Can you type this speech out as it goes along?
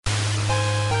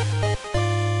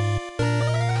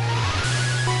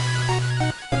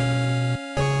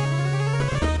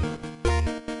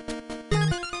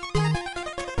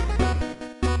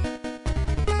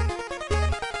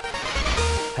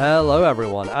Hello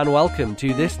everyone, and welcome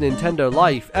to This Nintendo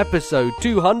Life, episode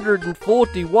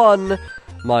 241.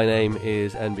 My name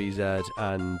is NBZ,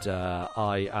 and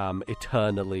I am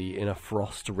eternally in a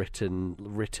frost-ridden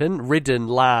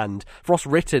land.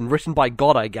 Written by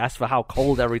God, I guess, for how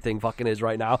cold everything fucking is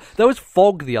right now. There was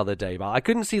fog the other day, but I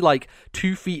couldn't see,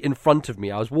 2 feet in front of me.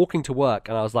 I was walking to work,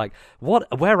 and I was like,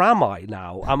 what? Where am I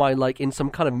now? Am I, in some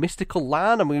kind of mystical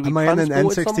land? Am I in an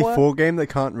N64 somewhere? game that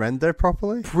can't render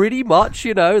properly? Pretty much,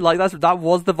 that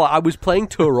was the vibe. I was playing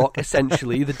Turok,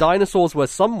 essentially. The dinosaurs were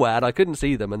somewhere, and I couldn't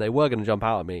see them, and they were going to jump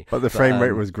out at me. But the frame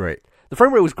rate was great. The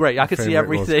frame rate was great. I could see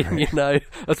everything,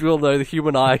 as we all know, the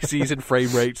human eye sees in frame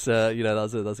rates.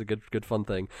 That's a good fun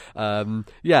thing. I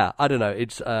don't know.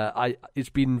 It's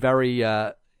been very,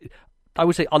 I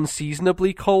would say,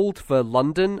 unseasonably cold for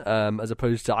London, as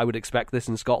opposed to I would expect this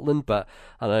in Scotland. But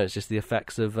I don't know. It's just the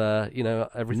effects of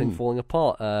everything falling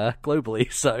apart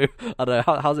globally. So I don't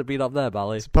know. How's it been up there,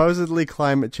 Bally? Supposedly,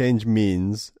 climate change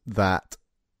means that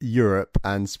Europe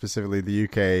and specifically the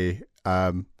UK,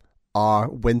 our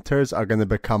winters are going to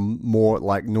become more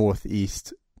like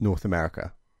Northeast North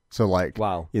America. So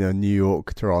wow. New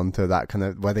York, Toronto, that kind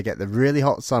of, where they get the really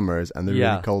hot summers and the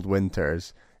really cold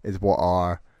winters is what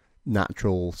our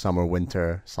natural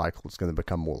summer-winter cycle is going to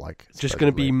become more like. Just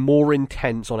going to be more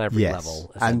intense on every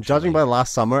level. And judging by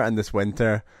last summer and this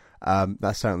winter,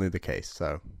 that's certainly the case.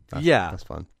 So that's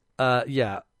fun.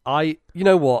 You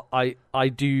know what?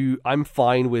 I'm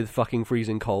fine with fucking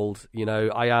freezing cold.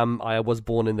 I was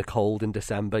born in the cold in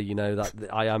December, that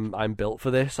I'm built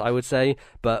for this, I would say.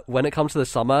 But when it comes to the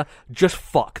summer, just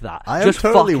fuck that. I am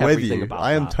totally with you.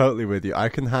 I am totally with you. I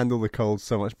can handle the cold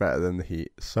so much better than the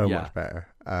heat. So much better.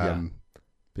 But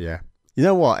yeah. You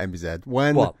know what, MBZ?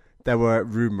 When there were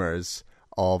rumors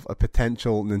of a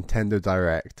potential Nintendo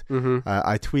Direct,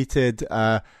 I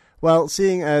tweeted, well,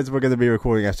 seeing as we're going to be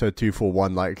recording episode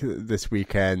 241 this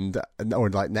weekend, or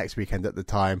next weekend at the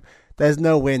time, there's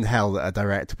no way in hell that a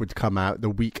Direct would come out the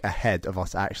week ahead of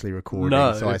us actually recording.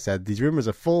 No. So I said, these rumors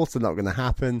are false, they're not going to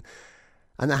happen.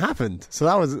 And it happened. So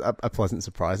that was a pleasant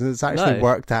surprise. And it's actually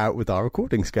worked out with our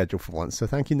recording schedule for once. So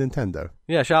thank you, Nintendo.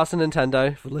 Yeah, shout out to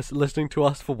Nintendo for listening to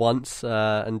us for once,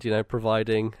 and,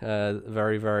 providing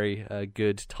very, very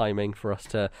good timing for us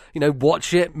to,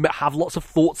 watch it, have lots of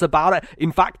thoughts about it.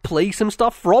 In fact, play some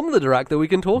stuff from the Direct that we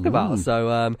can talk about.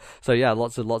 So yeah,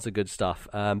 lots of good stuff.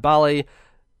 Bally,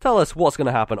 tell us what's going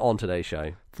to happen on today's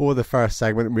show. For the first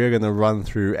segment, we're going to run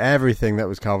through everything that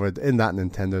was covered in that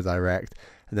Nintendo Direct.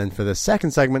 And then for the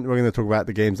second segment, we're going to talk about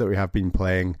the games that we have been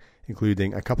playing,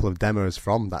 including a couple of demos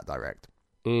from that Direct.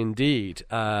 Indeed.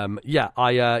 I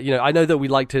know that we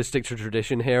like to stick to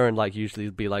tradition here and usually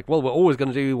be well, we're always going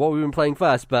to do what we've been playing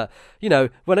first. But,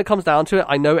 when it comes down to it,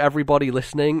 I know everybody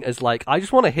listening is I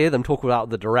just want to hear them talk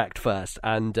about the Direct first.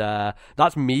 And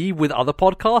that's me with other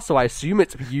podcasts. So I assume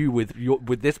it's you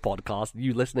with this podcast,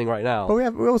 you listening right now.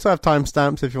 But we also have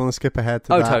timestamps if you want to skip ahead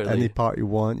to totally. Any part you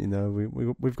want.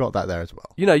 We've got that there as well.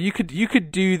 You could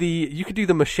do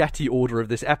the machete order of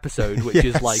this episode, which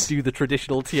is do the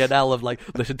traditional TNL of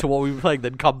listen to what we've been playing,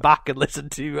 then come back and listen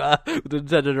to the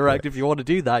Nintendo Direct. If you want to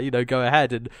do that, go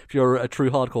ahead. And if you're a true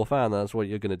hardcore fan, that's what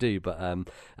you're going to do. But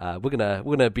we're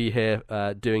gonna be here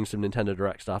doing some Nintendo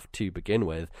Direct stuff to begin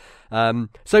with.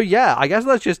 So yeah, I guess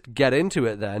let's just get into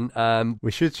it then.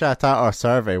 We should shout out our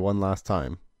survey one last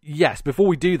time. Yes, before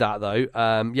we do that, though,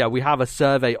 we have a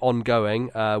survey ongoing,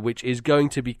 which is going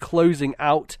to be closing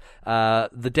out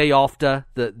the day after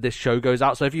this show goes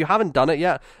out. So if you haven't done it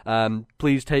yet,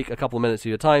 please take a couple of minutes of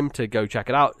your time to go check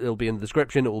it out. It'll be in the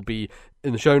description. It will be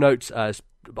in the show notes,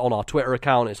 on our Twitter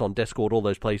account. It's on Discord, all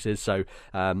those places. So,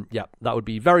 that would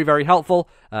be very, very helpful.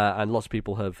 And lots of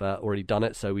people have already done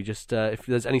it. So we just, if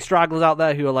there's any stragglers out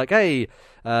there who are hey,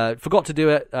 forgot to do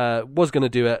it, was going to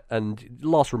do it, and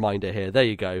last reminder here, there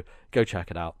you go. Go check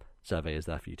it out. Survey is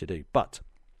there for you to do. But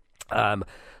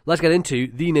let's get into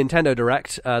the Nintendo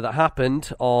Direct that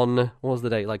happened on, what was the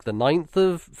date? The 9th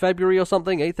of February or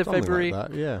something? 8th of February?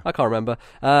 Like that, yeah. I can't remember.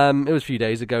 It was a few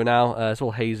days ago now. It's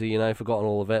all hazy, forgotten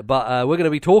all of it. But we're going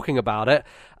to be talking about it.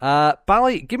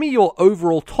 Bally, give me your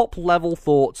overall top-level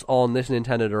thoughts on this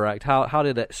Nintendo Direct. How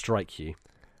did it strike you?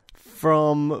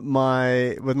 With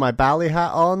my Bally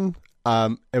hat on,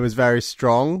 it was very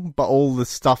strong, but all the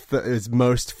stuff that is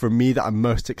most, for me, that I'm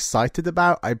most excited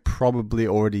about, I probably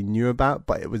already knew about,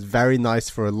 but it was very nice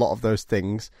for a lot of those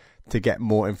things to get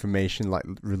more information, like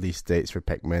release dates for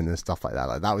Pikmin and stuff like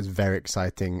that. That was very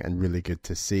exciting and really good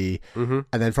to see. And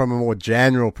then from a more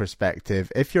general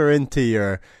perspective, if you're into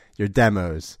your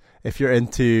demos, if you're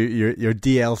into your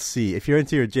DLC, if you're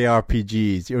into your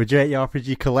JRPGs, your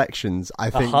JRPG collections,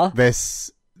 I think this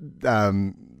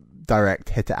Direct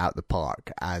hit it out the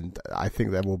park, and I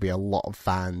think there will be a lot of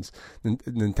fans,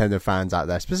 Nintendo fans out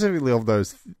there, specifically of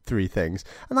those three things.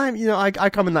 And I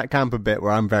come in that camp a bit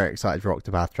where I'm very excited for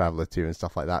Octopath Traveler 2 and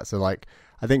stuff like that. So like,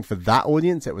 I think for that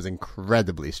audience, it was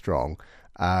incredibly strong.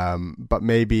 But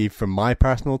maybe for my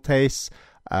personal tastes,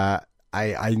 I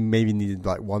maybe needed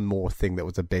like one more thing that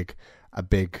was a big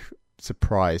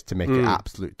surprise to make it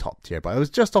absolute top tier. But it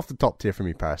was just off the top tier for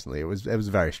me personally. It was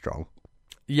very strong.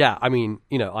 Yeah, I mean,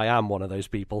 I am one of those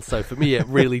people. So for me, it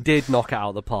really did knock it out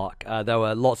of the park. There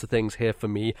were lots of things here for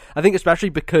me. I think especially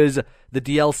because the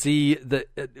DLC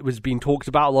that was being talked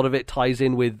about, a lot of it ties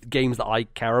in with games that I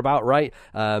care about, right?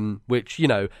 Which,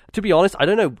 to be honest, I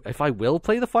don't know if I will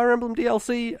play the Fire Emblem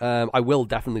DLC. I will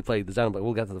definitely play the Xenoblade.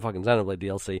 We'll get to the fucking Xenoblade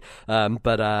DLC.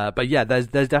 But yeah, there's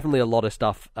definitely a lot of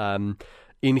stuff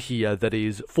in here that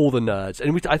is for the nerds.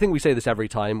 And I think we say this every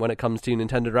time when it comes to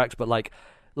Nintendo Directs, but like,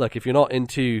 look, if you're not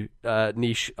into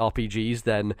niche RPGs,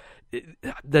 then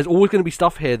there's always going to be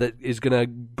stuff here that is going to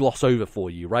gloss over for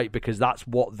you, right? Because that's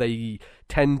what they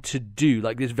tend to do.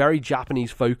 Like, it's very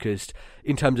Japanese focused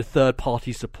in terms of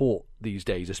third-party support these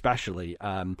days, especially.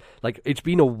 Like, it's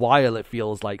been a while, it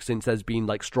feels like, since there's been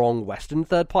like strong Western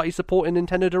third-party support in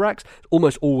Nintendo Directs.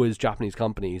 Almost always Japanese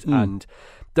companies. And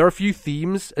there are a few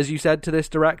themes, as you said, to this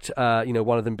Direct.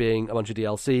 One of them being a bunch of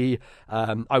DLC.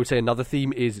 I would say another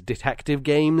theme is detective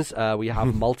games. We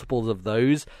have multiples of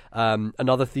those.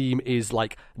 Another theme is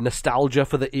like nostalgia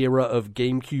for the era of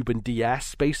GameCube and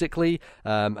DS, basically,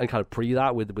 and kind of pre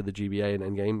that with the GBA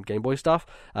and Game Boy stuff.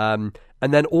 And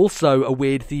then also a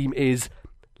weird theme is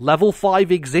Level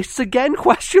 5 exists again?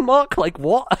 Question mark? Like,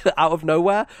 what? Out of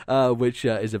nowhere? Which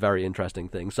is a very interesting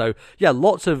thing. So, yeah,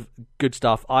 lots of good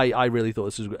stuff. I really thought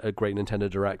this was a great Nintendo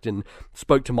Direct and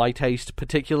spoke to my taste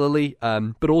particularly,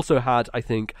 but also had, I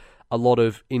think, a lot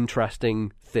of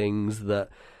interesting things that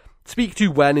speak to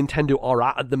where Nintendo are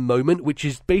at the moment, which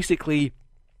is basically,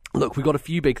 look, we've got a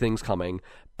few big things coming,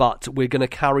 but we're going to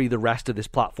carry the rest of this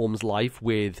platform's life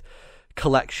with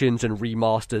collections and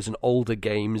remasters and older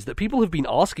games that people have been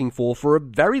asking for a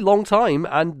very long time,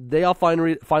 and they are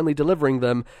finally delivering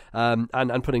them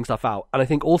and putting stuff out. And I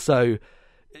think also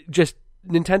just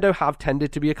Nintendo have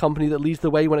tended to be a company that leads the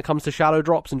way when it comes to shadow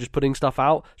drops and just putting stuff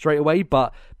out straight away,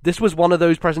 but this was one of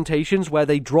those presentations where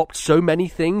they dropped so many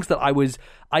things that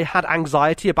I had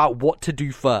anxiety about what to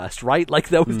do first, right? Like,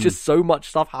 there was just so much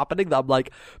stuff happening that I'm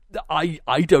like,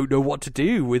 I don't know what to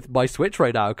do with my Switch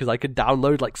right now, because I could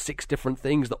download like 6 different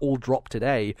things that all dropped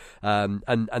today, and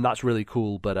that's really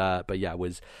cool. But yeah, it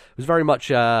was very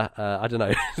much I don't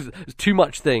know, too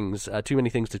much things, too many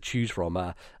things to choose from.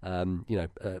 A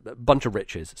bunch of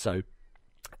riches. So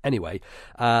anyway,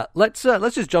 let's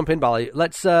just jump in, Bally.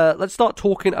 Let's start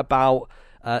talking about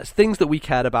things that we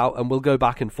cared about, and we'll go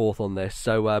back and forth on this.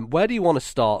 So where do you want to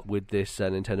start with this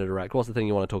Nintendo Direct? What's the thing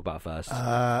you want to talk about first?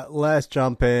 Let's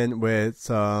jump in with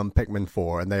some Pikmin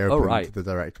 4, and they opened the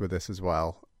Direct with this as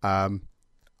well.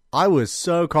 I was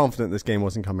so confident this game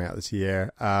wasn't coming out this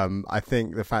year. I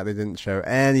think the fact they didn't show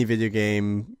any video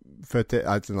game footage,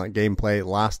 like gameplay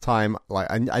last time, like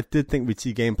I did think we'd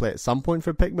see gameplay at some point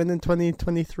for Pikmin in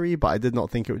 2023, but I did not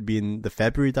think it would be in the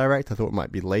February Direct. I thought it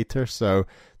might be later. So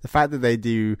the fact that they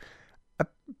do a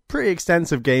pretty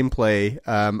extensive gameplay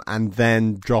and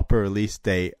then drop a release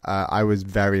date, I was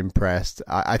very impressed.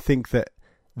 I think that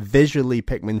visually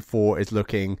Pikmin 4 is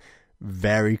looking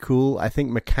very cool. I think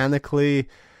mechanically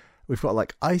we've got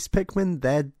like ice Pikmin.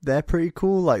 They're pretty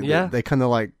cool. Like they kind of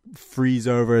like freeze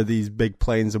over these big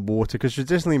plains of water, because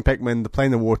traditionally in Pikmin the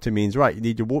plane of water means, right, you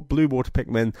need your blue water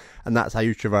Pikmin, and that's how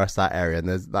you traverse that area.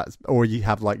 And or you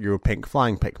have like your pink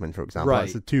flying Pikmin, for example. Right.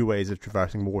 That's the 2 ways of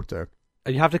traversing water.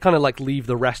 And you have to kind of like leave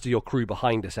the rest of your crew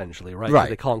behind, essentially, right? Right.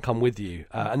 They can't come with you.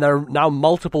 And there are now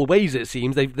multiple ways, it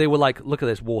seems. They were like, look at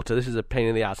this water. This is a pain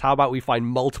in the ass. How about we find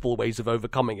multiple ways of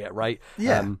overcoming it, right?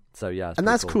 Yeah. So yeah. And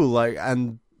that's cool. Like,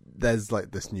 and there's like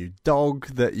this new dog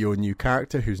that your new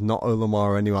character, who's not Olimar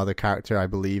or any other character, I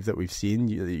believe, that we've seen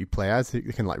that you play as.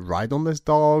 You can like ride on this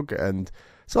dog. And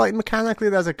so like mechanically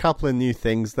there's a couple of new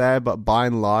things there, but by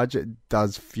and large it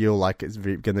does feel like it's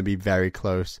going to be very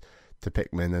close to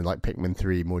Pikmin and like Pikmin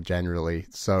 3 more generally.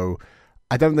 So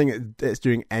I don't think it's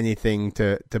doing anything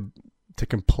to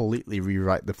completely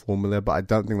rewrite the formula, but I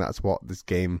don't think that's what this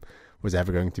game was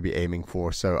ever going to be aiming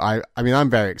for. So I mean,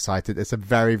 I'm very excited. It's a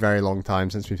very, very long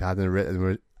time since we've had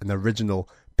an original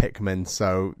Pikmin.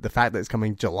 So the fact that it's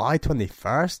coming July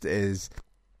 21st is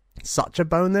such a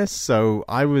bonus. So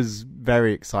I was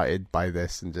very excited by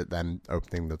this and then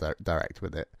opening the Direct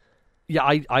with it. Yeah,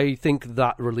 I think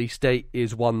that release date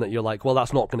is one that you're like, well,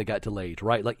 that's not going to get delayed,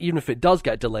 right? Like, even if it does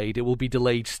get delayed, it will be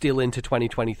delayed still into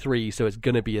 2023, so it's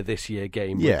going to be a this year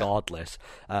game regardless.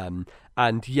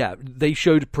 And yeah, they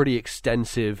showed pretty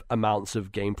extensive amounts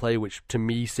of gameplay, which to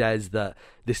me says that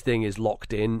this thing is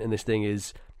locked in, and this thing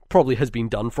is probably has been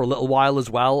done for a little while as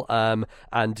well,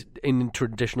 and in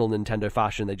traditional Nintendo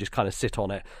fashion, they just kind of sit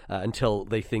on it until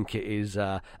they think it is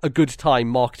a good time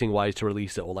marketing wise to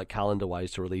release it, or like calendar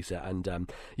wise to release it.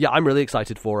 And yeah, I'm really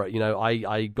excited for it. You know,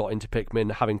 I got into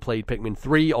Pikmin having played Pikmin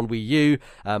 3 on Wii U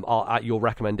at your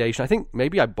recommendation. I think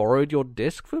maybe I borrowed your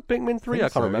disc for Pikmin 3. I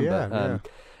can't remember.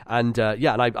 And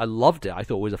I loved it. I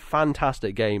thought it was a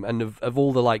fantastic game, and of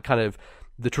all the like kind of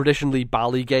the traditionally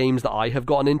Bally games that I have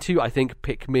gotten into, I think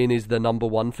Pikmin is the number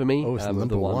one for me. Oh, it's the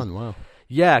number one. Wow.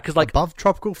 Yeah, because like above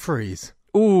Tropical Freeze.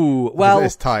 Ooh, well,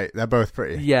 it's tight. They're both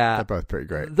pretty. Yeah, they're both pretty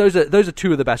great. Those are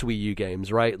two of the best Wii U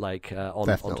games, right? Like on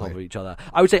top of each other.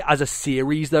 I would say as a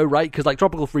series, though, right? Because like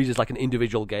Tropical Freeze is like an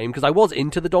individual game. Because I was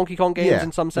into the Donkey Kong games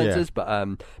in some senses,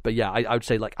 but yeah, I would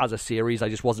say like as a series, I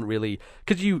just wasn't really,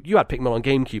 because you had Pikmin on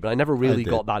GameCube, and I never really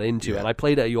got that into it. And I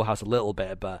played it at your house a little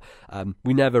bit, but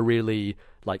we never really.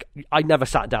 Like, I never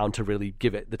sat down to really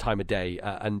give it the time of day,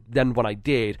 and then when I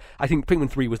did, I think Pikmin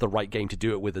 3 was the right game to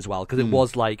do it with as well, because it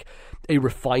was like a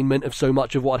refinement of so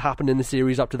much of what had happened in the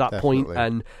series up to that point.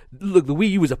 And look, the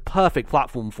Wii U was a perfect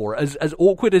platform for it. As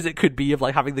awkward as it could be of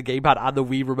like having the gamepad and the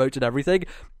Wii remote and everything,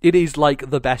 it is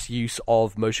like the best use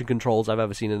of motion controls I've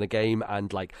ever seen in a game,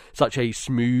 and like such a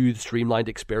smooth, streamlined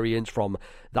experience from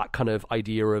that kind of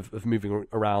idea of moving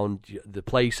around the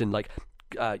place and like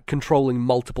controlling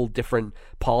multiple different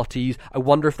parties. I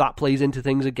wonder if that plays into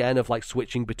things again of like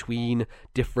switching between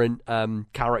different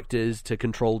characters to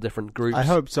control different groups. I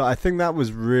hope so. I think that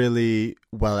was really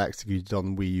well executed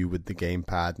on Wii U with the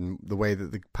gamepad, and the way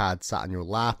that the pad sat on your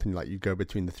lap, and like you go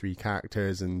between the three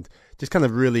characters, and just kind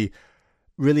of really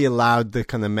allowed the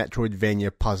kind of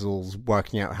Metroidvania puzzles,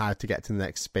 working out how to get to the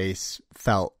next space,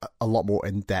 felt a lot more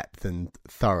in depth and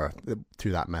thorough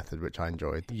through that method, which I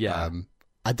enjoyed. Yeah.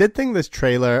 I did think this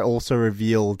trailer also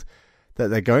revealed that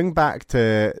they're going back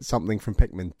to something from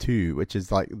Pikmin 2, which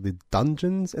is like the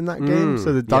dungeons in that game.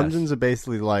 So the dungeons are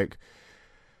basically like,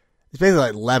 it's basically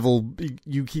like level,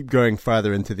 you keep going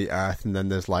further into the earth, and then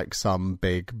there's like some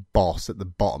big boss at the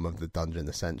bottom of the dungeon,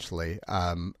 essentially.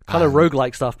 Kind of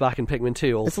roguelike stuff back in Pikmin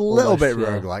 2. It's a little bit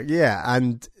roguelike,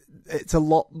 and it's a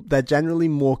lot, they're generally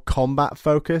more combat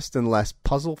focused and less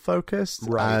puzzle focused,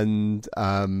 right. And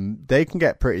they can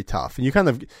get pretty tough, and you kind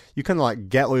of like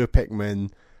get all your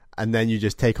Pikmin, and then you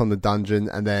just take on the dungeon,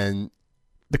 and then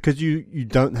because you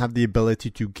don't have the ability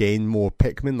to gain more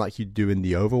Pikmin like you do in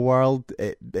the overworld,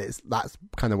 that's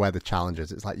kind of where the challenge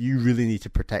is. It's like you really need to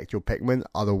protect your Pikmin,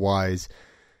 otherwise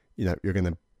you're going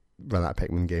to run that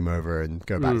Pikmin, game over, and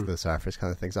go back to the surface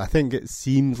kind of thing. So I think it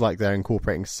seems like they're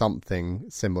incorporating something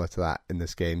similar to that in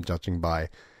this game, judging by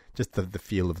just the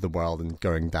feel of the world and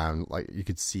going down. Like you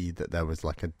could see that there was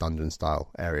like a dungeon style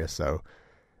area, so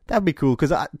that'd be cool. Because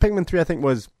Pikmin 3 I think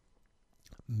was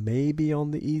maybe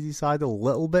on the easy side a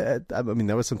little bit. I mean,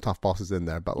 there were some tough bosses in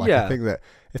there, but like I think that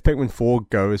if Pikmin 4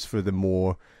 goes for the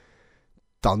more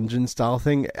dungeon style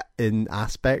thing in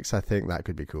aspects, I think that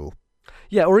could be cool.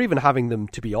 Yeah, or even having them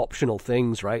to be optional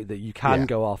things, right, that you can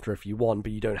go after if you want,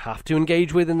 but you don't have to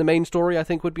engage with in the main story, I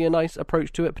think would be a nice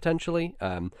approach to it, potentially.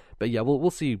 But yeah, we'll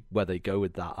see where they go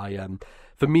with that.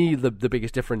 For me, the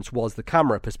biggest difference was the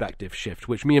camera perspective shift,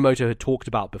 which Miyamoto had talked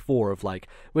about before, of like,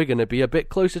 we're going to be a bit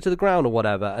closer to the ground or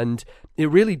whatever, and it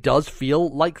really does feel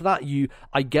like that.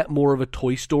 I get more of a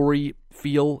Toy Story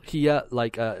feel here,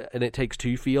 like and It Takes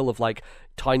Two feel of like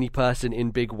tiny person in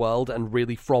big world, and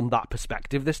really from that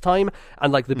perspective this time.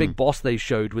 And like the big boss they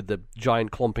showed with the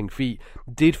giant clomping feet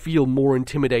did feel more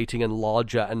intimidating and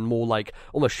larger and more like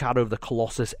almost Shadow of the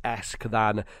Colossus-esque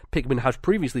than Pikmin has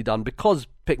previously done, because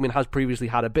Pikmin has previously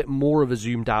had a bit more of a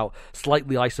zoomed out,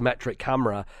 slightly isometric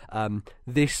camera.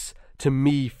 This to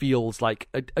me feels like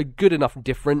a good enough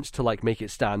difference to like make it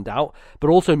stand out, but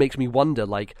also makes me wonder,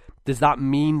 like, does that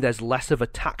mean there's less of a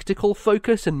tactical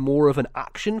focus and more of an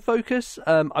action focus?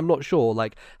 I'm not sure,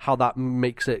 like, how that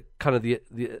makes it kind of the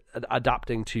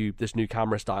adapting to this new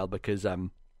camera style, because a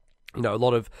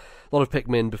lot of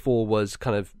Pikmin before was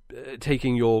kind of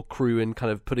taking your crew and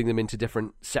kind of putting them into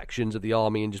different sections of the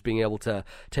army and just being able to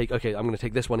I'm going to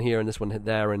take this one here and this one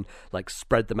there and like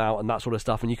spread them out and that sort of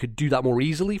stuff. And you could do that more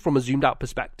easily from a zoomed out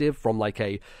perspective, from like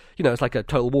it's like a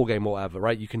Total War game or whatever,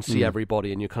 right? You can see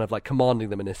everybody and you're kind of like commanding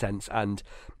them in a sense. And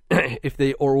if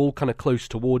they are all kind of close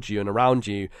towards you and around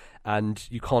you, and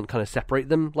you can't kind of separate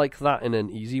them like that in an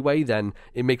easy way, then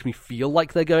it makes me feel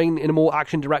like they're going in a more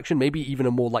action direction, maybe even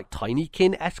a more like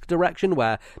Tinykin-esque direction,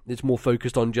 where it's more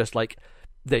focused on just like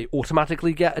they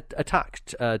automatically get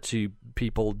attacked to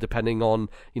people depending on,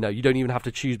 you don't even have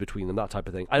to choose between them, that type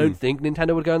of thing. I don't think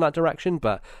Nintendo would go in that direction,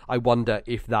 but I wonder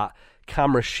if that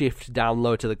camera shift down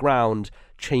lower to the ground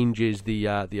changes the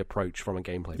approach from a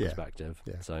gameplay perspective.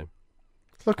 Yeah. So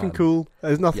it's looking cool.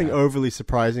 There's nothing overly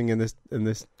surprising in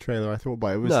this trailer, I thought,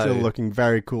 but it was still looking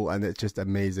very cool, and it's just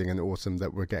amazing and awesome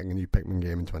that we're getting a new Pikmin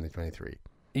game in 2023.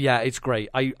 Yeah, it's great.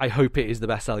 I hope it is the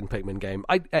best-selling Pikmin game.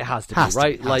 It has to be,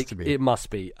 right? It must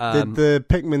be. Did the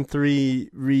Pikmin 3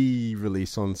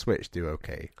 re-release on Switch do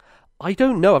okay? I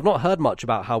don't know. I've not heard much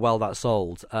about how well that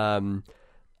sold.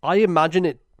 I imagine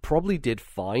it probably did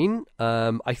fine.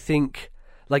 I think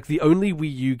like the only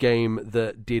Wii U game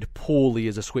that did poorly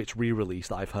as a Switch re-release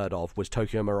that I've heard of was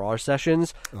Tokyo Mirage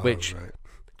Sessions, which... Right.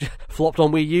 Flopped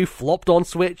on Wii U, flopped on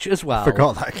Switch as well.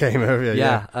 Forgot that came over.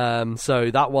 Yeah.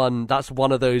 So that's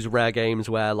one of those rare games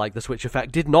where like the Switch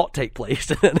effect did not take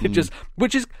place, and it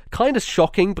which is kind of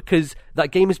shocking because that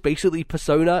game is basically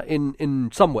Persona in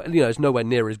some way. It's nowhere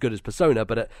near as good as Persona,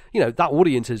 but that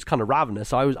audience is kind of ravenous.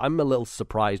 So I'm a little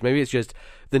surprised. Maybe it's just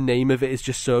the name of it is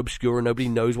just so obscure and nobody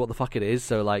knows what the fuck it is.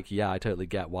 So I totally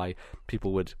get why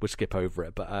people would skip over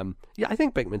it. But I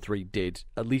think Pikmin 3 did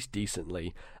at least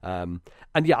decently.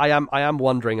 And yeah, I am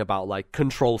wondering about like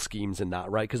control schemes in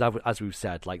that, right? Because as we've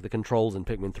said, like the controls in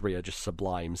Pikmin 3 are just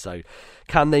sublime. So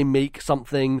can they make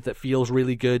something that feels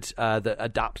really good that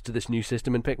adapts to this new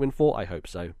system in Pikmin 4? I hope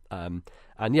so.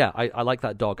 And yeah, I like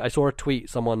that dog. I saw a tweet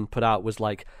someone put out was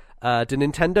like, did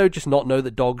Nintendo just not know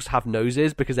that dogs have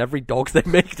noses because every dog they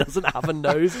make doesn't have a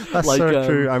nose? That's so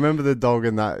true. I remember the dog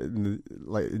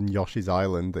in Yoshi's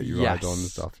Island that you ride on and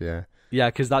stuff. Yeah. Yeah,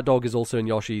 because that dog is also in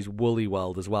Yoshi's Woolly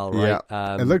World as well, right?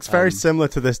 Yeah. It looks very similar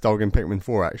to this dog in Pikmin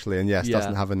 4, actually, and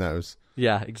doesn't have a nose.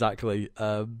 Yeah, exactly.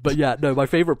 But yeah, no, my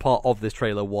favourite part of this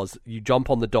trailer was you jump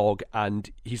on the dog and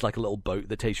he's like a little boat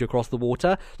that takes you across the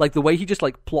water. Like the way he just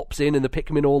like plops in and the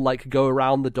Pikmin all like go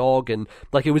around the dog, and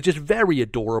like it was just very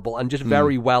adorable and just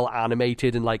very well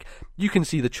animated, and like you can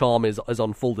see the charm is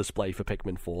on full display for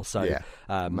Pikmin 4. So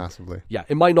massively. Yeah,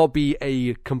 it might not be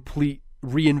a complete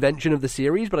reinvention of the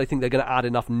series, but I think they're going to add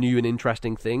enough new and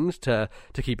interesting things to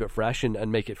keep it fresh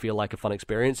and make it feel like a fun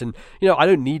experience. And I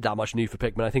don't need that much new for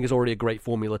Pikmin. I think it's already a great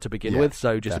formula to begin with,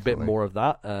 so just definitely. A bit more of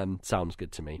that sounds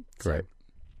good to me. Great. So,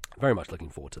 very much looking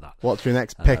forward to that. What's your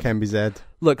next pick, MBZ?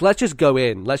 Look, let's just go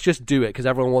in. Let's just do it, because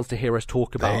everyone wants to hear us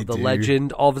talk about The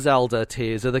Legend of Zelda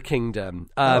Tears of the Kingdom.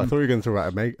 I thought you were going to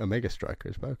talk about Omega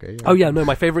Strikers, but okay. Yeah. Oh, yeah, no,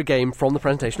 my favourite game from the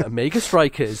presentation, Omega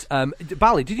Strikers.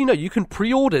 Bally, did you know you can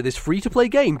pre-order this free-to-play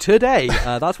game today?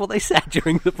 That's what they said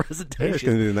during the presentation. Yeah, it's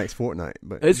going to do the next fortnight.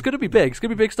 But it's going to be big. It's going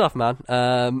to be big stuff, man.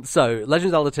 So, Legend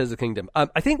of Zelda Tears of the Kingdom.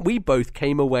 I think we both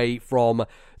came away from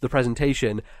the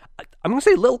presentation, I'm going to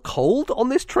say a little cold on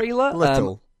this trailer. A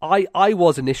little. I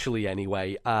was initially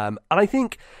anyway. And I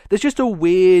think there's just a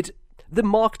weird... The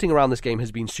marketing around this game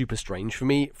has been super strange for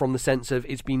me, from the sense of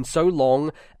it's been so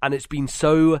long and it's been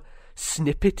so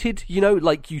snippeted,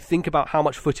 like you think about how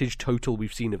much footage total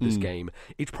we've seen of this game.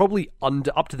 It's probably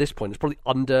up to this point, it's probably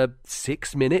under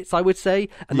 6 minutes, I would say,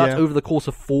 and that's over the course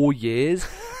of 4 years.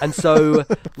 And so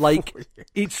like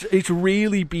it's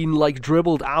really been like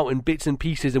dribbled out in bits and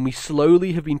pieces, and we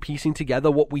slowly have been piecing together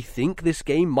what we think this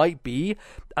game might be.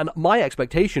 And my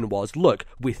expectation was, look,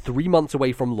 we're 3 months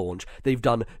away from launch. They've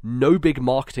done no big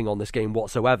marketing on this game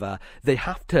whatsoever. They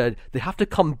have to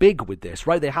come big with this,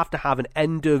 right? They have to have an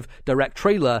end of direct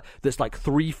trailer that's like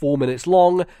 3-4 minutes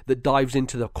long, that dives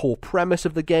into the core premise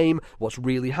of the game, what's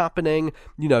really happening,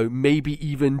 maybe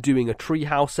even doing a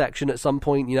treehouse section at some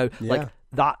point, like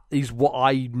that is what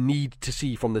I need to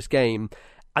see from this game.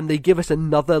 And they give us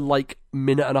another like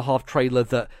minute and a half trailer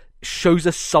that shows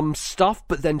us some stuff,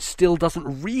 but then still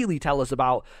doesn't really tell us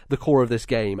about the core of this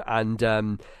game. And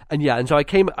so I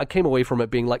came away from it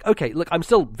being like, okay, look, I'm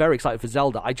still very excited for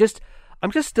Zelda. I'm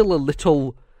just still a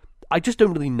little... I just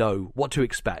don't really know what to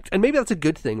expect. And maybe that's a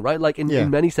good thing, right? Like, in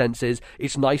many senses,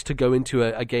 it's nice to go into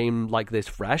a game like this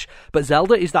fresh. But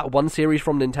Zelda is that one series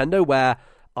from Nintendo where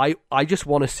I just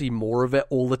want to see more of it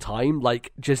all the time.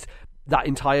 Like, just that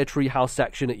entire treehouse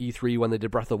section at E3 when they did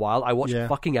Breath of the Wild, I watched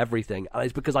fucking everything. And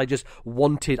it's because I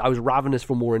was ravenous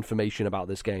for more information about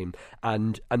this game.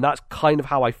 And that's kind of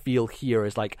how I feel here,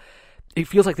 is like, it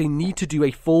feels like they need to do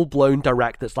a full-blown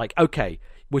direct that's like, okay,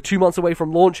 we're 2 months away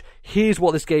from launch. Here's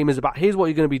what this game is about. Here's what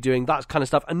you're going to be doing. That kind of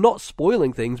stuff. And not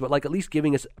spoiling things, but like at least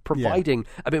giving us, providing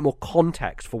a bit more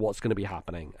context for what's going to be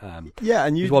happening. And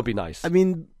would be nice. I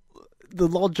mean, the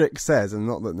logic says, and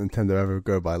not that Nintendo ever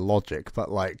go by logic,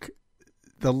 but like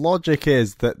the logic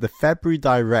is that the February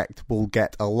Direct will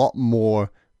get a lot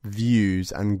more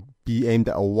views and be aimed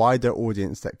at a wider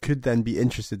audience that could then be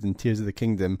interested in Tears of the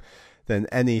Kingdom than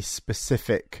any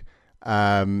specific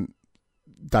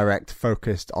Direct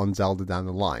focused on Zelda down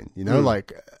the line. You know,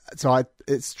 like, so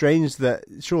it's strange that,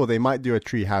 sure, they might do a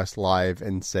Treehouse Live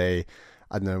in, say,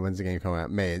 I don't know, when's the game coming out?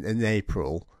 May, in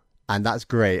April. And that's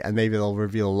great. And maybe they'll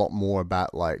reveal a lot more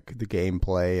about like the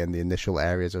gameplay and the initial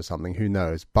areas or something. Who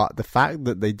knows? But the fact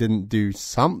that they didn't do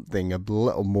something a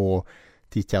little more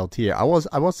detailed here, I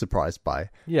was surprised by.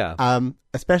 Yeah.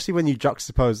 Especially when you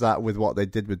juxtapose that with what they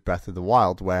did with Breath of the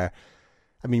Wild, where,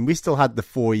 I mean, we still had the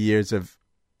 4 years of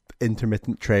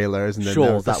intermittent trailers, and then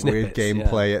there was that weird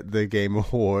gameplay at the Game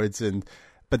Awards,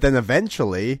 but then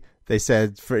eventually they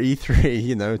said for E3,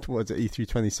 you know, towards E3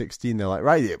 2016, they're like,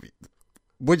 right,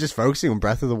 we're just focusing on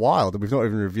Breath of the Wild, and we've not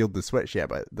even revealed the Switch yet,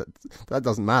 but that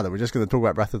doesn't matter. We're just going to talk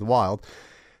about Breath of the Wild.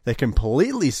 They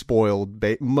completely spoiled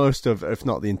most of, if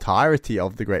not the entirety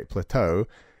of the Great Plateau,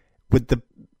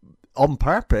 on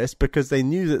purpose, because they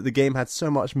knew that the game had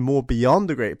so much more beyond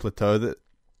the Great Plateau, that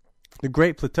the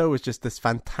Great Plateau was just this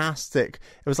fantastic,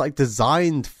 it was like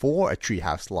designed for a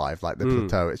Treehouse Live, like the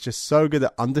Plateau. It's just so good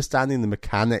at understanding the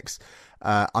mechanics,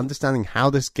 understanding how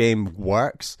this game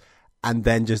works, and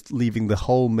then just leaving the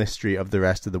whole mystery of the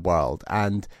rest of the world.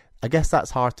 And I guess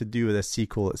that's hard to do with a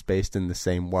sequel that's based in the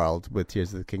same world with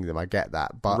Tears of the Kingdom. I get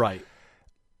that. But right.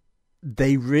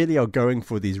 They really are going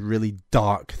for these really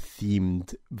dark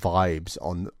themed vibes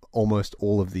on almost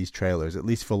all of these trailers, at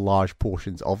least for large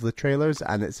portions of the trailers.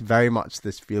 And it's very much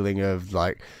this feeling of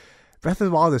like, Breath of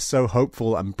the Wild is so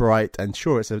hopeful and bright, and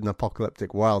sure, it's an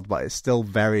apocalyptic world, but it's still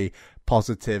very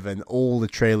positive, and all the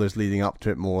trailers leading up to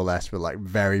it more or less were like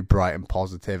very bright and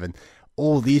positive, and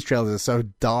all these trailers are so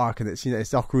dark, and it's, you know,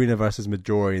 it's Ocarina versus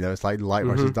Majora, you know, it's like light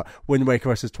versus dark, Wind Waker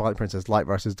versus Twilight Princess, light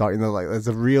versus dark, you know, like there's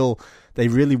they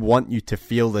really want you to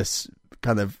feel this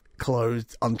kind of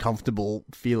closed, uncomfortable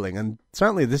feeling, and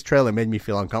certainly this trailer made me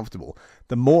feel uncomfortable.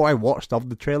 The more I watched of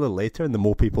the trailer later, and the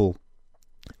more people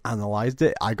analyzed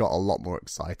it, I got a lot more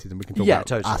excited, and we can talk about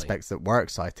totally. aspects that were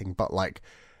exciting, but like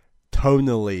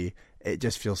tonally, it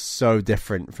just feels so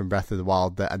different from Breath of the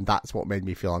Wild, and that's what made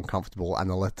me feel uncomfortable and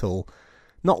a little,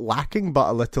 not lacking, but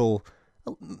a little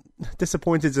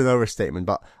disappointed is an overstatement,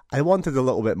 but I wanted a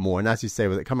little bit more. And as you say,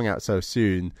 with it coming out so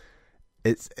soon,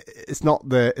 it's not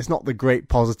the great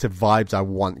positive vibes I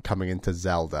want coming into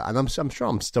Zelda. And I'm sure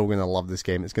I'm still going to love this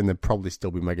game. It's going to probably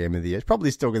still be my game of the year. It's probably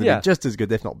still going to be just as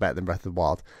good, if not better, than Breath of the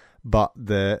Wild. But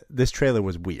this trailer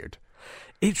was weird.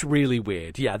 It's really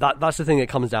weird. Yeah, that's the thing it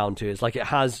comes down to, is like it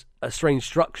has a strange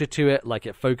structure to it. Like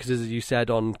it focuses, as you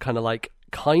said, on kind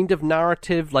of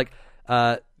narrative. Like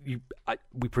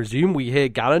we presume we hear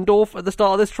Ganondorf at the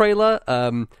start of this trailer.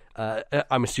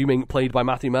 I'm assuming played by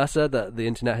Matthew Mercer, that the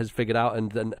internet has figured out.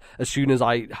 And then as soon as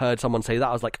I heard someone say that,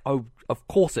 I was like, oh, of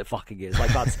course it fucking is.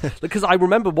 Like that's because I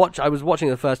remember I was watching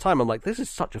it the first time. I'm like, this is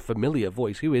such a familiar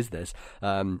voice. Who is this?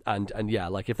 And yeah,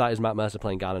 like if that is Matt Mercer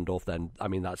playing Ganondorf, then I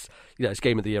mean that's, you know, it's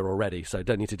game of the year already, so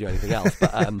don't need to do anything else.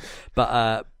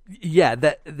 But yeah,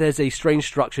 there's a strange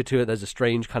structure to it. There's a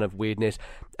strange kind of weirdness,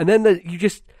 and then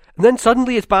and then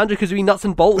suddenly it's Banjo-Kazooie nuts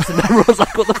and bolts, and everyone's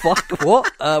like, what the fuck?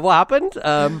 What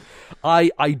happened?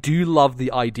 I do love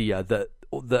the idea that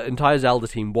the entire Zelda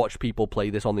team watched people play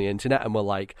this on the internet and were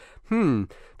like,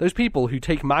 those people who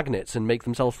take magnets and make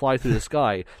themselves fly through the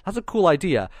sky, that's a cool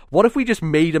idea. What if we just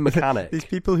made a mechanic? These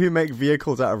people who make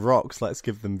vehicles out of rocks, let's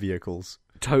give them vehicles.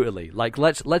 Totally. Like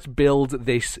let's build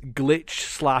this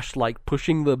glitch / like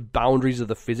pushing the boundaries of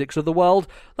the physics of the world.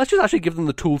 Let's just actually give them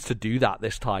the tools to do that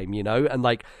this time, you know? And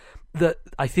like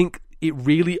I think it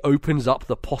really opens up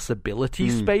the possibility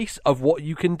space of what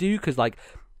you can do, because like,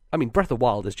 I mean, Breath of the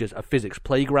Wild is just a physics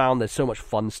playground. There's so much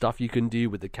fun stuff you can do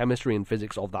with the chemistry and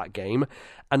physics of that game.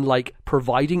 And like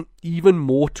providing even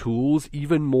more tools,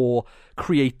 even more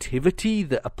creativity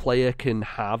that a player can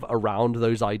have around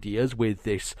those ideas with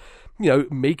this, you know,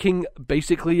 making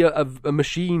basically a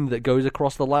machine that goes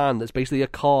across the land that's basically a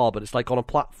car, but it's like on a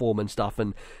platform and stuff,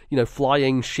 and, you know,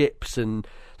 flying ships, and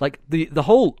like the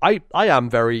whole, I am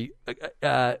very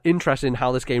interested in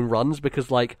how this game runs,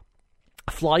 because like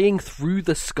flying through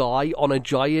the sky on a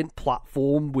giant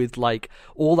platform with like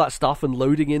all that stuff and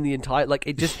loading in the entire, like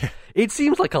it just it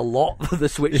seems like a lot for the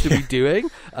Switch to be doing,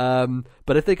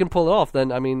 but if they can pull it off,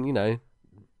 then I mean, you know,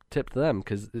 tip to them,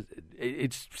 because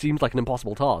it seems like an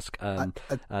impossible task.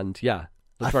 And yeah,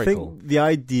 that's very cool. I think the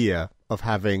idea of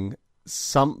having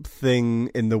something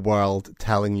in the world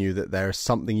telling you that there's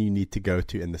something you need to go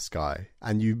to in the sky,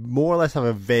 and you more or less have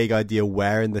a vague idea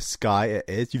where in the sky it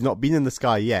is. You've not been in the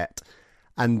sky yet,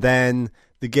 and then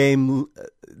the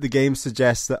game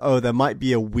suggests that, oh, there might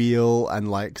be a wheel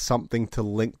and like something to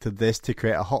link to this to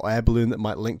create a hot air balloon that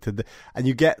might link to the, and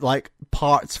you get like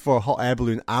parts for a hot air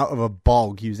balloon out of a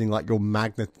bog using like your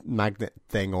magnet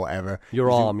thing or whatever.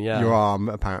 Your arm,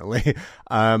 apparently.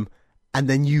 And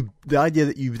then the idea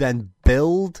that you then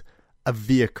build a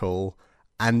vehicle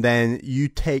and then you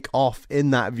take off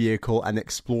in that vehicle and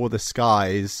explore the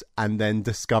skies and then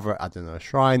discover, I don't know, a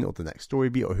shrine or the next story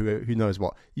beat or who knows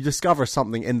what. You discover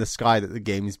something in the sky that the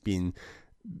game's been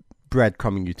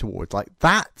breadcrumbing you towards. Like,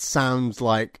 that sounds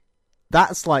like,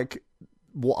 that's like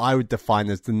what I would define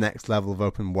as the next level of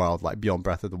open world, like beyond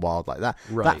Breath of the Wild, like that.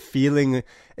 Right. That feeling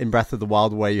in Breath of the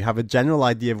Wild where you have a general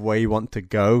idea of where you want to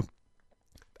go,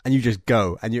 and you just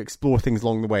go and you explore things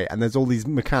along the way, and there's all these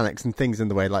mechanics and things in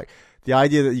the way, like the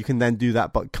idea that you can then do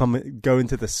that but go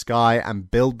into the sky and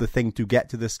build the thing to get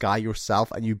to the sky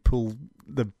yourself, and you pull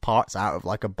the parts out of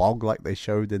like a bog like they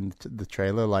showed in the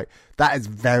trailer. Like, that is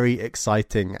very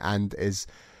exciting and is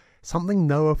something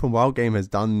no open world game has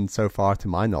done so far to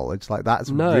my knowledge. Like,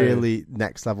 that's really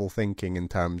next level thinking in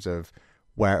terms of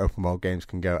where open world games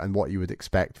can go and what you would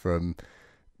expect from,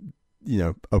 you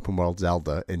know, open world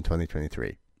Zelda in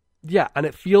 2023. Yeah, and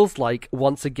it feels like,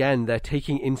 once again, they're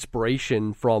taking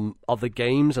inspiration from other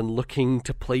games and looking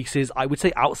to places, I would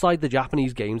say, outside the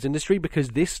Japanese games industry, because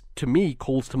this, to me,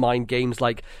 calls to mind games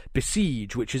like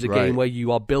Besiege, which is a game where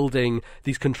you are building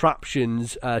these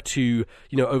contraptions to, you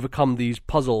know, overcome these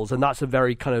puzzles, and that's a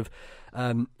very kind of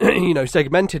you know,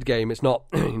 segmented game. It's not,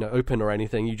 you know, open or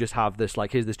anything. You just have this,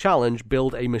 like, here's this challenge,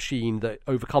 build a machine that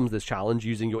overcomes this challenge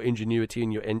using your ingenuity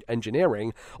and your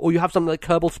engineering. Or you have something like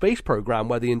Kerbal Space Program,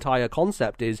 where the entire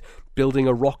concept is building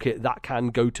a rocket that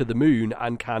can go to the moon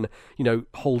and can, you know,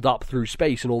 hold up through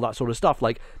space and all that sort of stuff.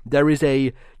 Like,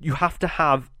 you have to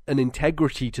have an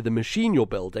integrity to the machine you're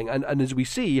building, and as we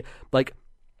see, like,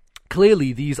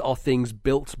 clearly these are things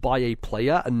built by a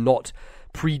player and not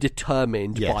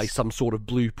predetermined by some sort of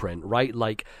blueprint, right?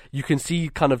 Like, you can see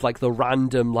kind of like the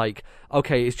random, like,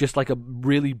 okay, it's just like a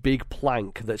really big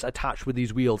plank that's attached with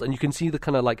these wheels, and you can see the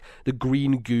kind of like the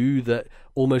green goo that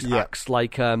almost acts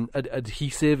like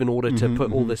adhesive in order to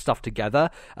put all this stuff together.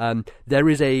 There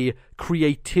is a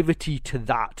creativity to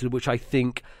that, which I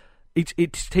think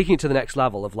it's taking it to the next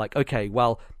level of, like, okay,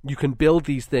 well, you can build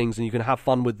these things and you can have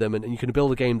fun with them, and you can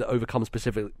build a game that overcomes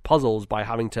specific puzzles by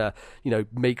having to, you know,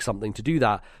 make something to do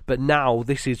that. But now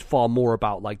this is far more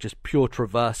about, like, just pure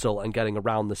traversal and getting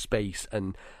around the space.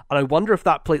 And I wonder if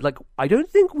that like, I don't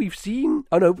think we've seen,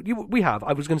 oh no, we have.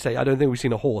 I was going to say, I don't think we've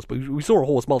seen a horse, but we saw a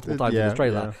horse multiple times in this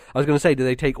trailer. Yeah. I was going to say, do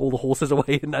they take all the horses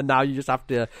away and now you just have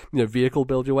to, you know, vehicle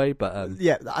build your way? But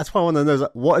yeah, that's what I want to know, is,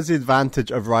 like, what is the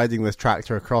advantage of riding this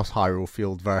tractor across Hyrule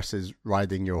Field versus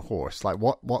riding your horse? Like,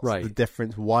 what's the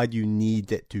difference? Why do you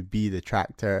need it to be the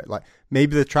tractor? Like,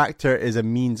 maybe the tractor is a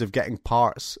means of getting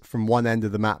parts from one end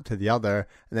of the map to the other,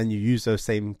 and then you use those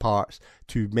same parts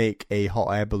to make a hot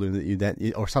air balloon that you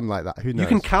then, or something like that. Who knows? You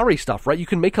can carry stuff, right? You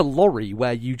can make a lorry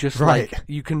where you just like,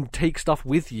 you can take stuff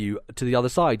with you to the other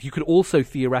side. You could also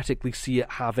theoretically see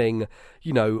it having,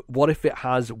 you know, what if it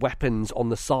has weapons on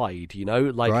the side, you know,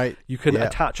 like you can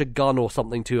attach a gun or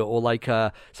something to it, or like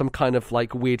some kind of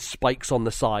like weird spikes on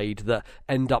the side that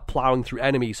end up plowing through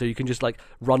enemies, so you can just like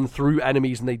run through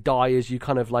enemies and they die as you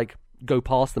kind of like go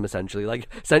past them, essentially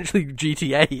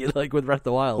GTA, like with Breath of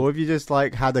the Wild. Or if you just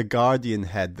like had a guardian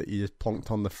head that you just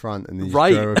plonked on the front and then you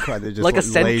just throw across, just like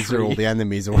a laser all the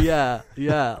enemies away.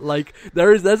 yeah like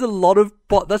there's a lot of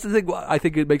that's the thing I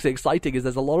think it makes it exciting, is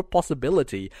there's a lot of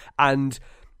possibility. And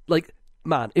like,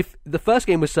 man, if the first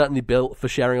game was certainly built for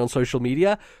sharing on social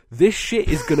media, this shit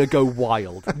is going to go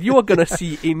wild. You are going to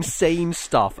see insane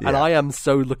stuff, and I am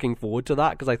so looking forward to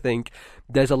that, because I think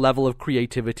there's a level of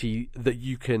creativity that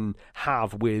you can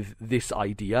have with this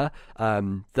idea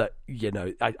that, you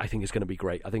know, I think is going to be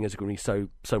great. I think it's going to be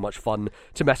so much fun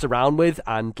to mess around with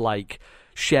and, like,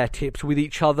 share tips with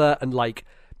each other, and, like,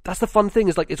 that's the fun thing,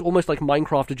 is like, it's almost like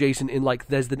Minecraft adjacent in, like,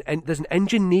 there's an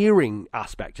engineering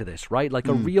aspect to this, right? Like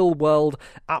a real world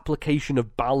application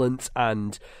of balance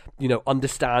and, you know,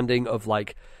 understanding of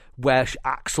like where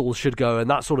axles should go and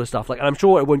that sort of stuff. Like, and I'm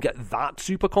sure it won't get that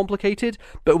super complicated,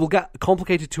 but it will get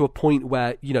complicated to a point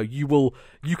where, you know,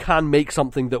 you can make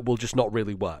something that will just not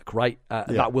really work, right?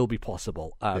 That will be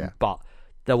possible, but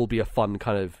there will be a fun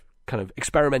kind of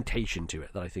experimentation to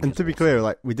it that I think. And to be clear,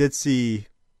 like, we did see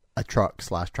a truck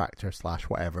 / tractor /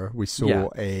 whatever. We saw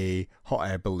a hot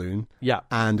air balloon. Yeah.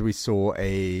 And we saw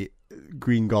a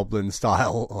Green Goblin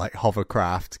style, like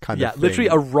hovercraft kind of thing. Literally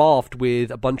a raft with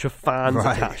a bunch of fans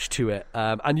attached to it.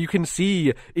 And you can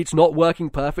see it's not working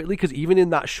perfectly because even in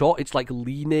that shot, it's like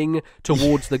leaning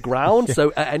towards the ground.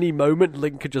 So at any moment,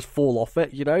 Link could just fall off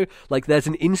it, you know? Like there's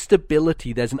an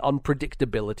instability, there's an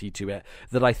unpredictability to it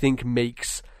that I think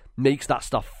makes that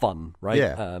stuff fun, right?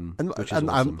 Yeah, which is and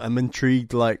awesome. I'm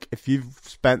intrigued. Like, if you've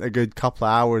spent a good couple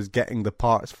of hours getting the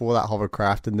parts for that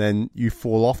hovercraft, and then you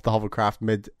fall off the hovercraft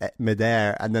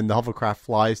mid-air, and then the hovercraft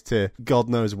flies to God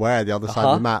knows where, the other side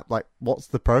of the map. Like, what's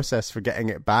the process for getting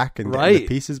it back and getting the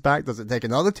pieces back? Does it take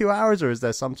another 2 hours, or is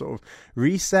there some sort of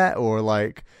reset, or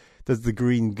like, does the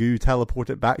green goo teleport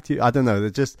it back to you? I don't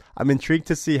know. I'm intrigued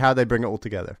to see how they bring it all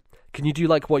together. Can you do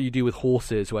like what you do with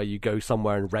horses, where you go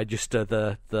somewhere and register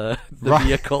the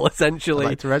vehicle, essentially?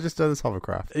 I'd like to register this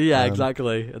hovercraft. Yeah,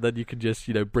 exactly. And then you can just,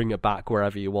 bring it back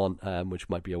wherever you want, which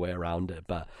might be a way around it.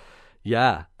 But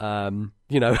yeah,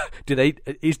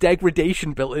 is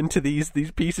degradation built into these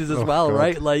pieces as well, God.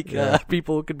 right? Like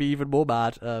people could be even more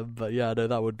mad. But yeah, no,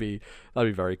 that'd be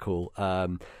very cool.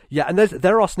 And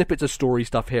there are snippets of story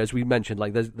stuff here, as we mentioned.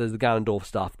 Like there's the Ganondorf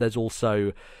stuff. There's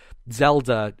also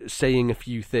Zelda saying a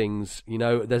few things.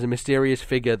 There's a mysterious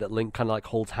figure that Link kind of like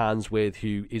holds hands with.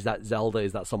 Who is that? Zelda?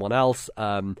 Is that someone else?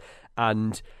 And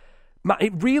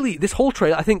this whole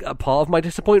trailer, I think a part of my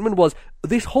disappointment was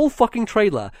this whole fucking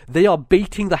trailer. They are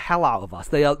baiting the hell out of us.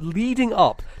 They are leading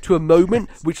up to a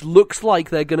moment which looks like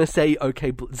they're gonna say,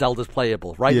 "Okay, Zelda's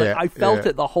playable," right? Yeah, like I felt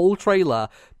it the whole trailer,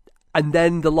 and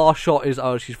then the last shot is,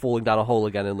 "Oh, she's falling down a hole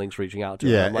again," and Link's reaching out to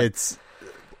her. Yeah, I'm like, it's.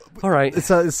 All right. It's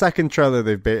the second trailer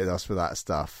they've baited us for that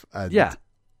stuff. And yeah.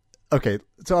 Okay,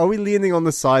 so are we leaning on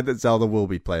the side that Zelda will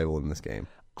be playable in this game?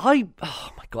 Oh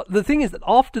my god. The thing is that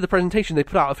after the presentation, they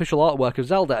put out official artwork of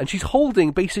Zelda, and she's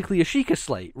holding basically a Sheikah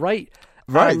slate, right?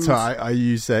 Right, And so are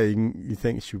you saying you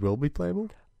think she will be playable?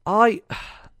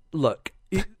 Look,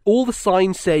 all the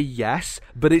signs say yes,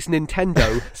 but it's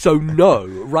Nintendo, so no,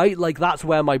 right? Like, that's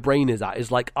where my brain is at,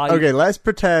 is like, Okay, let's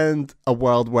pretend a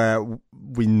world where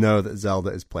we know that Zelda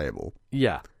is playable.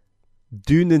 Yeah.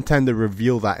 Do Nintendo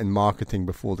reveal that in marketing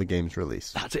before the game's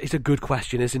release? It's a good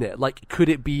question, isn't it? Like, could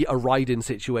it be a Raiden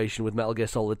situation with Metal Gear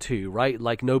Solid 2, right?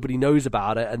 Like, nobody knows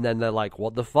about it, and then they're like,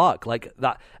 what the fuck? Like,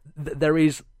 there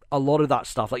is a lot of that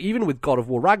stuff. Like, even with God of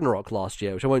War Ragnarok last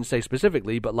year, which I won't say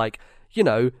specifically, but like,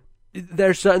 there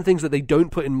are certain things that they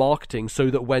don't put in marketing so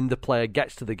that when the player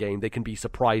gets to the game, they can be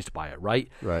surprised by it, right?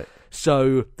 Right.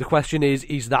 So the question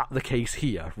is that the case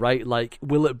here, right? Like,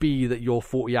 will it be that you're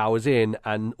 40 hours in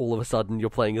and all of a sudden you're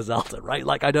playing a Zelda, right?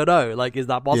 Like, I don't know. Like, is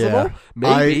that possible? Yeah.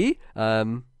 Maybe.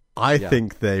 I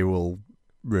think they will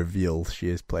reveal she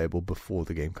is playable before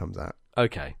the game comes out.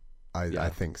 Okay. I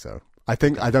think so. I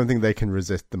don't think they can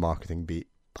resist the marketing beat.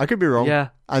 I could be wrong. Yeah.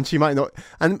 And she might not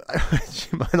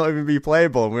even be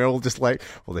playable. And we're all just like,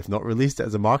 well, they've not released it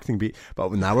as a marketing beat,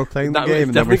 but now we're playing the game.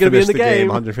 And then we finished the game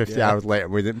 150 hours later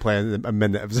and we didn't play a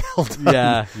minute of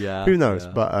Zelda. Yeah. Who knows?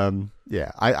 Yeah. But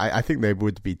I think they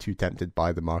would be too tempted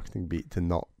by the marketing beat to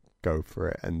not go for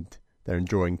it. And they're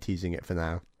enjoying teasing it for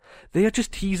now. They are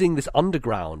just teasing this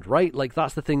underground, right? Like,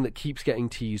 that's the thing that keeps getting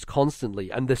teased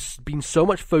constantly. And there's been so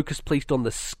much focus placed on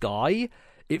the sky.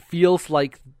 It feels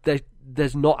like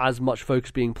there's not as much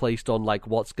focus being placed on like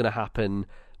what's going to happen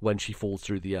when she falls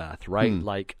through the earth, right?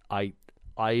 Like I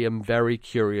am very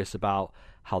curious about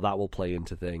how that will play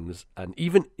into things, and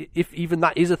even if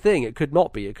that is a thing, it could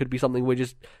not be. It could be something we're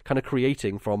just kind of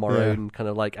creating from our own kind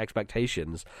of like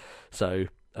expectations. So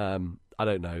I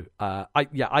don't know.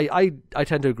 I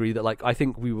tend to agree that like I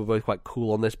think we were both quite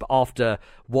cool on this, but after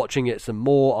watching it some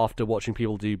more, after watching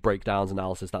people do breakdowns,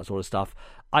 analysis, that sort of stuff,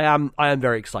 I am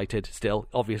very excited still.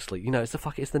 Obviously,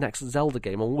 it's the next Zelda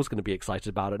game. I'm always going to be excited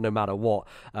about it, no matter what.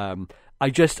 I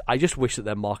just wish that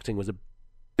their marketing was a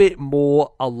bit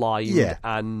more aligned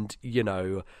and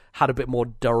had a bit more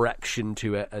direction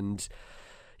to it, and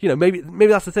maybe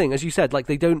that's the thing, as you said, like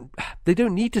they don't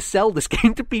need to sell this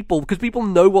game to people because people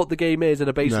know what the game is at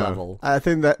a base level. I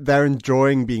think that they're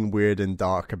enjoying being weird and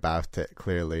dark about it,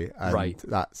 clearly, and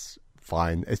that's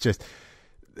fine. It's just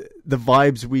the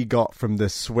vibes we got from the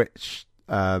Switch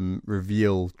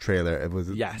reveal trailer. It was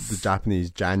the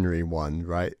Japanese January one,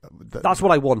 right? That's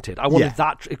what I wanted. I wanted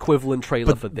that equivalent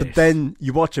trailer for this. But then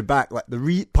you watch it back, like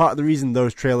part of the reason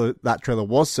that trailer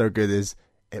was so good is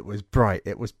it was bright,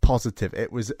 it was positive,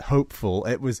 it was hopeful,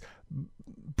 it was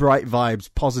bright vibes,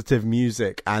 positive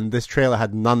music, and this trailer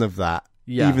had none of that.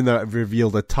 Yeah. Even though it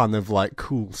revealed a ton of like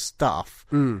cool stuff,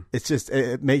 it's just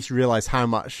it makes you realize how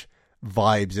much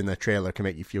vibes in a trailer can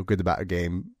make you feel good about a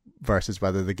game versus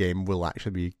whether the game will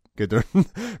actually be good or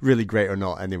really great or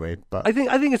not anyway. But I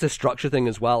think it's a structure thing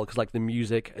as well, because like the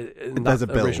music in There's that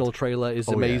a build. original trailer is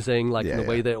Oh, yeah. amazing. Like Yeah, the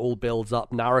way yeah. that it all builds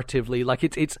up narratively, like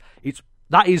it's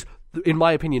that is, in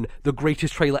my opinion, the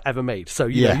greatest trailer ever made. So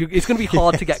you know, it's going to be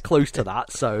hard to get close to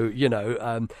that. So you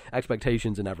know,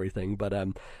 expectations and everything. But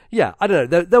yeah, I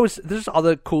don't know. There's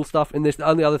other cool stuff in this. The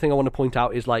only other thing I want to point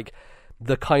out is like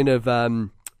the kind of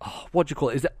what do you call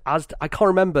it? Is it I can't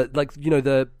remember. Like, you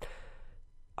know,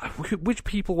 which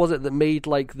people was it that made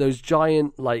like those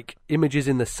giant like images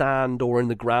in the sand or in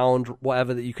the ground,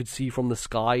 whatever, that you could see from the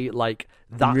sky, like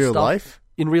that in real stuff life.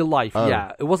 in real life. Oh,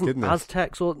 yeah, it wasn't goodness.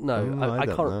 Aztecs or no. I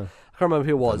don't can't. know. I can't remember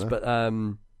who it was, but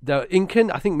the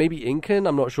Incan. I think maybe Incan.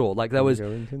 I'm not sure. Like there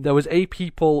was a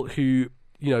people who,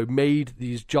 you know, made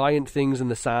these giant things in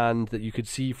the sand that you could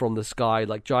see from the sky,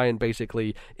 like giant,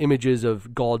 basically, images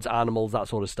of gods, animals, that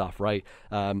sort of stuff, right?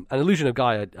 And Illusion of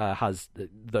Gaia has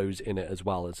those in it as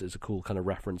well. It's a cool kind of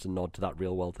reference and nod to that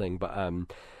real world thing. But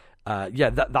yeah,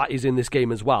 that is in this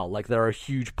game as well. Like there are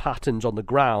huge patterns on the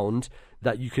ground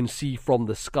that you can see from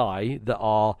the sky that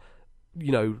are,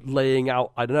 you know, laying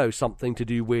out, I don't know, something to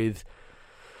do with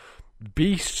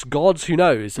beasts, gods, who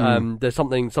knows? There's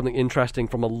something interesting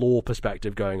from a lore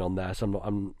perspective going on there, so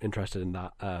I'm interested in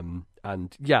that.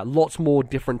 And yeah, lots more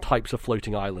different types of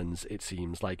floating islands. It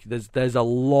seems like there's a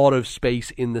lot of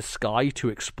space in the sky to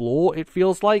explore. It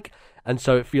feels like, and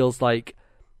so it feels like,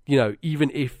 you know,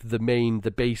 even if the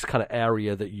base kind of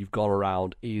area that you've gone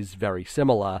around is very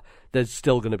similar, there's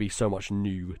still going to be so much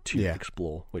new to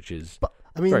explore, which is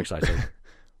very exciting.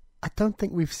 I don't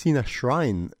think we've seen a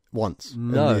shrine once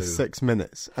in these 6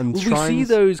 minutes. And we see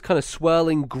those kind of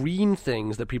swirling green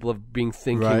things that people have been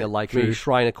thinking are like maybe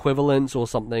shrine equivalents or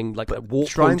something, like a warp point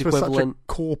shrines were equivalent. such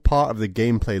a core part of the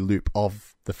gameplay loop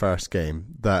of the first game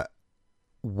that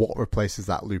what replaces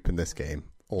that loop in this game?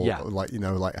 Or like, you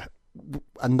know, like,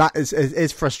 and that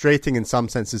is frustrating in some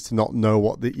senses to not know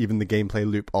what even the gameplay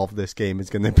loop of this game is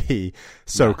going to be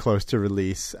so close to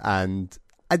release. And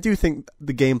I do think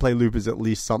the gameplay loop is at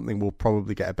least something we'll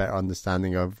probably get a better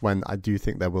understanding of when I do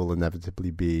think there will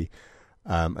inevitably be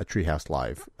a Treehouse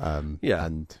Live.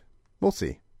 And we'll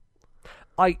see.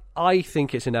 I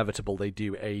think it's inevitable they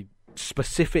do a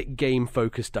specific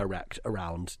game-focused direct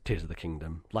around Tears of the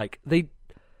Kingdom. Like, they've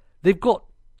got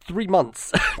 3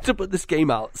 months to put this game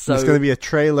out. So it's going to be a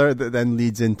trailer that then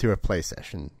leads into a play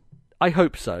session. I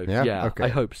hope so. Yeah, okay. I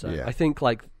hope so. Yeah. I think,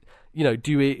 like, you know,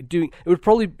 it would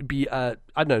probably be I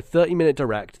don't know, 30-minute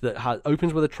direct that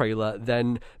opens with a trailer,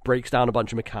 then breaks down a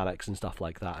bunch of mechanics and stuff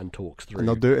like that, and talks through. And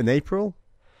they'll do it in April.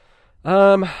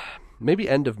 Maybe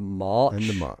end of March. End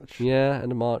of March. Yeah,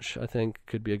 end of March. I think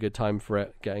could be a good time for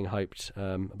it. Getting hyped.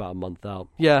 About a month out.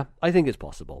 Yeah, I think it's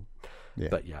possible. Yeah.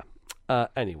 But yeah.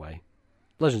 Anyway,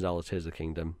 Legend of Zelda: Tears of the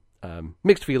Kingdom.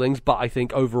 Mixed feelings, but I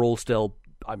think overall, still,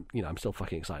 I'm still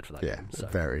fucking excited for that game. So,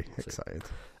 very excited.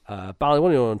 Bally, what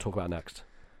do you want to talk about next?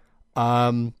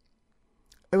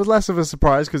 It was less of a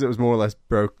surprise because it was more or less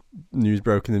news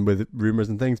broken in with rumors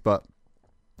and things, but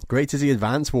great to see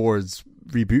Advance Wars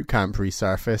Reboot Camp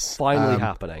resurface. Finally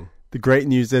happening. The great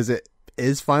news is it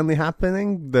is finally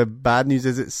happening. The bad news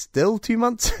is it's still 2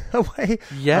 months away.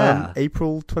 Yeah.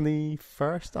 April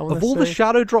 21st, I want to say. Of all the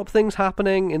Shadow Drop things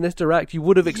happening in this direct, you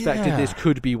would have expected this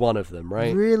could be one of them,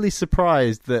 right? Really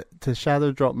surprised that to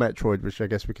Shadow Drop Metroid, which I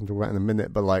guess we can talk about in a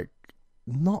minute, but like,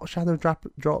 not Shadow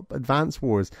Drop Advance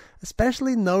Wars,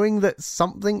 especially knowing that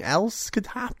something else could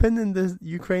happen in the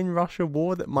Ukraine-Russia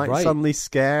war that might suddenly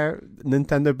scare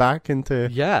Nintendo back into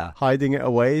hiding it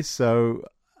away. So,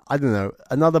 I don't know.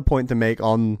 Another point to make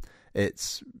on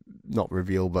its, not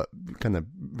reveal, but kind of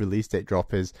release date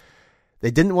drop is they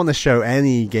didn't want to show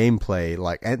any gameplay.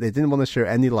 Like, they didn't want to show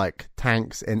any, like,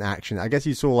 tanks in action. I guess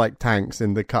you saw, like, tanks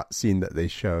in the cutscene that they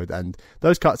showed, and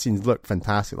those cutscenes look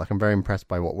fantastic. Like, I'm very impressed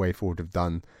by what WayForward have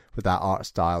done with that art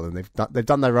style, and they've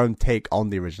done their own take on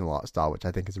the original art style, which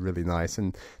I think is really nice.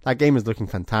 And that game is looking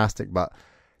fantastic, but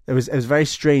it was very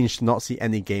strange to not see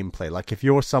any gameplay. Like, if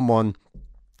you're someone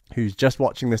who's just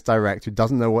watching this direct, who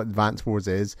doesn't know what Advance Wars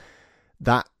is,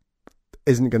 that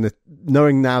isn't going to,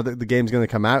 knowing now that the game's going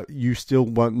to come out, you still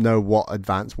won't know what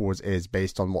Advance Wars is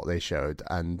based on what they showed,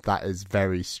 and that is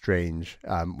very strange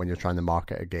when you're trying to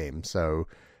market a game. So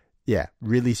yeah,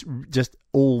 really just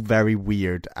all very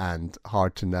weird and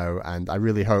hard to know, and I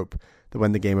really hope that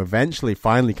when the game eventually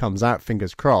finally comes out,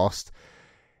 fingers crossed,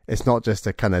 it's not just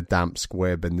a kind of damp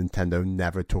squib and Nintendo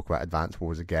never talk about Advance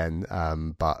Wars again,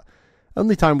 but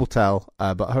only time will tell,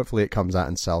 but hopefully it comes out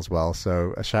and sells well.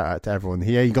 So a shout out to everyone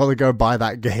here. You got to go buy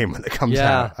that game when it comes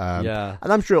out.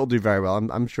 And I'm sure it'll do very well.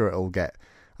 I'm sure it'll get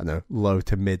I don't know, low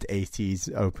to mid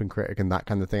 80s Open Critic and that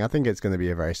kind of thing. I think it's going to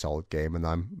be a very solid game, and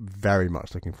I'm very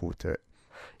much looking forward to it.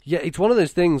 Yeah, it's one of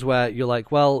those things where you're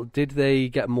like, well, did they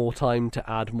get more time to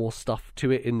add more stuff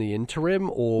to it in the interim,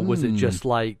 or was it just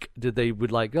like, did they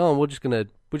would like, oh, we're just gonna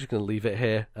leave it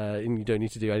here, and you don't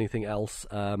need to do anything else.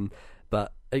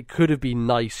 But it could have been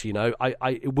nice, you know.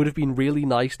 It would have been really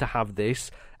nice to have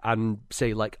this and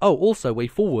say like, oh, also Way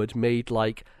Forward made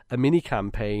like a mini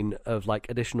campaign of like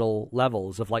additional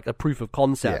levels of like a proof of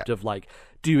concept of like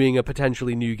doing a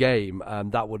potentially new game.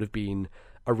 That would have been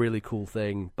a really cool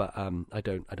thing, but I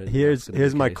don't.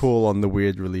 Here's my call on the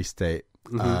weird release date.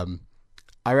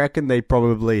 I reckon they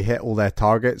probably hit all their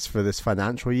targets for this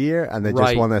financial year, and they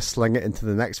just want to sling it into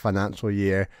the next financial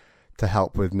year to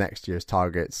help with next year's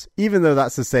targets. Even though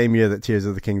that's the same year that Tears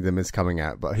of the Kingdom is coming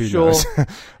out, but who knows?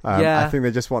 I think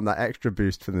they just want that extra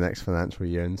boost for the next financial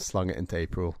year and slung it into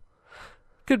April.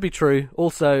 Could be true.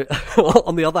 Also,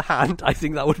 on the other hand, I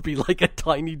think that would be like a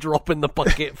tiny drop in the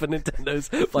bucket for Nintendo's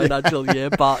financial year.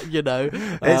 But you know,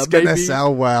 it's gonna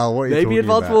sell well. What are you maybe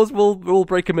Advance about? Wars will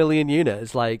break 1 million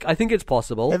units. Like, I think it's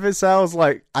possible. If it sells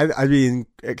like, I'd be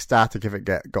ecstatic if it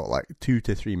got like 2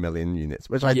 to 3 million units,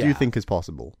 which I do think is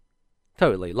possible.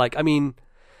 Totally. Like, I mean,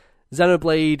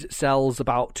 Xenoblade sells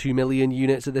about 2 million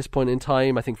units at this point in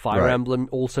time. I think Fire Emblem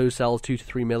also sells 2 to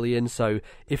 3 million. So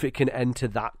if it can enter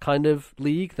that kind of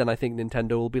league, then I think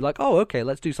Nintendo will be like, oh, okay,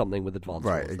 let's do something with Advance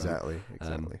Wars. Right, exactly.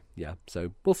 Yeah,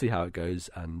 so we'll see how it goes.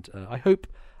 And I hope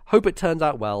it turns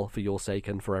out well for your sake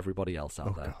and for everybody else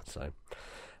out there. God.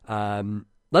 So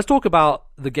let's talk about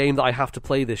the game that I have to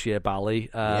play this year, Bally,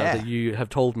 that you have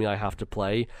told me I have to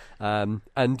play.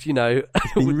 And, you know...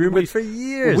 It's been rumored for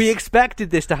years. We expected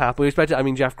this to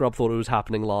happen. Jeff Grubb thought it was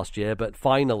happening last year, but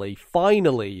finally,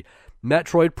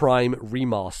 Metroid Prime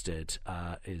Remastered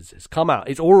is come out.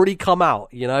 It's already come out,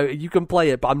 you know. You can play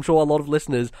it, but I'm sure a lot of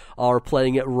listeners are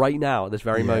playing it right now at this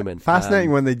very moment.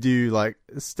 Fascinating when they do, like,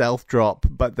 stealth drop,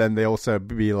 but then they also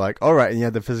be like, all right, and you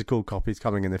have the physical copies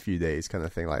coming in a few days kind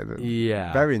of thing. Like,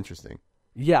 very interesting.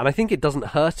 Yeah, and I think it doesn't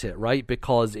hurt it, right?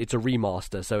 Because it's a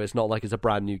remaster, so it's not like it's a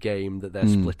brand new game that they're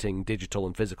splitting digital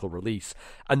and physical release.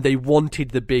 And they wanted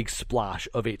the big splash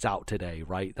of it's out today,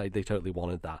 right? They totally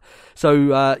wanted that.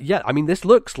 So, I mean, this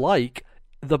looks like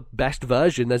the best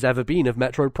version there's ever been of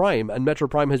Metroid Prime, and Metroid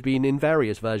Prime has been in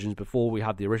various versions before. We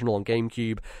had the original on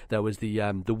GameCube, there was the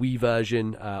Wii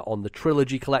version on the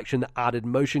Trilogy collection that added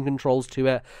motion controls to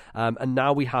it, and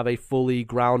now we have a fully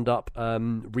ground up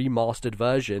remastered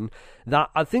version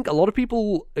that I think a lot of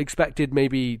people expected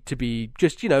maybe to be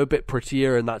just, you know, a bit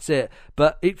prettier and that's it,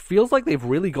 but it feels like they've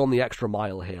really gone the extra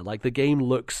mile here. Like, the game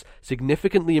looks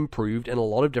significantly improved in a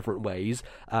lot of different ways.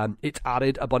 It's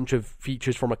added a bunch of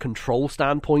features from a control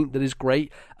standpoint that is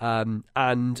great,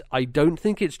 and I don't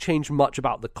think it's changed much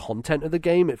about the content of the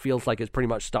game. It feels like it's pretty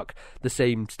much stuck the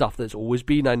same stuff that's always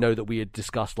been. I know that we had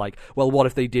discussed, like, well, what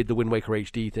if they did the Wind Waker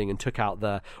HD thing and took out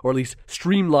or at least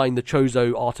streamlined the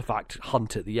Chozo artifact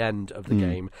hunt at the end of the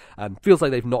game. Feels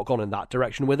like they've not gone in that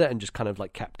direction with it and just kind of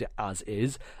like kept it as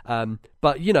is.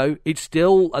 But, you know, it's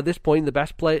still at this point the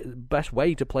best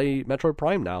way to play Metroid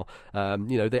Prime now.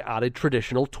 You know, they added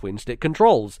traditional twin stick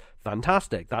controls.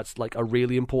 Fantastic. That's like a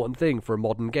really important thing for a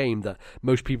modern game that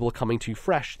most people are coming to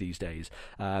fresh these days.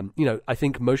 You know, I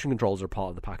think motion controls are part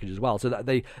of the package as well, so that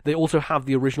they also have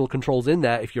the original controls in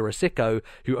there. If you're a sicko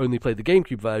who only played the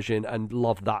GameCube version and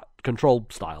loved that control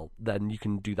style, then you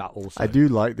can do that also. I do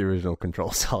like the original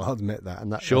control style, I'll admit that,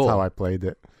 and that's how I played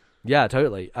it. Yeah,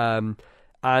 totally.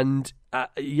 And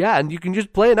you can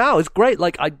just play it now. It's great.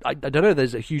 Like, I don't know,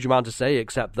 there's a huge amount to say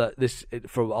except that this,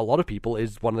 for a lot of people,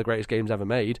 is one of the greatest games ever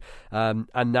made.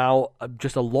 And now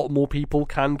just a lot more people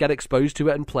can get exposed to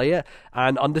it and play it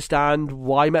and understand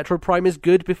why Metroid Prime is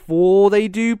good before they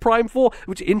do Prime 4,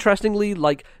 which, interestingly,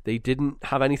 like, they didn't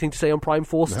have anything to say on Prime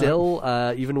 4 still.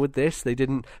 Even with this, they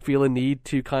didn't feel a need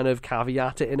to kind of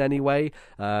caveat it in any way.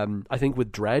 I think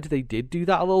with Dread, they did do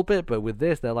that a little bit, but with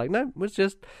this, they're like, no,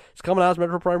 it's coming out as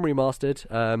Metroid Prime Remastered.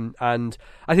 And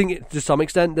I think to some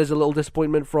extent there's a little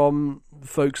disappointment from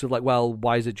folks of like, well,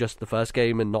 why is it just the first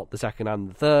game and not the second and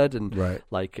the third? And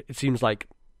like, it seems like,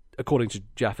 according to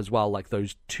Jeff as well, like,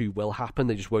 those two will happen.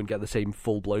 They just won't get the same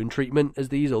full-blown treatment as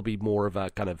these. It'll be more of a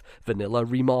kind of vanilla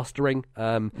remastering.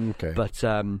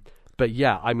 But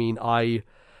yeah, I mean,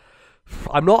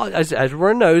 I'm not, as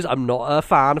everyone knows, I'm not a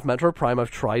fan of Metroid Prime.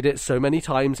 I've tried it so many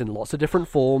times in lots of different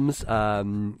forms.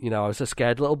 You know, I was a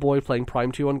scared little boy playing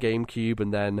Prime 2 on GameCube,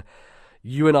 and then,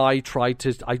 you and I tried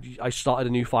to. I started a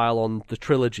new file on the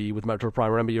trilogy with Metroid Prime. I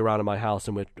remember you around in my house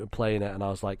and we're playing it, and I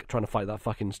was like trying to fight that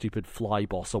fucking stupid fly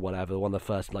boss or whatever, one of the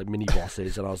first like mini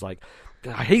bosses, and I was like,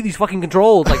 I hate these fucking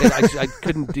controls. Like I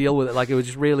couldn't deal with it. Like it was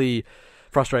just really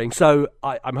frustrating. So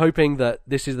I'm hoping that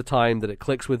this is the time that it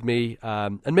clicks with me,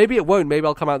 and maybe it won't. Maybe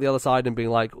I'll come out the other side and be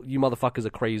like, "You motherfuckers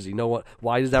are crazy. No what?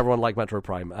 Why does everyone like Metroid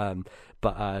Prime?"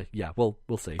 But yeah, we'll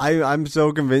see. I'm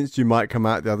so convinced you might come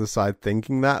out the other side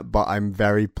thinking that, but I'm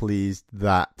very pleased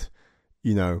that,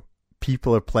 you know,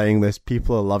 people are playing this,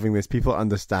 people are loving this, people are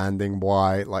understanding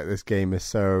why like this game is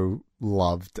so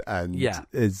loved and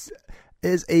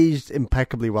is aged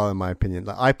impeccably well, in my opinion.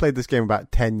 Like, I played this game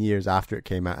about 10 years after it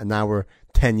came out, and now we're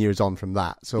 10 years on from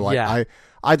that. So like,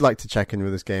 I'd like to check in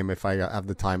with this game if I have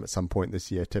the time at some point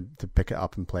this year to pick it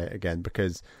up and play it again,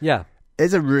 because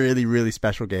it's a really, really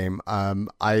special game.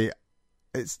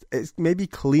 It's maybe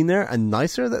cleaner and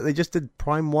nicer that they just did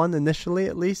Prime 1 initially,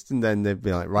 at least, and then they'd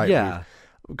be like, right,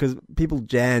 because people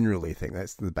generally think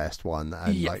that's the best one.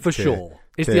 And like for sure.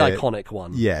 It's the iconic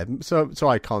one. Yeah, so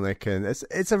iconic, and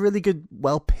it's a really good,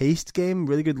 well-paced game,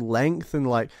 really good length, and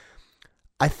like,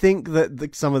 I think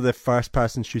that some of the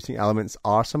first-person shooting elements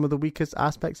are some of the weakest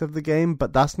aspects of the game,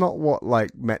 but that's not what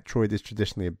like Metroid is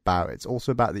traditionally about. It's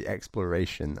also about the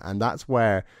exploration, and that's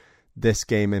where this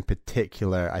game in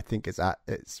particular, I think, is at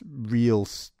its real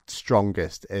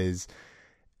strongest. It's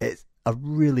a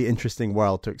really interesting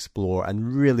world to explore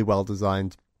and really well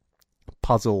designed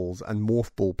puzzles and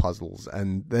morph ball puzzles,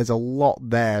 and there's a lot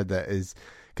there that is,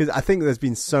 because I think there's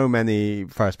been so many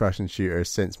first person shooters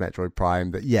since Metroid Prime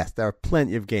that yes, there are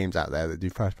plenty of games out there that do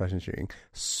first person shooting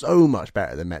so much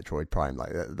better than Metroid Prime.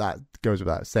 Like that goes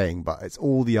without saying, but it's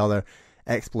all the other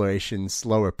exploration,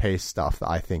 slower paced stuff that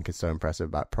I think is so impressive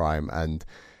about Prime, and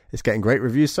it's getting great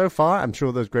reviews so far. I'm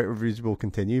sure those great reviews will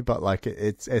continue, but like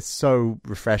it's so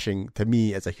refreshing to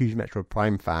me as a huge Metroid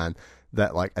Prime fan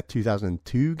that like a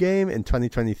 2002 game in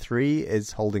 2023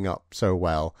 is holding up so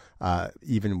well,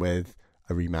 even with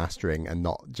a remastering and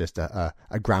not just a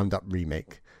ground up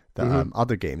remake that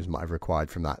other games might have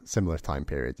required from that similar time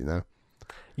period, you know?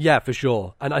 Yeah, for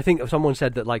sure. And I think someone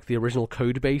said that like the original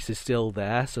code base is still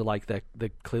there, so like they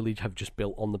clearly have just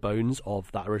built on the bones of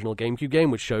that original GameCube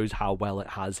game, which shows how well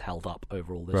it has held up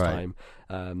over all this time.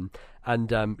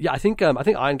 I think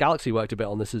Iron Galaxy worked a bit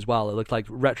on this as well. It looked like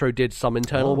Retro did some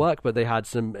internal work, but they had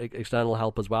some external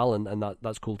help as well, and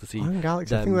that's cool to see. Iron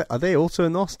Galaxy, I think are they also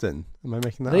in Austin? Am I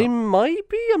making that They up? might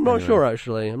be. I'm not sure,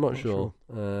 actually. I'm not sure.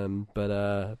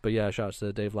 But yeah, shout out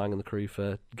to Dave Lang and the crew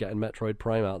for getting Metroid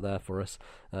Prime out there for us.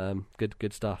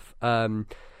 Good stuff.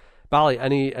 Bally,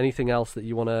 anything else that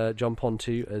you want to jump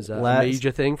onto as a major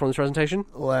thing from this presentation?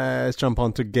 Let's jump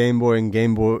onto Game Boy and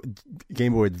Game Boy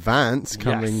Advance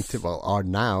coming are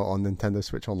now on Nintendo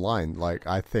Switch Online. Like,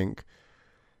 I think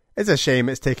it's a shame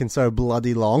it's taken so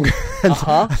bloody long.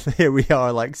 And here we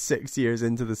are, like 6 years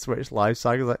into the Switch life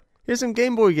cycle. Like, here's some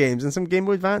Game Boy games and some Game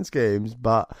Boy Advance games,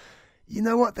 but you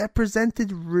know what? They're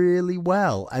presented really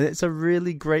well, and it's a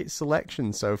really great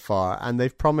selection so far, and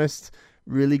they've promised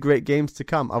really great games to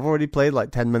come. I've already played like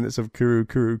 10 minutes of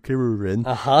Kururin.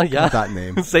 That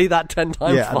name. Say that 10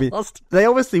 times fast. I mean, they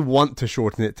obviously want to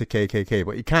shorten it to KKK,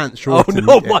 but you can't shorten it to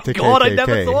God, KKK. I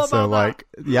never thought about like,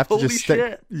 that. You have to just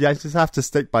stick. You just have to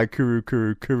stick by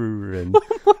Kururin.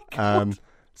 Oh my God.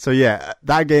 So yeah,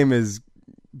 that game is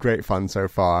great fun so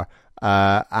far.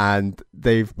 And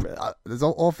there's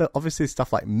obviously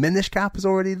stuff like Minish Cap is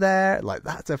already there. Like,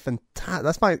 that's a fantastic.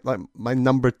 That's my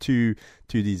number 2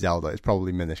 2D Zelda. It's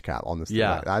probably Minish Cap, honestly.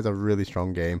 Yeah, like, that's a really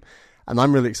strong game, and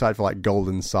I'm really excited for like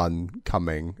Golden Sun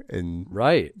coming in.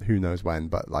 Who knows when?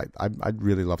 But like, I'd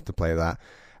really love to play that.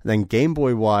 And then Game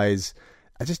Boy wise,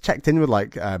 I just checked in with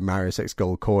like Mario 6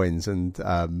 Gold Coins, and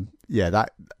that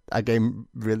game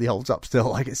really holds up still.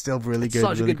 Like, it's still really good.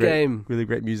 Such really a good great game. Really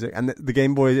great music. And the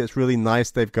Game Boy, it's really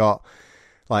nice. They've got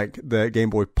like the Game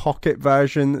Boy Pocket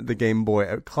version, the Game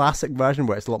Boy Classic version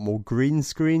where it's a lot more green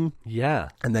screen. Yeah.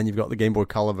 And then you've got the Game Boy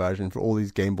Color version for all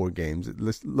these Game Boy games. It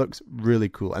looks really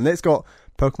cool. And it's got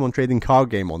Pokemon Trading Card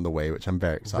Game on the way, which I'm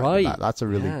very excited about. That's a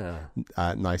really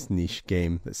nice niche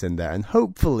game that's in there. And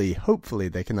hopefully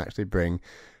they can actually bring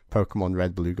Pokemon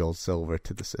Red, Blue, Gold, Silver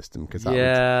to the system, because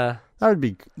that would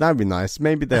be nice.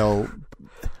 Maybe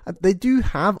they do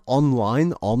have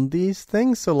online on these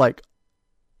things, so like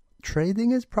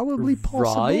trading is probably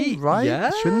possible, right?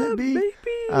 Yeah, shouldn't it be? Maybe.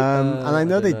 And I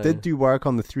know they did do work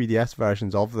on the 3DS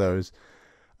versions of those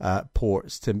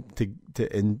ports to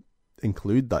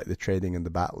include like the trading and the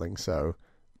battling. So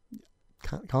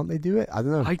Can't they do it? I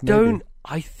don't know. I Maybe. don't.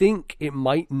 I think it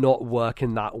might not work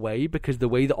in that way, because the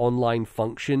way that online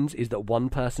functions is that one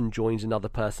person joins another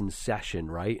person's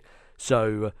session, right?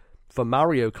 So for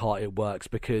Mario Kart it works,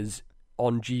 because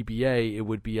on GBA it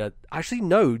would be actually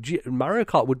no, Mario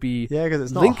Kart would be because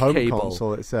it's not link a home cable.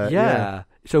 console. It's yeah.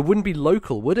 So it wouldn't be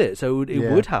local, would it? So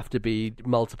it would have to be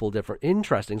multiple different.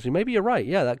 Interesting. So maybe you're right.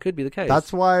 Yeah, that could be the case.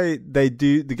 That's why they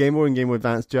do the Game Boy and Game Boy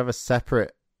Advance do have a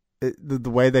separate. The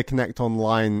way they connect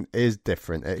online is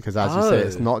different, because as you say,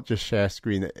 it's not just share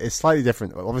screen. It's slightly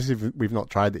different. Obviously, we've not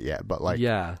tried it yet, but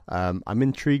I'm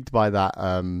intrigued by that.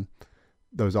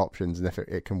 Those options and if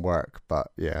it can work. But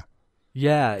very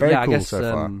cool I guess so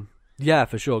far. Yeah,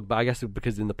 for sure. But I guess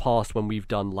because in the past when we've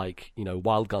done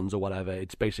Wild Guns or whatever,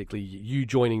 it's basically you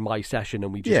joining my session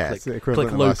and we just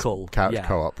click local couch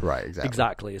co-op, right?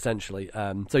 Exactly, essentially.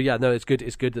 So yeah, no, it's good.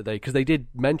 It's good that because they did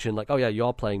mention you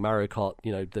are playing Mario Kart,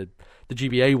 the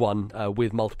GBA one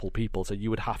with multiple people, so you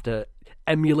would have to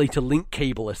emulate a link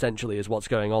cable essentially is what's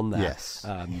going on there. Yes.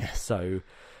 So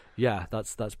yeah,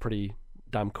 that's pretty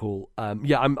damn cool.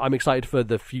 I'm excited for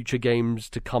the future games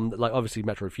to come. Like obviously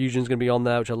Metroid Fusion is going to be on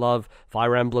there, which I love.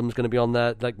 Fire Emblem is going to be on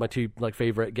there, like my two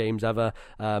favorite games ever,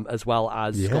 as well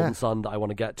as Skull and Sun that I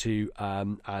want to get to.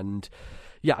 And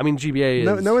yeah, I mean GBA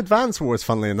is no Advance Wars,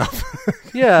 funnily enough.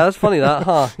 Yeah, that's funny that,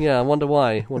 huh? Yeah, I wonder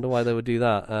why they would do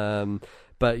that.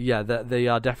 But yeah, they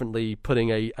are definitely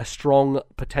putting a strong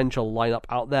potential lineup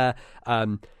out there.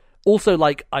 Also,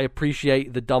 I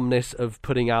appreciate the dumbness of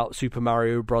putting out Super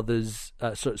Mario Brothers.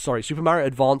 Super Mario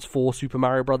Advance 4, Super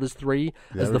Mario Brothers 3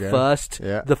 as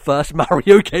the first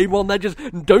Mario game on there. Just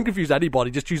don't confuse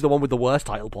anybody. Just choose the one with the worst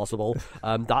title possible.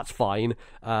 That's fine.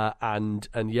 And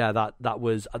yeah, that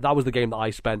was the game that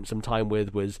I spent some time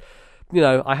with. Was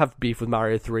I have beef with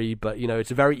Mario 3, but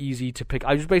it's very easy to pick.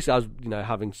 I was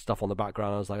having stuff on the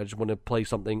background. I was like, I just want to play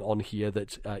something on here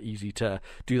that's easy to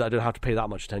do that I don't have to pay that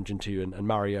much attention to. And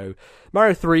Mario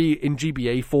 3 in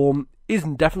GBA form is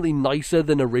definitely nicer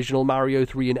than original Mario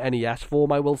 3 in NES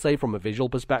form, I will say, from a visual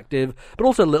perspective, but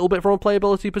also a little bit from a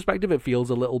playability perspective. It feels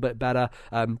a little bit better,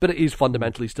 but it is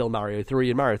fundamentally still Mario 3,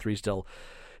 and Mario 3 still.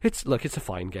 It's a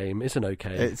fine game. It's an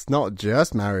okay. It's not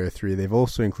just Mario 3. They've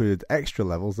also included extra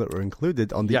levels that were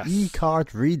included on the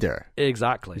e-card reader.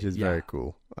 Exactly. Which is very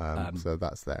cool. So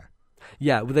that's there.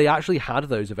 Yeah, they actually had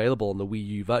those available on the Wii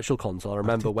U Virtual Console. I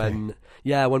remember when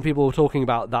people were talking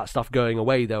about that stuff going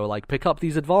away, they were like, pick up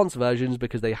these advanced versions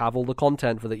because they have all the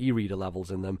content for the e-reader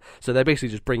levels in them. So they're basically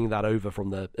just bringing that over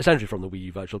essentially from the Wii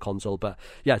U Virtual Console. But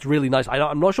yeah, it's really nice.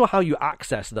 I'm not sure how you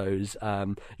access those.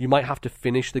 You might have to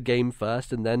finish the game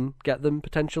first and then get them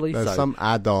potentially. There's some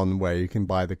add-on where you can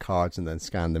buy the cards and then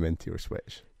scan them into your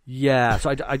Switch. Yeah,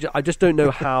 so I just don't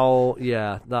know how.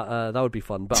 Yeah, that would be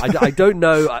fun, but I don't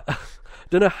know. I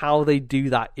don't know how they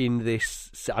do that in this.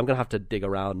 I'm gonna have to dig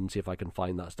around and see if I can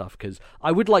find that stuff, because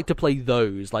I would like to play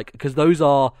those, because those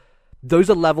are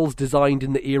levels designed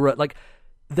in the era.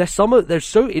 They're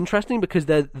so interesting because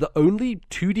they're the only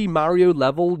 2D Mario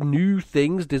level new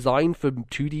things designed for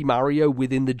 2D Mario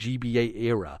within the GBA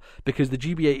era, because the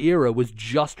GBA era was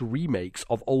just remakes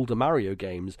of older Mario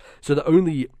games. So the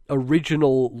only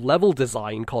original level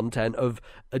design content of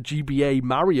a GBA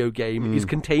Mario game is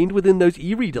contained within those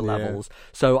e-reader levels.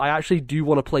 So I actually do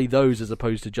want to play those as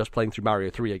opposed to just playing through Mario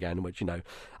 3 again, which, I've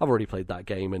already played that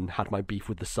game and had my beef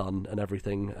with the sun and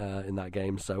everything in that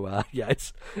game. So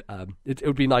it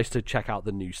would be nice to check out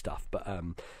the new stuff. But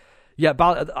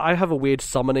I have a weird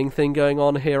summoning thing going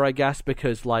on here, I guess,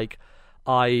 because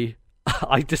I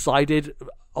decided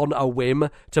on a whim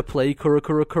to play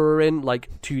Kuro-Kuro-Kururin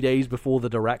 2 days before the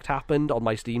Direct happened on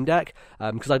my Steam Deck,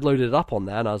 because I'd loaded it up on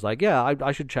there and I was like,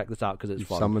 I should check this out because it's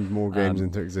fun. Summoned more games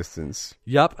into existence.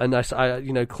 Yep, and I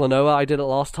Klonoa, I did it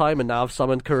last time, and now I've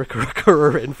summoned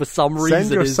Kuro-Kuro-Kururin for some reason.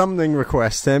 Send your summoning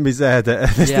request to MBZ at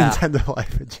Nintendo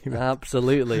Live.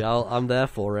 Absolutely, I'm there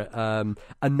for it.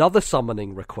 Another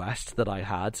summoning request that I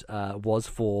had was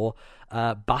for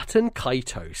Baton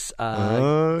Kaitos.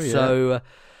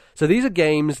 So these are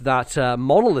games that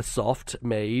Monolith Soft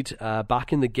made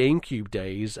back in the GameCube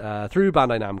days through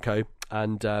Bandai Namco.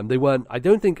 And they weren't. I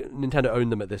don't think Nintendo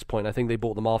owned them at this point. I think they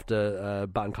bought them after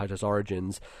Baton Kaitos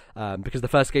Origins, because the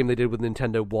first game they did with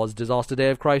Nintendo was Disaster Day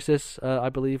of Crisis, I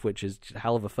believe, which is a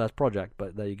hell of a first project.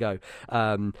 But there you go.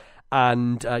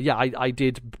 I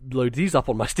did load these up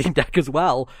on my Steam Deck as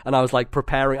well, and I was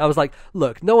preparing. I was like,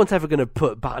 look, no one's ever going to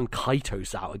put Baton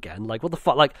Kaitos out again. What the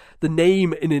fuck? The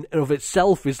name in and of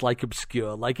itself is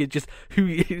obscure.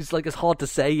 It's hard to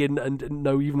say and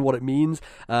know even what it means.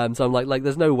 So I'm like,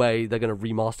 there's no way they're going to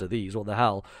remaster these. What the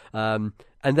hell?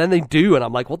 And then they do, and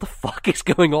I'm like, what the fuck is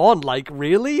going on? Like,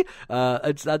 really?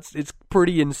 It's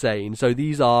pretty insane. So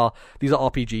these are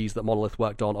RPGs that Monolith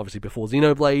worked on, obviously before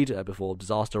Xenoblade, before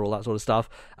Disaster, all that sort of stuff.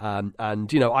 And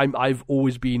I've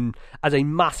always been, as a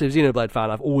massive Xenoblade fan,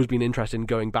 I've always been interested in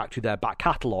going back to their back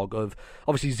catalogue of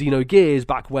obviously Xenogears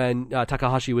back when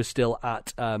Takahashi was still at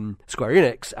Square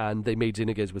Enix, and they made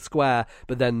Xenogears with Square,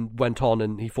 but then went on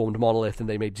and he formed Monolith, and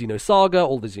they made Xenosaga,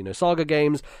 all the Xenosaga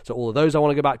games. So all of those I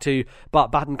want to go back to,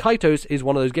 but Baten Kaitos is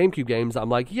one of those GameCube games that I'm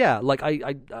like, yeah, like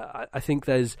I think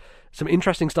there's some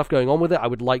interesting stuff going on with it. I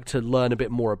would like to learn a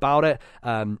bit more about it,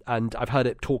 and I've heard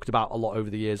it talked about a lot over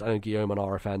the years. I know Guillaume on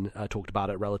RFN talked about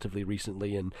it relatively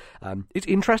recently, and it's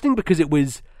interesting because it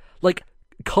was like,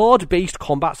 card-based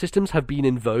combat systems have been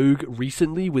in vogue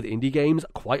recently with indie games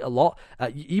quite a lot,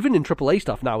 even in AAA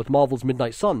stuff now with Marvel's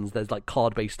Midnight Suns. There's like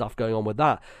card-based stuff going on with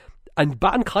that. And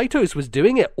Baten Kaitos was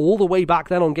doing it all the way back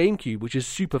then on GameCube, which is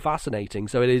super fascinating.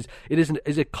 So it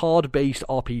is a card-based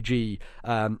RPG,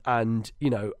 and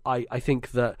I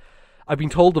think that I've been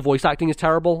told the voice acting is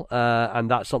terrible,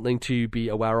 and that's something to be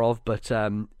aware of. But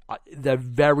they're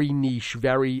very niche,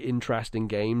 very interesting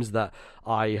games that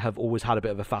I have always had a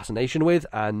bit of a fascination with.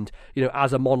 And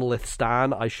as a Monolith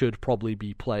stan, I should probably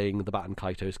be playing the Baten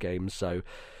Kaitos games. So.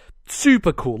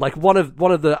 Super cool, like one of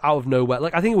the out of nowhere,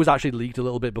 like I think it was actually leaked a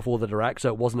little bit before the direct, so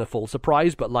it wasn't a full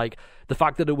surprise, but like the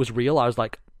fact that it was real, I was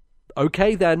like,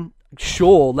 okay then,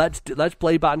 sure, let's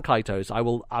play Baten Kaitos. I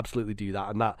will absolutely do that,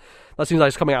 and that seems like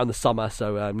it's coming out in the summer,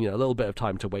 so a little bit of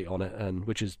time to wait on it, and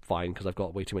which is fine because I've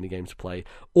got way too many games to play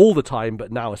all the time,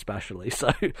 but now especially.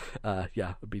 So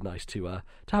it'd be nice to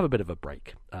have a bit of a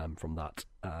break from that.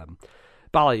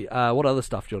 Bally, what other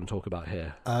stuff do you want to talk about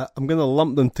here? I'm going to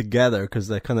lump them together because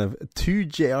they're kind of two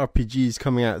JRPGs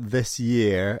coming out this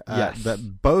year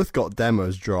that both got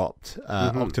demos dropped.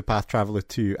 Octopath Traveler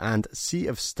 2 and Sea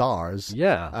of Stars.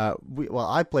 Yeah.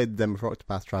 I played the demo for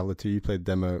Octopath Traveler 2. You played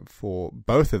the demo for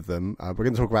both of them. We're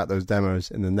going to talk about those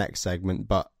demos in the next segment,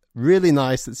 but really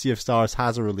nice that Sea of Stars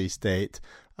has a release date.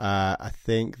 I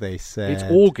think they said... It's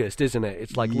August, isn't it?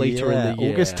 It's like later in the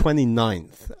year. August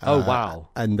 29th. Oh, wow.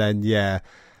 And then,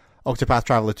 Octopath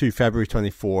Traveler 2, February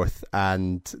 24th.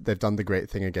 And they've done the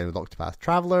great thing again with Octopath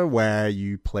Traveler, where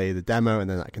you play the demo and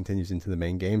then that continues into the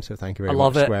main game. So thank you very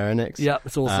much, Square Enix. Yeah,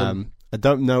 it's awesome. I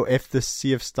don't know if the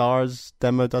Sea of Stars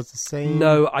demo does the same.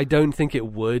 No, I don't think it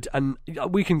would. And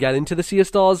we can get into the Sea of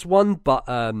Stars one, but...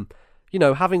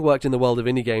 having worked in the world of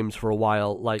indie games for a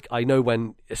while, like, I know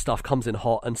when stuff comes in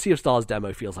hot, and Sea of Stars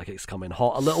demo feels like it's come in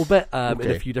hot a little bit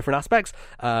in a few different aspects,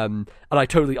 and I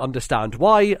totally understand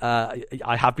why.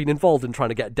 I have been involved in trying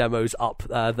to get demos up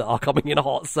that are coming in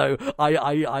hot, so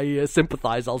I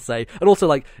sympathize, I'll say. And also,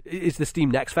 like, it's the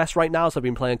Steam Next Fest right now, so I've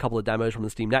been playing a couple of demos from the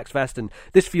Steam Next Fest, and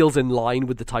this feels in line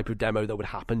with the type of demo that would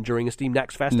happen during a Steam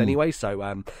Next Fest anyway,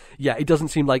 so it doesn't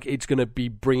seem like it's going to be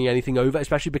bringing anything over,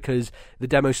 especially because the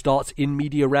demo starts in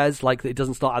media res, like it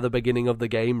doesn't start at the beginning of the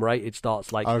game, right? It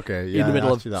starts like in the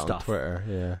middle of stuff. On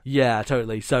Twitter, yeah,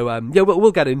 totally. So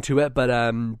we'll get into it, but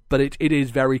it is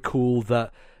very cool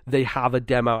that they have a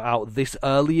demo out this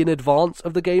early in advance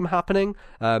of the game happening.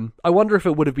 I wonder if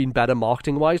it would have been better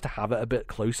marketing-wise to have it a bit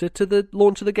closer to the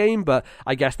launch of the game, but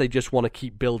I guess they just want to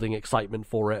keep building excitement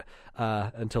for it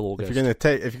until August.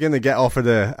 If you're gonna get offered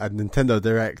a Nintendo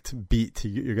Direct beat,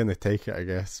 you're gonna take it, I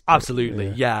guess. But, absolutely,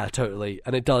 yeah, totally.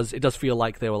 And it does feel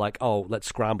like they were like, oh, let's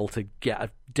scramble to get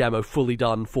a demo fully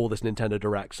done for this Nintendo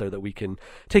Direct so that we can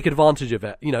take advantage of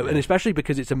it, and especially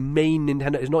because it's a main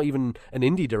Nintendo, it's not even an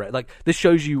indie Direct. Like, this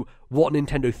shows you what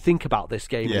Nintendo think about this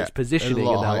game and its positioning in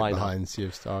their lineup. Behind Sea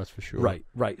of Stars for sure.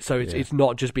 Right. So it's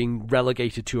not just being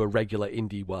relegated to a regular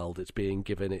indie world. It's being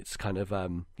given its kind of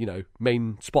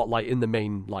main spotlight in the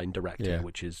mainline Direct here,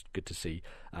 which is good to see.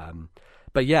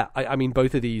 But yeah, I mean,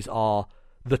 both of these are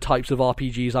the types of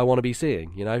RPGs I want to be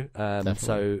seeing.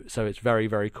 So it's very,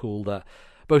 very cool that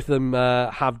both of them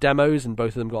have demos and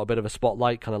both of them got a bit of a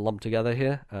spotlight kind of lumped together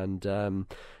here. And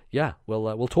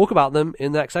we'll talk about them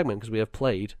in the next segment because we have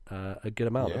played a good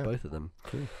amount of both of them.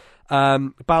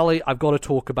 Cool. Bally, I've got to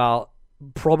talk about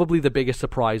probably the biggest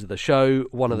surprise of the show,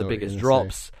 one of the biggest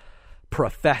drops.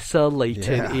 Professor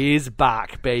Layton is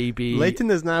back, baby.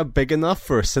 Layton is now big enough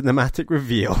for a cinematic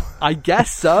reveal. I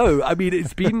guess so. I mean,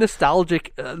 it's been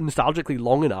nostalgically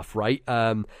long enough, right?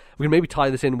 We can maybe tie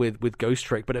this in with Ghost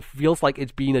Trick, but it feels like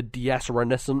it's been a DS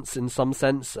renaissance in some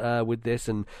sense with this,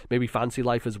 and maybe Fancy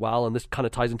Life as well, and this kind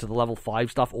of ties into the level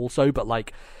 5 stuff also, but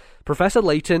like, Professor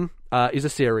Layton, is a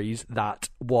series that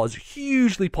was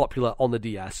hugely popular on the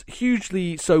DS,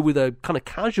 hugely so with a kind of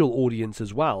casual audience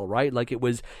as well, right? Like, it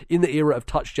was in the era of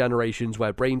touch generations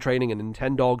where Brain Training and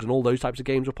Nintendogs and all those types of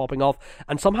games were popping off,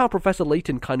 and somehow Professor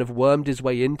Layton kind of wormed his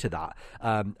way into that,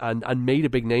 and made a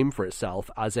big name for itself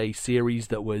as a series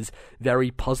that was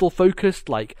very puzzle-focused.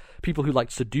 Like, people who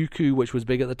liked Sudoku, which was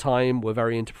big at the time, were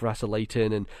very into Professor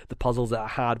Layton and the puzzles that it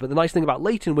had. But the nice thing about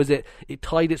Layton was it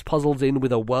tied its puzzles in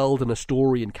with a world and a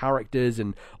story and characters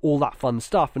and all that fun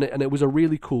stuff, and it was a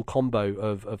really cool combo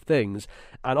of things.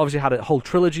 And obviously it had a whole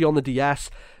trilogy on the DS.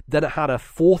 Then it had a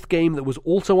fourth game that was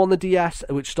also on the DS,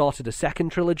 which started a second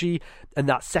trilogy, and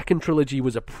that second trilogy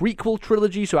was a prequel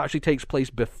trilogy, so it actually takes place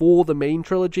before the main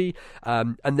trilogy.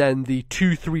 And then the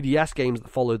two 3DS games that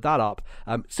followed that up,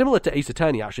 similar to Ace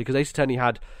Attorney actually, because Ace Attorney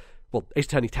had... Well, Ace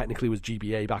Attorney technically was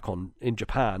GBA back in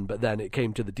Japan, but then it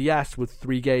came to the DS with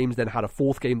 3 games, then had a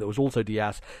fourth game that was also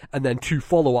DS, and then 2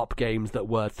 follow-up games that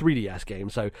were 3DS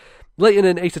games. So Layton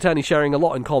and Ace Attorney sharing a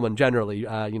lot in common generally.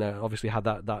 Obviously had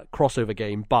that crossover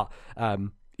game, but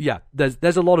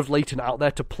there's a lot of Layton out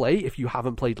there to play if you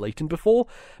haven't played Layton before.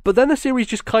 But then the series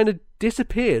just kind of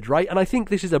disappeared, right? And I think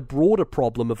this is a broader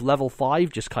problem of Level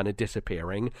 5 just kind of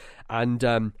disappearing. And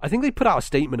I think they put out a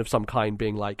statement of some kind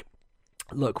being like,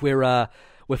 look, we're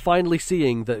finally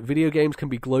seeing that video games can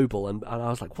be global, and I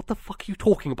was like, what the fuck are you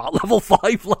talking about, Level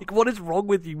 5? Like, what is wrong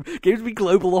with you? Games be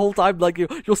global the whole time. Like,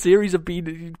 your series have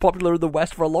been popular in the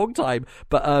West for a long time.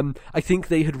 But I think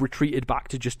they had retreated back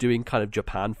to just doing kind of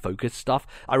Japan-focused stuff.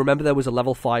 I remember there was a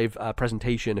Level 5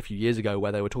 presentation a few years ago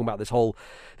where they were talking about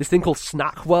this thing called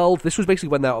Snack World. This was basically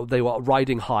when they were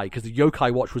riding high, because the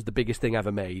Yokai Watch was the biggest thing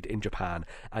ever made in Japan,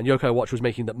 and Yokai Watch was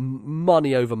making the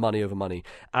money over money over money.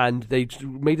 And they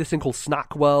made this thing called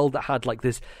Snack World that had like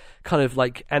this kind of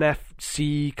like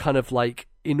NFC kind of like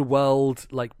in-world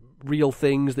like real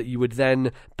things that you would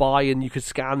then buy, and you could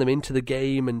scan them into the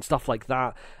game and stuff like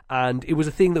that. And it was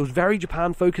a thing that was very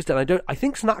Japan focused, and I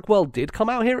think Snack World did come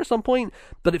out here at some point,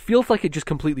 but it feels like it just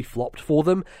completely flopped for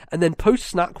them. And then post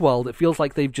Snack World, it feels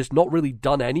like they've just not really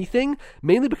done anything,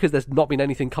 mainly because there's not been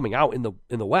anything coming out in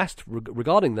the West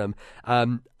regarding them.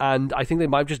 And I think they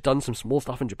might have just done some small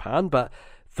stuff in Japan, but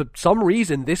for some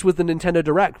reason, this was the Nintendo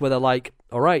Direct where they're like,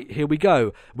 all right, here we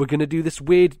go. We're going to do this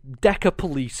weird Deca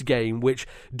Police game, which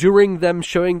during them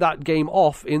showing that game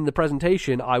off in the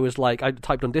presentation, I was like, I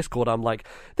typed on Discord, I'm like,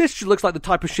 this looks like the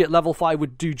type of shit Level 5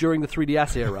 would do during the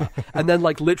 3DS era. And then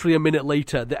like literally a minute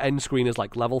later, the end screen is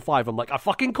like Level 5. I'm like, I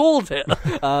fucking called it.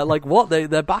 Like what?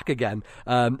 They're back again.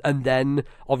 And then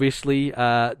obviously,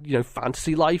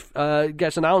 Fantasy Life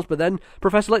gets announced, but then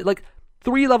Professor Layton, like,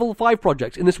 3 Level 5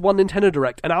 projects in this one Nintendo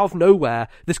Direct, and out of nowhere,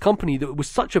 this company that was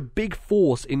such a big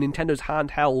force in Nintendo's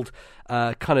handheld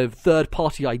kind of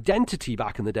third-party identity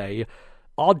back in the day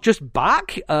are just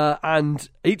back, and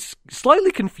it's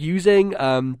slightly confusing,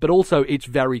 but also it's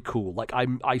very cool. Like,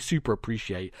 I super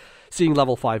appreciate seeing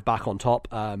Level 5 back on top,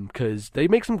 because they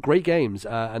make some great games,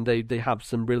 and they have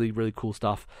some really, really cool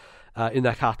stuff in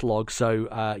their catalogue. So,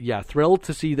 thrilled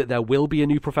to see that there will be a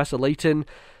new Professor Layton.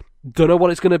 Don't know what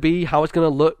it's going to be, how it's going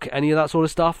to look, any of that sort of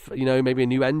stuff. Maybe a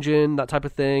new engine, that type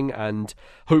of thing. And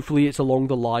hopefully it's along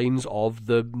the lines of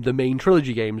the main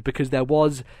trilogy games, because there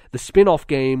was the spin-off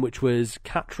game, which was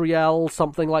Catriel,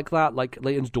 something like that, like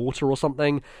Layton's daughter or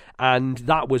something. And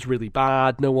that was really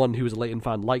bad. No one who was a Layton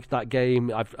fan liked that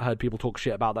game. I've heard people talk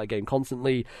shit about that game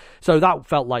constantly. So that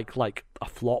felt like a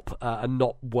flop, and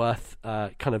not worth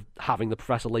kind of having the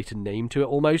Professor Layton name to it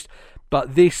almost.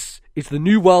 But this is the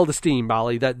new world of Steam,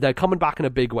 Bally. They're coming back in a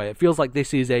big way. It feels like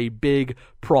this is a big,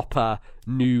 proper,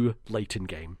 new Layton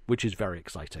game, which is very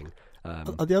exciting.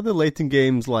 Are the other Layton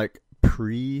games like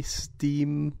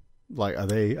pre-Steam? Like, are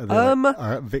they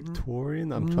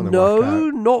Victorian? I'm trying to work out. No,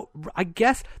 not. I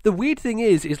guess the weird thing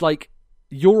is like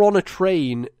you're on a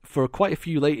train for quite a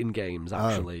few Layton games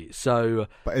actually. So,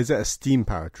 but is it a steam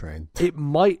powered train? It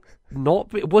might not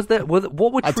be. What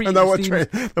would treat? I don't know what train.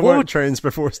 There weren't trains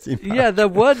before Steam. Yeah, there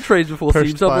weren't trains before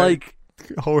Steam. So I'm like,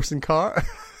 horse and cart.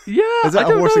 Yeah, is that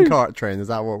a horse and cart train? Is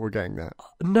that what we're getting at?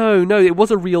 No, it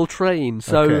was a real train.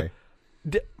 So. Okay.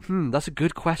 That's a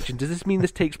good question. Does this mean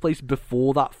this takes place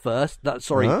before that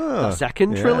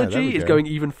second trilogy is going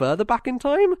even further back in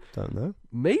time? Don't know.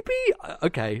 Maybe?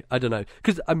 Okay, I don't know.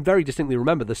 Because I very distinctly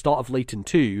remember the start of Layton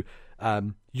 2,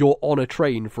 you're on a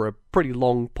train for a pretty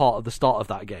long part of the start of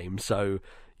that game. So,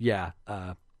 yeah,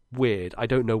 weird. I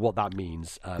don't know what that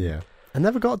means. Yeah. I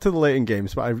never got to the Layton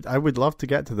games, but I would love to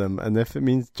get to them. And if it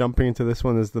means jumping into this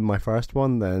one as my first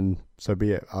one, then so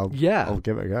be it. I'll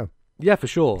give it a go. Yeah, for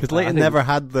sure. Because Layton never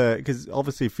had because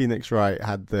obviously Phoenix Wright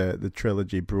had the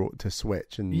trilogy brought to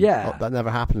Switch, and that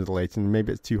never happened with Layton.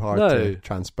 Maybe it's too hard to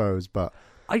transpose, but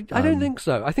I don't think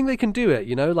so. I think they can do it.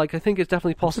 Like I think it's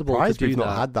definitely possible to do we've that.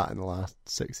 Not had that in the last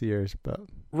 6 years, but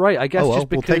right. I guess just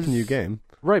because we'll take a new game.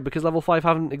 Right, because Level 5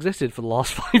 haven't existed for the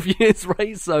last 5 years,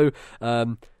 right? So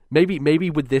maybe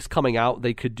with this coming out,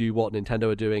 they could do what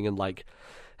Nintendo are doing and like,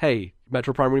 hey,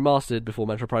 Metro Prime Remastered before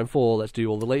Metro Prime 4, let's do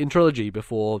all the Layton trilogy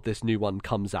before this new one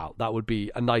comes out. That would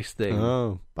be a nice thing.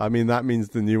 Oh, I mean, that means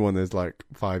the new one is like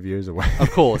 5 years away.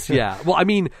 Of course, yeah. Well, I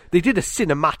mean, they did a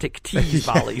cinematic tease,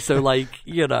 Valley, so like,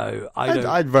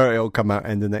 I'd vote it'll come out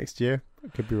end of next year. I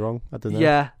could be wrong. I don't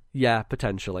know. Yeah,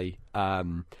 potentially.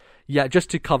 Yeah, just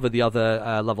to cover the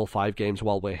other Level 5 games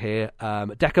while we're here.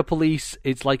 Deca Police,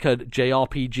 it's like a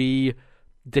JRPG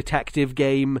detective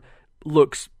game.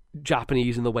 Looks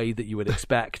Japanese in the way that you would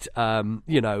expect.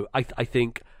 I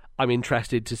think I'm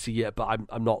interested to see it, but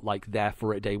I'm not like there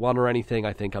for it day one or anything.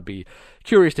 I think I'd be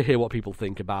curious to hear what people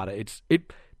think about it.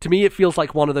 To me, it feels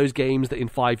like one of those games that in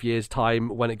 5 years' time,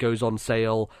 when it goes on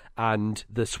sale and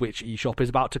the Switch eShop is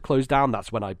about to close down,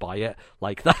 that's when I buy it.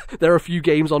 Like that, there are a few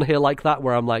games on here like that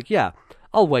where I'm like, yeah,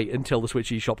 I'll wait until the Switch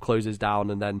eShop closes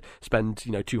down and then spend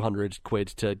 200 quid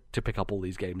to pick up all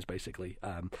these games. Basically,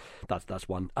 that's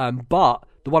one. But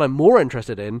the one I'm more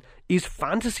interested in is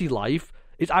Fantasy Life.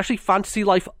 It's actually Fantasy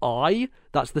Life I.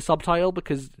 That's the subtitle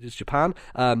because it's Japan.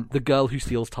 The Girl Who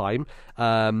Steals Time.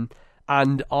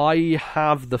 And I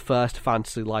have the first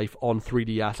Fantasy Life on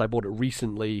 3DS. I bought it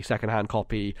recently, secondhand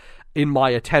copy, in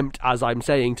my attempt, as I'm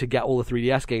saying, to get all the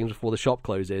 3DS games before the shop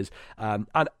closes. And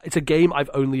it's a game I've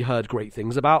only heard great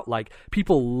things about. Like,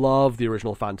 people love the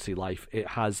original Fantasy Life. It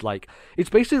has, like,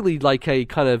 it's basically like a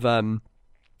kind of,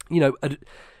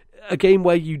 a game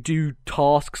where you do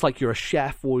tasks like you're a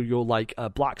chef or you're like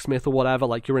a blacksmith or whatever,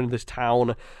 like you're in this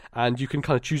town and you can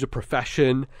kind of choose a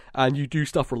profession and you do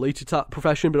stuff related to that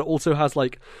profession, but it also has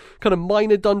like kind of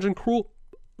minor dungeon crawling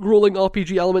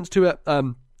RPG elements to it.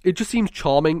 It just seems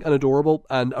charming and adorable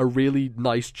and a really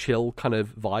nice chill kind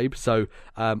of vibe. So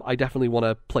I definitely want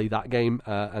to play that game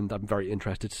and I'm very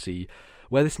interested to see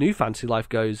where this new Fantasy Life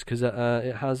goes, because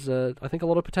it has, I think, a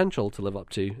lot of potential to live up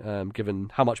to, given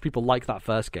how much people like that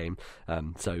first game.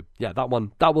 So yeah, that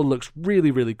one looks really,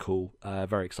 really cool.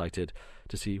 Very excited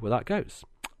to see where that goes.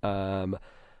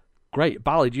 Great,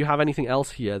 Bally, do you have anything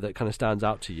else here that kind of stands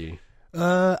out to you?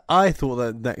 I thought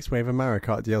that Next Wave of Mario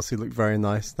Kart DLC looked very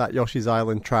nice. That Yoshi's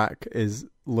Island track is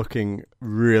looking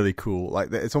really cool.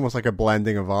 Like it's almost like a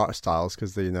blending of art styles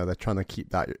because they're trying to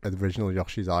keep that original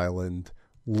Yoshi's Island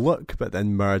look, but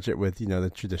then merge it with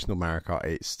the traditional Mario Kart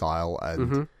 8 style,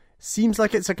 and seems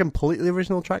like it's a completely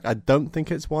original track. I don't think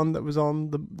it's one that was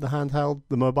on the handheld,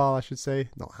 the mobile, I should say,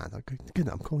 not handheld. Good,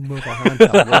 I'm calling mobile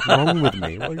handheld. What's wrong with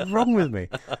me? What is wrong with me?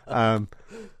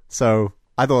 So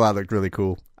I thought that looked really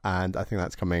cool. And I think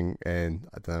that's coming in,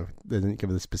 I don't know, they didn't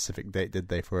give us a specific date, did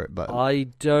they, for it? But I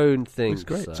don't think it's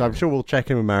great. So I'm sure we'll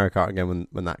check in with Mario Kart again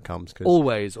when that comes. Cause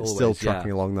always, it's still trucking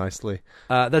along nicely.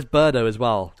 There's Birdo as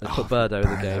well. They put Birdo in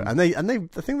the game. And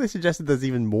I think they suggested there's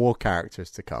even more characters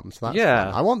to come. So that's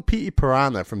fun. I want Petey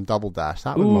Piranha from Double Dash.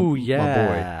 That was my boy.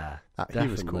 Definitely. He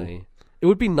was cool. It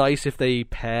would be nice if they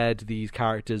paired these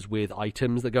characters with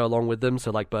items that go along with them. So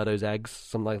like Birdo's eggs,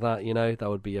 something like that, that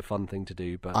would be a fun thing to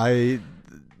do. But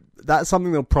that's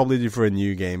something they'll probably do for a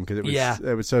new game because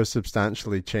it would so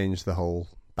substantially change the whole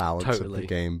balance of the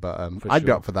game. But I'd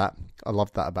be up for that. I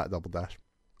love that about Double Dash.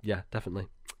 Yeah, definitely.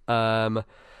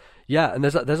 Yeah, and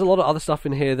there's a lot of other stuff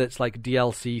in here that's like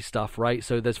DLC stuff, right?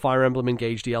 So there's Fire Emblem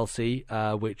Engage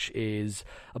DLC, which is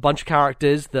a bunch of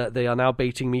characters that they are now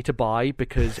baiting me to buy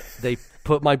because they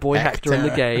put my boy Hector in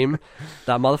the game.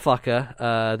 That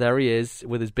motherfucker, there he is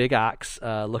with his big axe,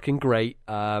 looking great.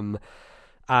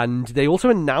 And they also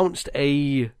announced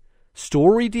a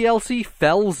story DLC,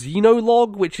 Fell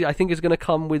Xenologue, which I think is going to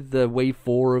come with the Wave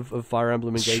 4 of Fire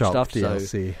Emblem Engage stuff.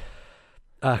 DLC.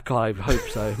 God, I hope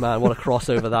so. Man, what a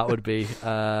crossover that would be.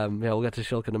 We'll get to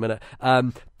Shulk in a minute.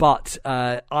 But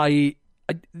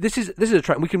this is a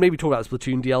trend. We can maybe talk about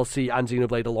Splatoon DLC and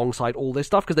Xenoblade alongside all this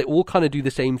stuff because they all kind of do the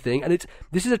same thing. And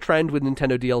this is a trend with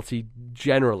Nintendo DLC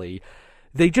generally.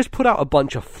 They just put out a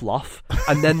bunch of fluff,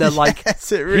 and then they're like,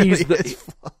 yes, it really is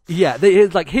fluff. Yeah,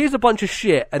 it's like, here's a bunch of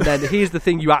shit, and then here's the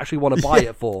thing you actually want to buy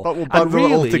it for. But we'll bundle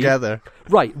it all together.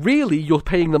 Right, really, you're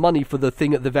paying the money for the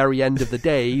thing at the very end of the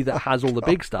day that has all the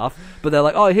big stuff, but they're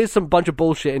like, oh, here's some bunch of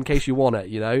bullshit in case you want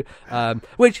it,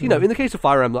 Which, in the case of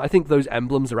Fire Emblem, I think those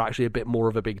emblems are actually a bit more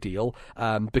of a big deal,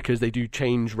 because they do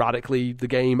change radically the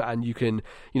game, and you can,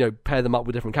 pair them up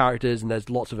with different characters, and there's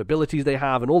lots of abilities they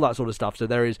have, and all that sort of stuff, so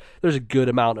there's a good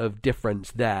amount of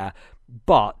difference there.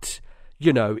 but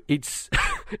you know, it's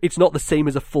it's not the same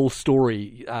as a full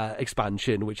story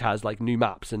expansion, which has like new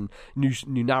maps and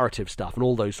new narrative stuff and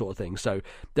all those sort of things. So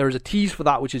there is a tease for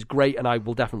that, which is great, and I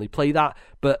will definitely play that.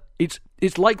 But it's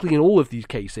likely in all of these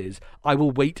cases, I will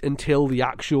wait until the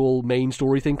actual main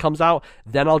story thing comes out.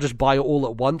 Then I'll just buy it all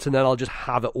at once, and then I'll just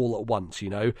have it all at once, you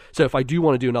know? So if I do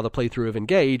want to do another playthrough of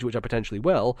Engage, which I potentially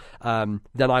will,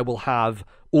 then I will have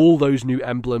all those new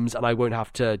emblems, and I won't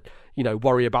have to, you know,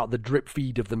 worry about the drip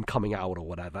feed of them coming out or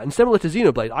whatever. And similar to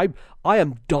Xenoblade, I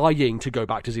am dying to go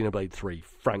back to Xenoblade 3,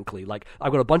 frankly. Like,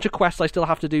 I've got a bunch of quests I still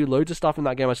have to do, loads of stuff in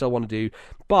that game I still want to do,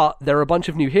 but there are a bunch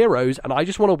of new heroes, and I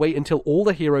just want to wait until all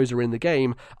the heroes are in the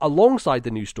game alongside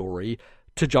the new story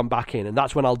to jump back in, and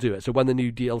that's when I'll do it. So when the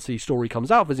new DLC story comes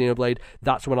out for Xenoblade,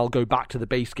 that's when I'll go back to the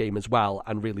base game as well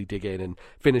and really dig in and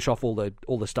finish off all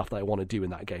the stuff that I want to do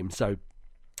in that game. So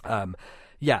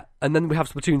yeah, and then we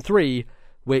have Splatoon 3,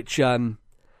 which I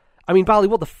mean, Bally,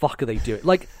 what the fuck are they doing?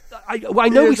 Like, I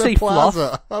know we say fluff.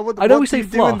 I know we say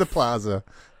fluff. In the plaza.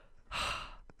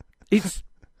 It's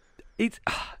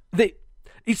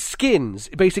skins,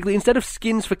 basically. Instead of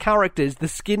skins for characters, the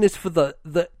skin is for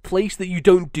the place that you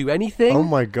don't do anything. Oh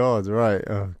my god, right.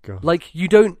 Oh god. Like, you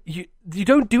don't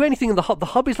do anything in the hub. The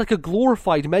hub is like a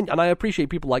glorified menu, and I appreciate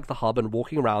people like the hub and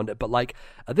walking around it, but like,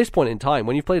 at this point in time,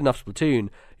 when you've played enough Splatoon,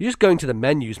 you're just going to the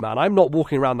menus, man. I'm not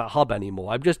walking around that hub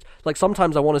anymore. I'm just, like,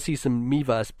 sometimes I want to see some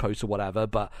Miiverse posts or whatever,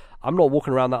 but I'm not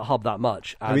walking around that hub that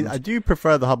much. And I mean, I do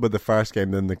prefer the hub with the first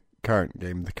game than the current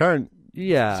game.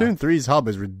 Yeah. Splatoon 3's hub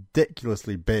is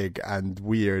ridiculously big and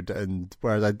weird, and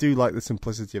whereas I do like the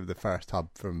simplicity of the first hub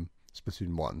from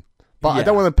Splatoon 1. But I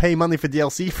don't want to pay money for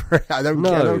DLC for it. I don't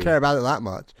care about it that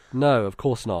much. No, of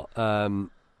course not.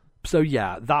 So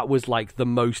yeah, that was like the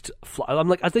most... I'm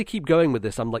like, as they keep going with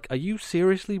this, I'm like, are you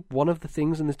seriously one of the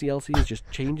things in this DLC is just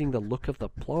changing the look of the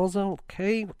plaza?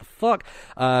 Okay, what the fuck?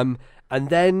 And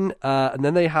then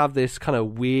they have this kind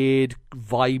of weird,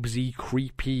 vibesy,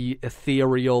 creepy,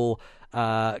 ethereal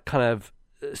kind of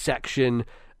section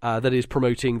that is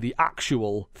promoting the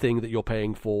actual thing that you're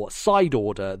paying for, Side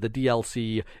Order, the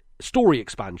DLC story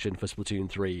expansion for Splatoon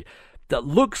 3, that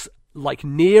looks like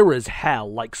near as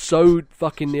hell, like so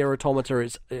fucking near Automata,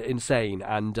 it's insane.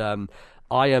 And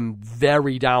I am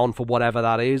very down for whatever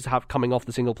that is, coming off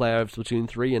the single player of Splatoon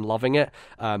 3 and loving it.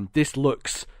 This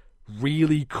looks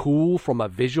really cool from a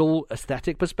visual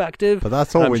aesthetic perspective. But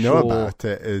that's all we know about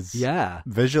it is, yeah,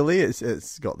 visually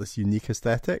it's got this unique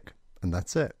aesthetic, and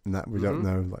that's it. And that we don't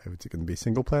know, like, is it going to be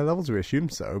single player levels? We assume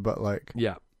so, but like,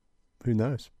 yeah, who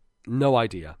knows? No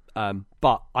idea.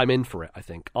 But I'm in for it, I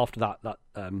think. After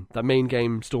that main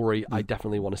game story, I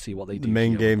definitely want to see what they do. The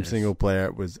main game single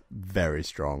player was very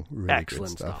strong. Really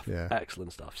excellent good stuff. Yeah.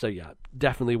 Excellent stuff. So yeah,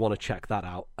 definitely want to check that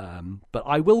out. But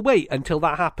I will wait until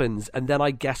that happens, and then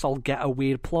I guess I'll get a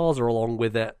weird plaza along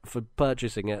with it for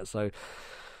purchasing it. So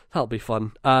that'll be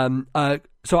fun.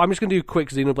 So I'm just going to do quick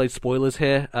Xenoblade spoilers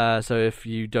here. So if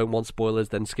you don't want spoilers,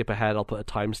 then skip ahead. I'll put a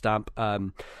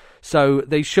timestamp. So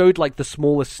they showed like the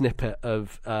smallest snippet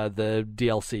of the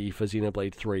DLC for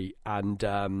Xenoblade 3,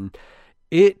 and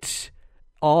it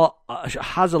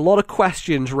has a lot of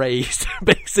questions raised.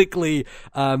 Basically,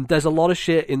 there's a lot of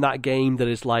shit in that game that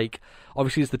is like,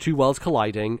 obviously it's the two worlds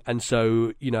colliding, and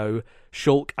so, you know,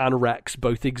 Shulk and Rex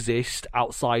both exist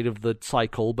outside of the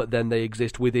cycle, but then they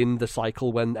exist within the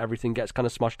cycle when everything gets kind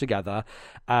of smushed together,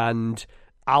 and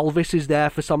Alvis is there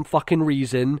for some fucking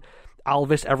reason.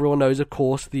 Alvis, everyone knows, of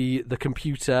course, the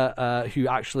computer who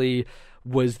actually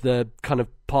was the kind of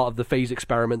part of the phase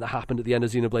experiment that happened at the end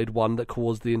of Xenoblade 1 that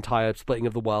caused the entire splitting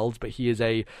of the worlds, but he is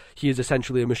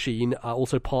essentially a machine,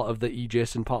 also part of the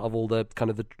Aegis and part of all the kind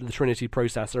of the Trinity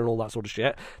processor and all that sort of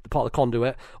shit, the part of the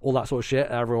conduit, all that sort of shit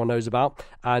everyone knows about.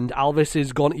 And Alvis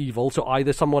has gone evil, so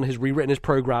either someone has rewritten his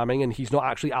programming and he's not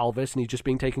actually Alvis and he's just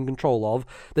being taken control of.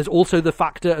 There's also the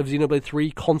factor of Xenoblade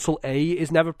 3, Console A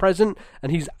is never present,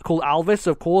 and he's called Alvis,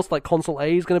 so of course, like, Console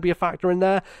A is going to be a factor in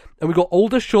there. And we've got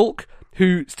older Shulk,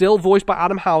 who still voiced by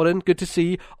Adam Howden, good to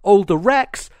see. Older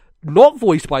Rex, not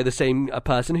voiced by the same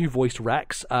person who voiced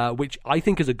Rex, which I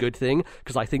think is a good thing,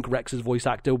 because I think Rex's voice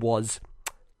actor was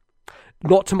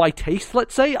not to my taste,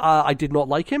 let's say. I did not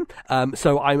like him.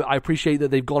 So I appreciate that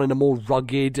they've gone in a more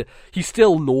rugged... He's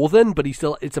still northern, but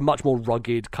it's a much more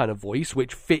rugged kind of voice,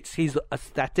 which fits his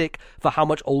aesthetic for how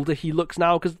much older he looks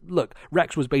now. Because, look,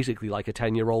 Rex was basically like a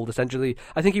 10-year-old, essentially.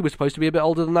 I think he was supposed to be a bit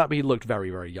older than that, but he looked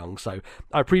very, very young. So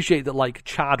I appreciate that, like,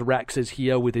 Chad Rex is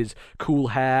here with his cool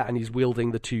hair, and he's wielding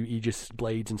the two Aegis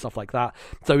blades and stuff like that.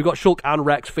 So we've got Shulk and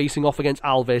Rex facing off against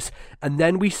Alvis, and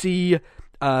then we see...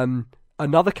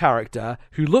 another character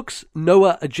who looks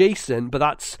Noah adjacent, but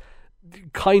that's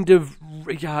kind of,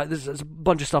 yeah, there's a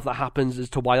bunch of stuff that happens as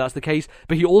to why that's the case,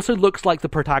 but he also looks like the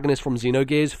protagonist from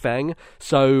Xenogears, Feng,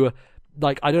 so,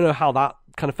 like, I don't know how that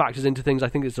kind of factors into things. I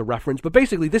think it's a reference, but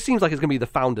basically this seems like it's going to be the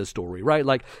founders' story, right?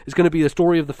 Like, it's going to be the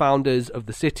story of the founders of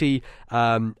the city,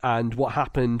 and what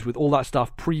happened with all that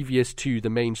stuff previous to the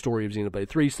main story of Xenoblade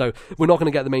 3. So we're not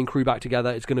going to get the main crew back together.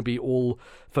 It's going to be all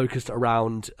focused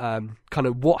around kind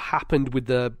of what happened with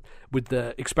the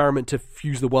experiment to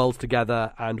fuse the worlds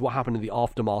together, and what happened in the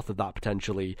aftermath of that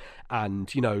potentially,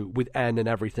 and, you know, with N and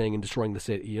everything, and destroying the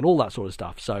city and all that sort of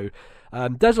stuff. So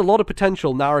there's a lot of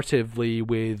potential narratively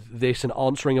with this and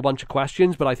answering a bunch of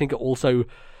questions, but I think it also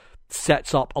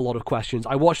sets up a lot of questions.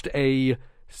 I watched a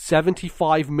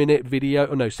 72-minute video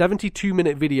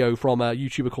from a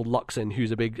YouTuber called Luxin,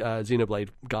 who's a big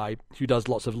Xenoblade guy who does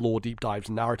lots of lore deep dives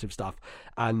and narrative stuff.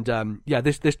 And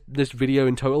this video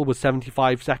in total was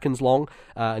 75 seconds long,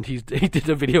 and he did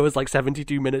a video that's like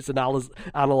 72 minutes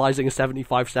analyzing a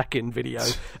 75-second video,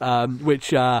 which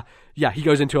he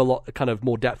goes into a lot kind of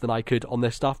more depth than I could on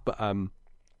this stuff, but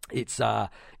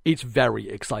it's very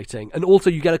exciting. And also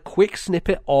you get a quick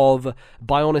snippet of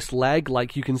Bionis leg,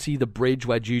 like you can see the bridge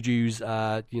where Juju's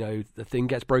the thing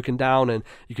gets broken down, and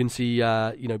you can see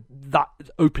that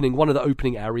opening, one of the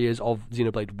opening areas of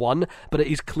Xenoblade 1, but it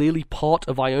is clearly part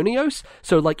of Ionios,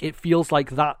 so like it feels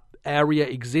like that area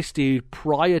existed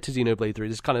prior to Xenoblade 3.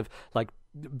 This kind of like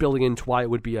building into why it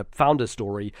would be a founder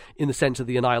story, in the sense that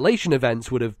the Annihilation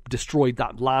events would have destroyed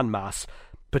that landmass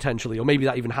potentially, or maybe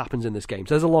that even happens in this game.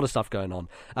 So there's a lot of stuff going on.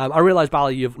 I realise,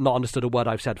 Bally, you've not understood a word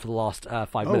I've said for the last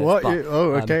 5 minutes. What? But,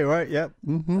 okay, right, yeah.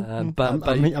 Mm-hmm.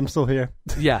 I'm still here.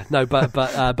 Yeah, no, but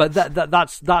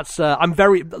that's I'm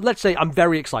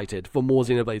very excited for more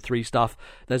Xenoblade 3 stuff.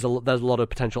 There's a lot of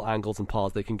potential angles and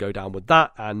paths they can go down with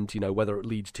that, and, you know, whether it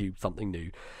leads to something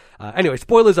new. Anyway,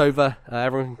 spoilers over.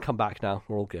 Everyone can come back now.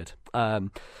 We're all good.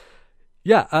 Bal,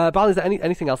 is there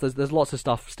anything else? There's lots of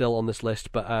stuff still on this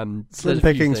list, but slim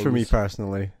pickings for me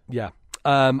personally. Yeah.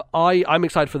 I'm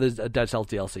excited for the Dead Cells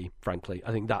DLC, frankly.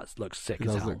 I think that looks sick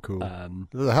as hell. Look cool.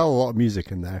 There's a hell of a lot of music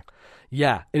in there.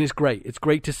 Yeah, it is great. It's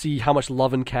great to see how much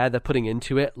love and care they're putting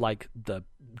into it, like the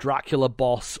Dracula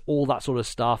boss, all that sort of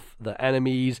stuff, the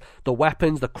enemies, the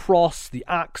weapons, the cross, the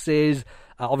axes,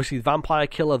 obviously the vampire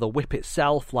killer, the whip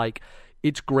itself. Like,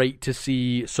 it's great to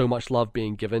see so much love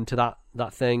being given to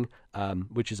that thing,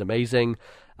 which is amazing.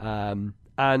 And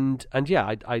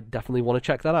yeah, I definitely want to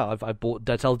check that out. I've bought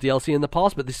Dead Cells DLC in the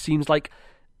past, but this seems like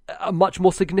a much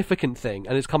more significant thing,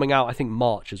 and it's coming out, I think,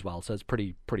 March as well, so it's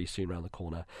pretty soon around the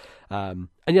corner. And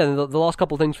yeah, the last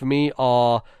couple of things for me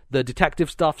are the detective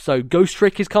stuff. So Ghost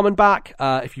Trick is coming back.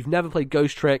 If you've never played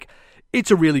Ghost Trick, it's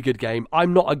a really good game.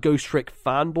 I'm not a Ghost Trick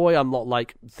fanboy. I'm not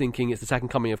like thinking it's the second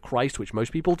coming of Christ, which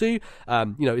most people do.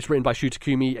 It's written by Shu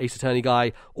Takumi, Ace Attorney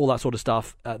guy, all that sort of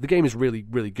stuff. The game is really,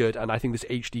 really good, and I think this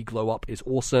HD glow up is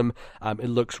awesome. It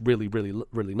looks really, really,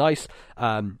 really nice.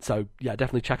 So yeah,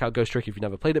 definitely check out Ghost Trick if you've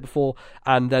never played it before.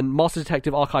 And then Master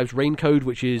Detective Archives Raincode,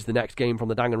 which is the next game from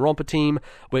the Danganronpa team,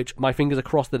 which my fingers are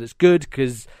crossed that it's good,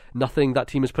 because nothing that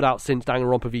team has put out since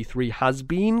Danganronpa V3 has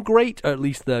been great, or at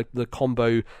least the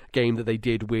combo game that they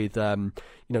did with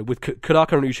with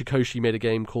Kodaka and Ushikoshi made a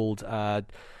game called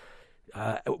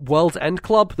World's End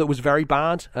Club that was very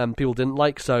bad. People didn't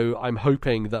like, so I'm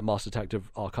hoping that Master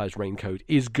Detective Archives Raincode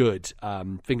is good.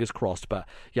 Fingers crossed. But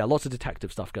yeah, lots of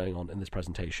detective stuff going on in this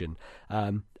presentation.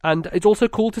 And it's also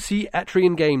cool to see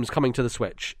Etrian games coming to the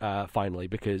Switch finally,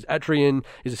 because Etrian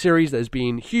is a series that has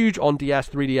been huge on DS,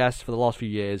 3DS for the last few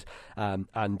years,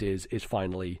 and is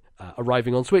finally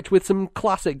arriving on Switch with some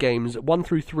classic games 1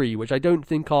 through 3, which I don't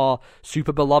think are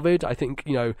super beloved. I think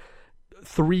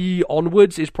 3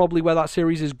 onwards is probably where that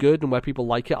series is good and where people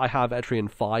like it. I have Etrian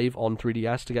 5 on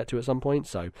 3DS to get to at some point,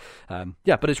 so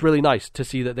but it's really nice to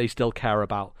see that they still care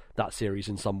about that series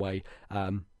in some way,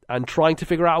 and trying to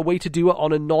figure out a way to do it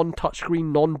on a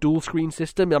non-touchscreen, non-dual screen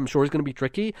system. I'm sure it's going to be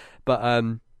tricky, but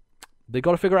they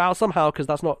got to figure it out somehow, because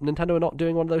Nintendo are not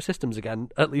doing one of those systems again,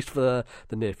 at least for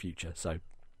the near future. So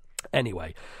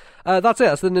anyway, that's it.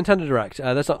 That's the Nintendo Direct.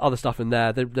 There's some other stuff in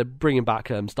there. They're bringing back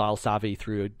Style Savvy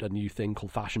through a new thing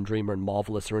called Fashion Dreamer, and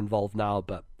Marvelous are involved now,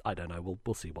 but I don't know.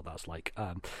 We'll see what that's like.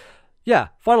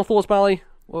 Final thoughts, Bally?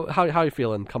 How are you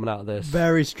feeling coming out of this?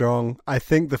 Very strong. I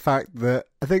think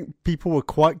people were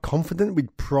quite confident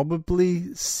we'd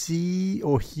probably see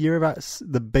or hear about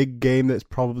the big game that's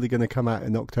probably going to come out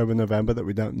in October, November that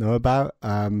we don't know about.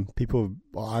 I'm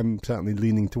certainly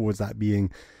leaning towards that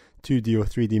being 2D or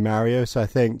 3D Mario, so I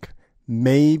think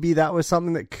maybe that was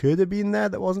something that could have been there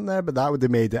that wasn't there, but that would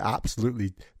have made it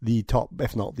absolutely the top,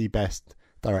 if not the best,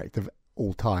 direct of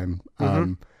all time.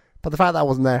 But the fact that I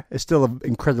wasn't there, it's still an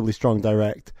incredibly strong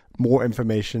direct. More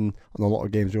information on a lot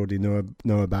of games you already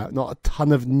know about. Not a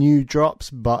ton of new drops,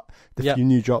 but the few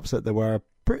new drops that there were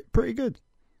pretty good.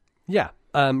 Yeah.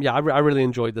 I really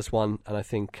enjoyed this one, and I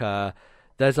think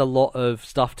there's a lot of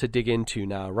stuff to dig into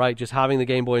now, right? Just having the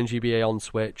Game Boy and GBA on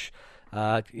Switch.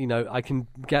 I can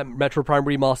get Metro Prime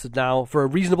Remastered now for a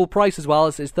reasonable price as well.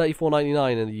 It's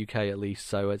 $34.99 in the UK at least,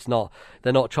 so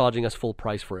they're not charging us full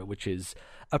price for it, which is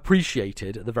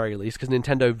appreciated at the very least, because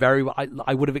Nintendo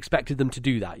I would have expected them to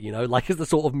do that, like it's the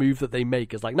sort of move that they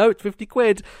make. It's like, no, it's 50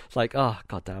 quid. It's like, oh,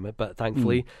 god damn it. But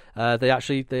thankfully, they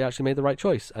actually made the right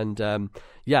choice. And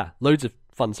loads of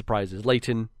fun surprises.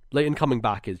 Layton coming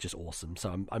back is just awesome.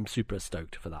 So I'm super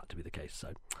stoked for that to be the case.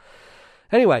 So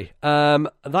anyway,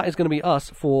 that is going to be us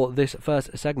for this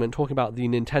first segment, talking about the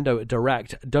Nintendo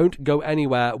Direct. Don't go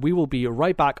anywhere. We will be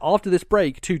right back after this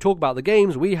break to talk about the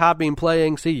games we have been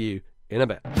playing. See you in a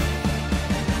bit.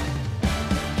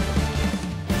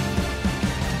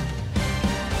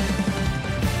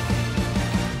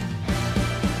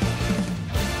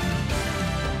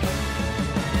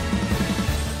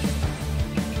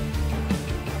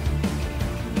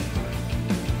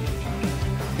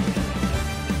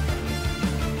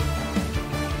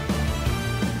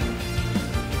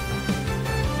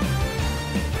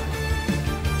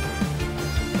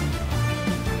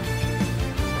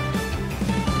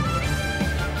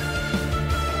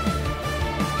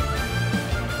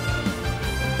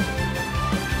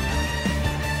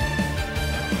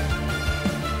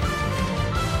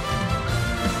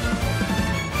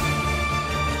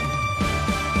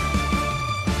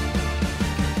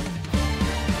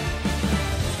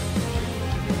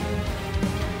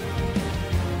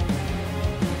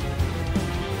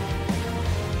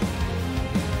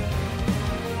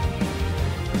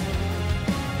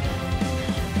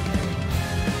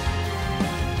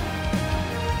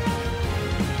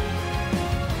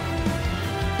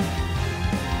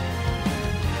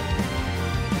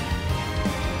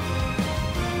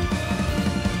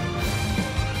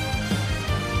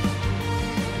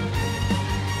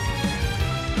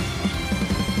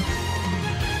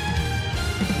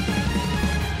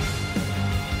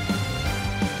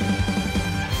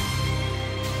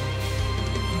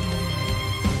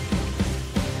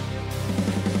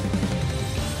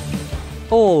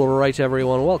 Alright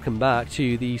everyone, welcome back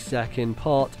to the second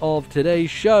part of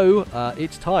today's show.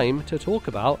 It's time to talk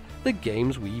about the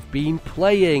games we've been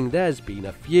playing. There's been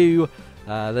a few.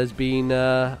 There's been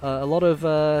a lot of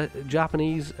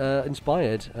Japanese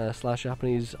inspired /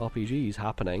 Japanese RPGs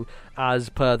happening as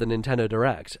per the Nintendo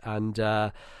Direct. And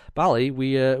Bally,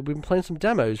 we've been playing some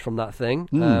demos from that thing.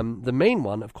 The main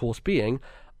one, of course, being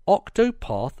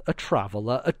Octopath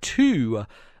Traveler 2.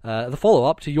 The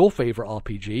follow-up to your favourite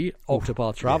RPG,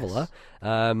 Octopath Traveler.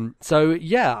 Yes.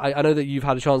 I know that you've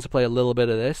had a chance to play a little bit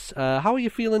of this. How are you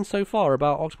feeling so far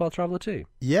about Octopath Traveler 2?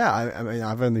 Yeah, I mean,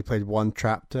 I've only played one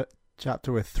chapter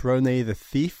with Throne the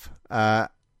Thief. I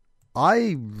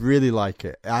really like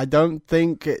it. I don't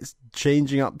think it's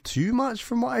changing up too much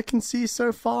from what I can see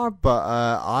so far, but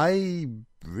I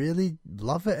really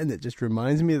love it, and it just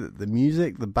reminds me that the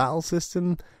music, the battle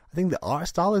system, I think the art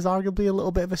style is arguably a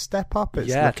little bit of a step up.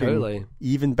 It's looking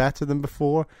even better than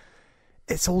before.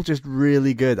 It's all just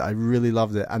really good. I really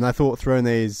loved it. And I thought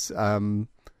Throne's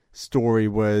story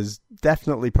was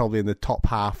definitely probably in the top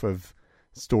half of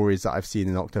stories that I've seen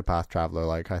in Octopath Traveler.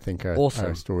 Like, I think her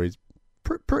story's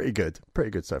pretty good. Pretty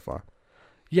good so far.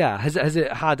 Yeah. Has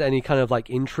it had any kind of like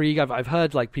intrigue? I've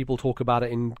heard like people talk about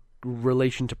it in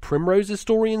relation to Primrose's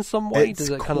story in some way. It's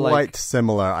quite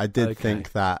similar. I did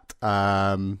think that.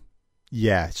 So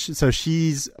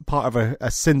she's part of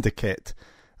a syndicate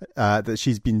that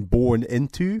she's been born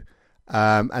into,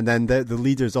 and then the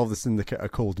leaders of the syndicate are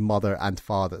called Mother and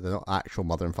Father. They're not actual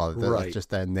mother and father. That's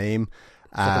just their name.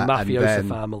 It's like a mafioso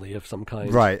family of some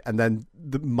kind. Right, and then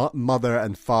the mother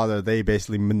and father, they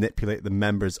basically manipulate the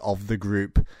members of the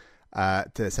group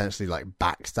to essentially like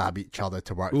backstab each other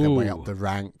to work their way up the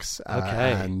ranks.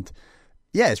 And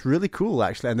yeah, it's really cool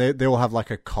actually. And they all have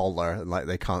like a collar, and like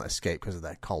they can't escape because of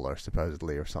their collar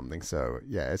supposedly or something. So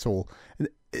yeah, it's all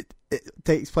it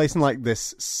takes place in like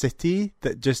this city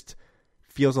that just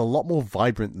feels a lot more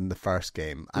vibrant than the first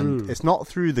game. And it's not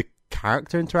through the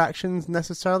character interactions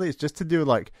necessarily, it's just to do with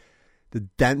like the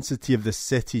density of the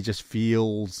city just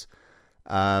feels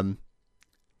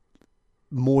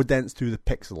more dense through the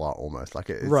pixel art almost. Like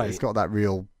it's got that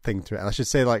real thing to it. And I should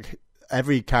say like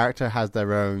every character has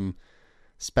their own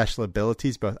special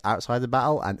abilities both outside the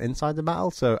battle and inside the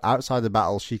battle. So outside the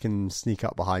battle she can sneak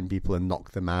up behind people and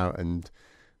knock them out and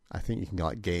I think you can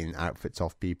like gain outfits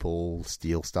off people,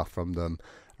 steal stuff from them.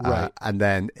 Right. And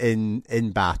then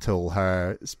in battle,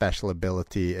 her special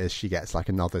ability is she gets like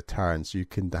another turn, so you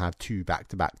can have 2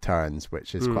 back-to-back turns,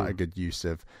 which is quite a good use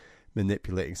of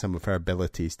manipulating some of her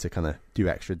abilities to kind of do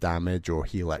extra damage or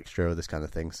heal extra or this kind of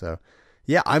thing. So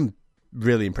yeah, I'm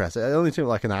really impressed. It only took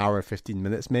like an hour and 15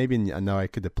 minutes maybe, and I know I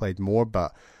could have played more,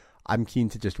 but I'm keen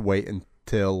to just wait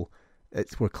until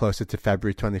we're closer to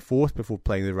February 24th before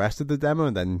playing the rest of the demo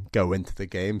and then go into the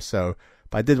game. So,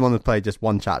 but I did want to play just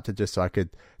one chapter just so I could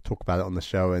talk about it on the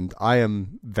show, and I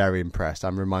am very impressed.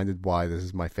 I'm reminded why this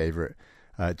is my favorite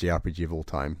JRPG of all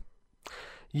time.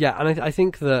 Yeah, and I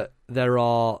think that there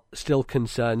are still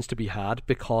concerns to be had,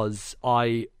 because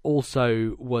I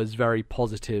also was very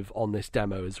positive on this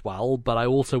demo as well, but I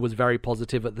also was very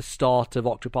positive at the start of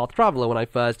Octopath Traveler when I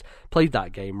first played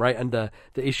that game, right? And the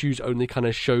issues only kind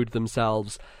of showed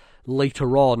themselves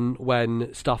later on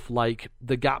when stuff like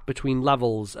the gap between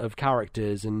levels of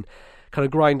characters and kind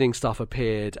of grinding stuff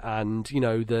appeared, and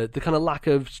the kind of lack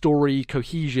of story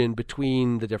cohesion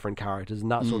between the different characters and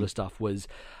that sort of stuff was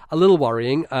a little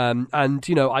worrying. And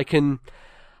I can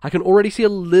already see a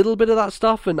little bit of that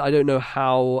stuff, and I don't know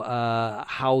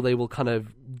how they will kind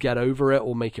of get over it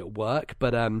or make it work.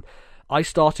 But I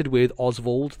started with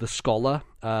Oswald the Scholar,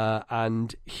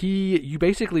 and you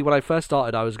basically, when I first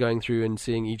started, I was going through and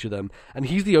seeing each of them, and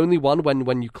he's the only one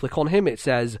when you click on him, it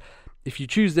says, if you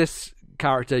choose this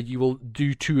character, you will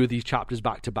do 2 of these chapters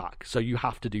back to back, so you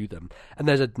have to do them. And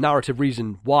there's a narrative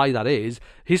reason why that is.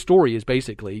 His story is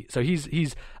basically, so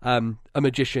he's a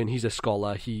magician, he's a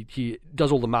scholar, he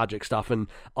does all the magic stuff, and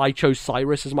I chose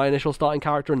Cyrus as my initial starting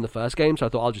character in the first game, so I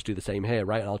thought I'll just do the same here,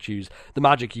 right? And I'll choose the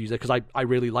magic user because I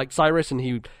really liked Cyrus and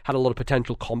he had a lot of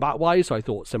potential combat wise, so I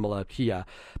thought similar here.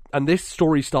 And this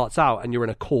story starts out and you're in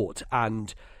a court,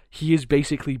 and he is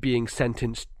basically being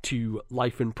sentenced to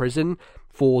life in prison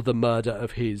for the murder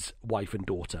of his wife and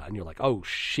daughter, and you're like, oh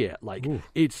shit, like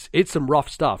it's some rough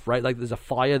stuff, right? Like there's a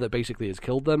fire that basically has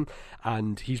killed them,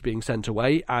 and he's being sent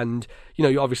away, and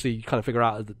you obviously kind of figure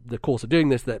out the course of doing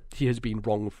this that he has been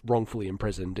wrongfully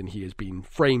imprisoned, and he has been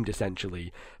framed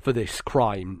essentially for this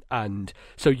crime. And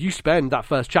so you spend that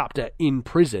first chapter in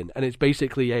prison, and it's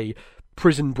basically a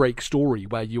prison break story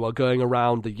where you are going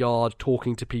around the yard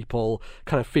talking to people,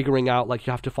 kind of figuring out, like,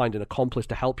 you have to find an accomplice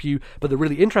to help you. But the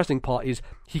really interesting part is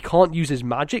he can't use his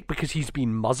magic because he's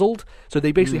been muzzled, so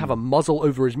they basically have a muzzle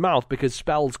over his mouth because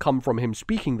spells come from him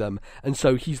speaking them, and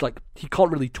so he's like, he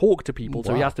can't really talk to people.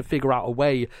 So he has to figure out a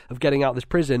way of getting out of this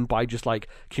prison by just like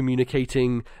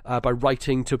communicating, by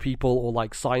writing to people or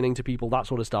like signing to people, that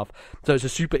sort of stuff. So it's a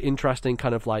super interesting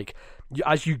kind of like,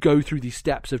 as you go through these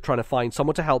steps of trying to find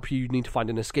someone to help you, you need to find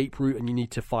an escape route, and you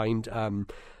need to find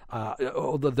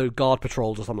the guard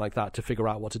patrols or something like that to figure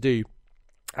out what to do.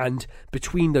 And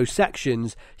between those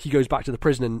sections, he goes back to the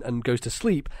prison and goes to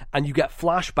sleep, and you get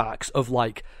flashbacks of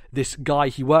like this guy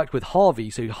he worked with, Harvey.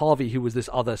 So Harvey, who was this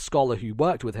other scholar who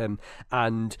worked with him,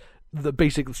 and the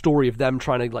basic story of them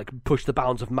trying to like push the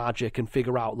bounds of magic and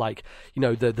figure out like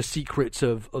the secrets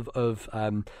of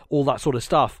all that sort of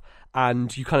stuff.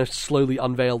 And you kind of slowly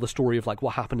unveil the story of like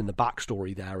what happened in the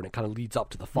backstory there, and it kind of leads up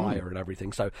to the fire and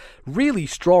everything. So really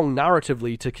strong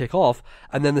narratively to kick off.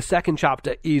 And then the second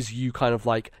chapter is you kind of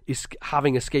like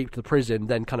having escaped the prison,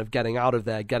 then kind of getting out of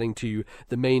there, getting to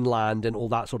the mainland and all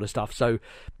that sort of stuff. So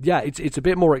yeah, it's a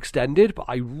bit more extended, but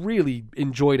I really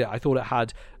enjoyed it. I thought it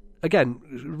had, again,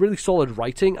 really solid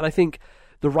writing, and I think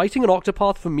the writing in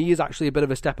Octopath for me is actually a bit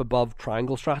of a step above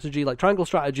Triangle Strategy. Like Triangle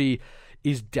Strategy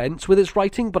is dense with its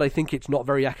writing, but I think it's not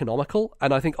very economical,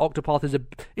 and I think Octopath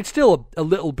it's still a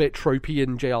little bit tropey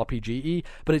and JRPG-y,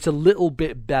 but it's a little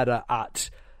bit better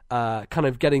at kind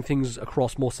of getting things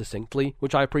across more succinctly,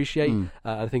 which I appreciate.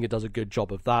 I think it does a good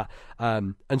job of that.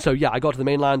 And so yeah, I got to the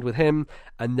mainland with him,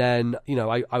 and then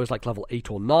I was like level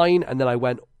 8 or 9, and then I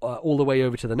went all the way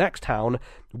over to the next town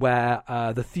where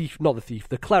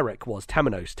the cleric was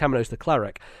Temenos the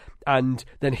cleric. And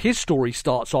then his story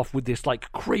starts off with this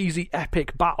like crazy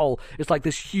epic battle. It's like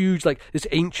this huge, like this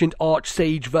ancient arch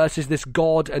sage versus this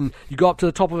god, and you go up to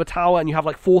the top of a tower and you have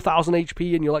like 4,000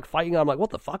 HP and you're like fighting. I'm like,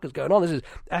 what the fuck is going on? This is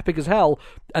epic as hell.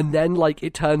 And then like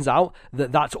it turns out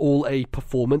that that's all a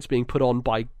performance being put on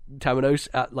by Temenos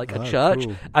at like a church,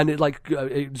 cool. And it like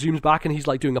it zooms back and he's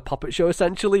like doing a puppet show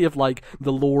essentially of like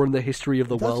the lore and the history of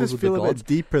the world with the gods. It does just feel a bit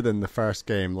deeper than the first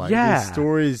game. Like these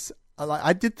stories.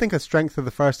 I did think a strength of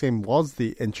the first game was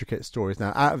the intricate stories.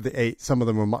 Now, out of the 8, some of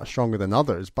them were much stronger than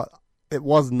others, but it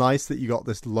was nice that you got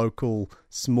this local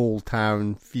small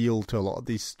town feel to a lot of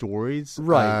these stories,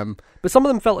 right? But some of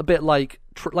them felt a bit like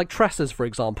Tressa's, for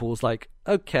example, was like,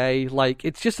 okay, like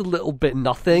it's just a little bit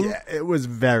nothing. Yeah, it was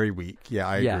very weak. Yeah,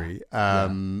 I agree.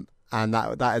 And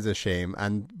that is a shame.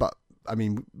 But I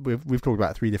mean, we've talked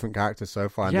about 3 different characters so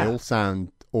far, and they all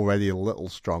sound already a little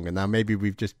stronger. Now maybe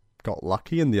we've just got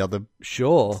lucky, and the other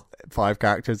 5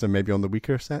 characters are maybe on the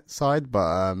weaker side.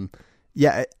 But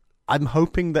I'm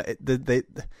hoping that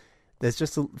there's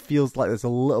just feels like there's a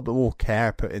little bit more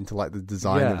care put into like the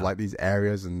design of like these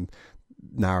areas and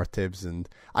narratives, and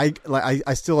I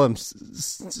still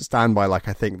stand by, like,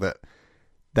 I think that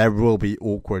there will be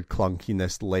awkward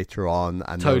clunkiness later on,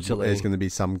 and there's going to be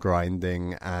some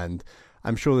grinding, and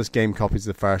I'm sure this game copies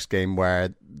the first game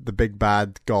where the big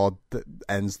bad god that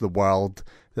ends the world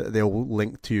that they all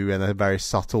link to in a very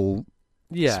subtle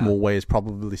small way is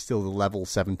probably still the level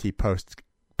 70 post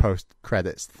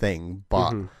credits thing,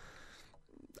 but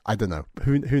I don't know.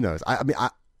 Who knows? I mean,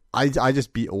 I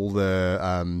just beat all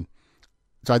the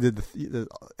so I did the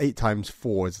 8 times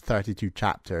 4 is 32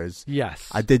 chapters. Yes,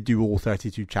 I did do all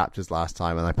 32 chapters last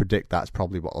time, and I predict that's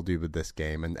probably what I'll do with this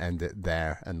game and end it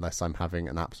there, unless I'm having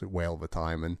an absolute whale of a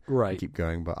time and keep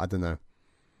going. But I don't know.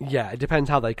 Yeah, it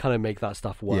depends how they kind of make that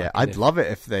stuff work. Yeah, I'd love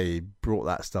it if they brought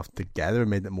that stuff together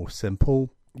and made it more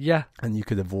simple. Yeah, and you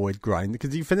could avoid grinding,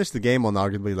 because you finished the game on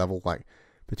arguably level like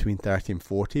between 30 and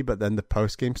 40, but then the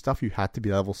post-game stuff, you had to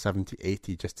be level 70,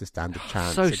 80 just to stand a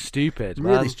chance. So stupid,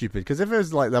 man. Really stupid, because if it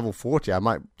was like level 40, I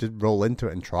might just roll into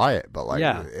it and try it, but like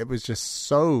it was just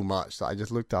so much that I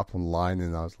just looked up online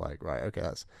and I was like, right, okay,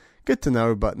 that's good to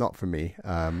know, but not for me.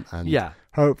 And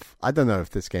I don't know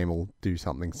if this game will do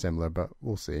something similar, but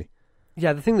we'll see.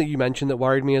 Yeah, the thing that you mentioned that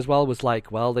worried me as well was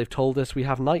like, well, they've told us we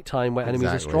have nighttime where enemies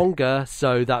are stronger,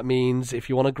 so that means if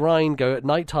you want to grind, go at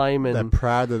nighttime. And they're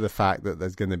proud of the fact that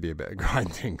there's going to be a bit of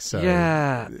grinding. So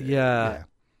yeah.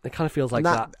 It kind of feels like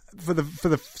that. For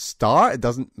the start, it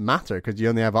doesn't matter because you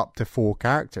only have up to 4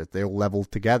 characters. They all level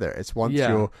together. It's once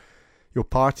your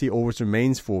party always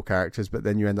remains 4 characters, but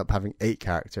then you end up having 8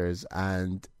 characters,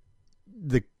 and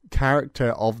the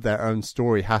character of their own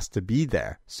story has to be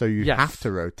there, so you have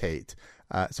to rotate.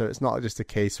 So it's not just a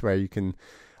case where you can.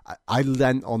 I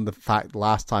lent on the fact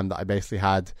last time that I basically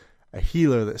had a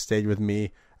healer that stayed with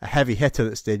me, a heavy hitter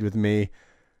that stayed with me.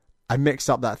 I mixed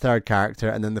up that 3rd character,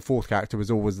 and then the 4th character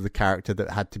was always the character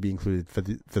that had to be included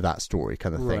for that story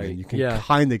kind of thing. Right. And you can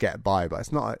kind of get by, but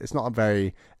it's not a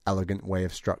very elegant way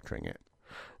of structuring it.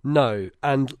 No,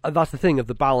 and that's the thing of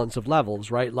the balance of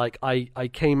levels, right? Like, I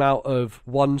came out of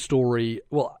one story,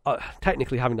 well,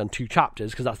 technically having done 2 chapters,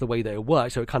 because that's the way that it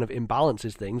works, so it kind of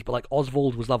imbalances things, but like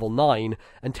Oswald was level 9,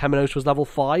 and Temenos was level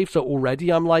 5, so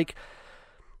already I'm like,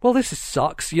 well, this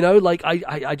sucks, you know? Like,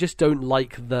 I just don't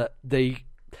like that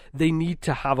they need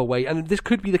to have a way, and this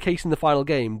could be the case in the final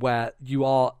game where you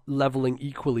are leveling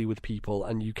equally with people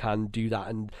and you can do that,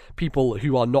 and people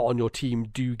who are not on your team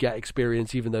do get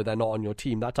experience even though they're not on your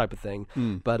team, that type of thing.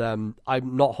 But I'm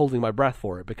not holding my breath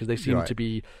for it because they seem to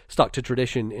be stuck to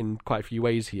tradition in quite a few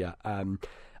ways here.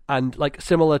 And like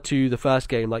similar to the first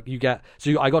game, like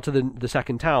I got to the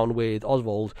second town with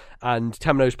Oswald, and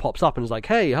Temenos pops up and is like,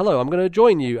 "Hey, hello, I'm going to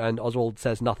join you." And Oswald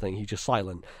says nothing; he's just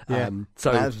silent. Yeah,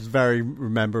 so that's very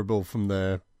memorable from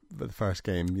the first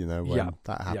game. You know, when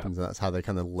that happens, and that's how they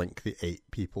kind of link the 8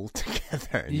 people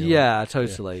together. Yeah,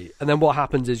 totally. Yeah. And then what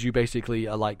happens is you basically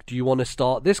are like, "Do you want to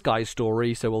start this guy's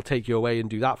story? So we'll take you away and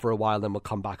do that for a while, then we'll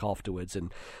come back afterwards."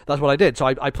 And that's what I did. So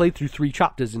I played through 3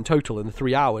 chapters in total in the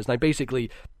 3 hours, and I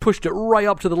basically pushed it right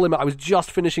up to the limit. I was just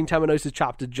finishing Temenos'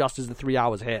 chapter just as the 3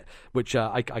 hours hit, which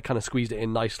I kind of squeezed it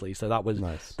in nicely. So that was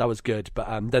nice. That was good.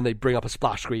 But then they bring up a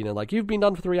splash screen and like, "You've been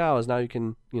done for 3 hours. Now you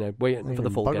can wait for the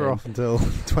full game." Off until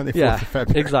 24th of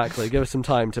February. Exactly. Give us some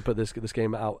time to put this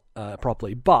game out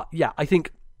properly. But yeah, I think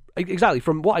exactly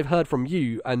from what I've heard from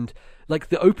you, and like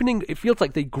the opening, it feels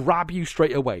like they grab you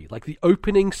straight away. Like the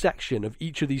opening section of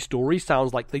each of these stories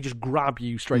sounds like they just grab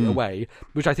you straight away,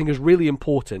 which I think is really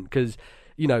important because,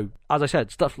 as I said,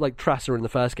 stuff like Tressa in the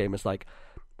first game is like,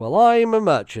 well, I'm a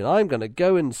merchant, I'm going to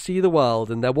go and see the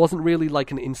world, and there wasn't really like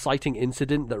an inciting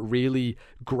incident that really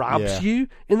grabs you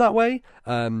in that way.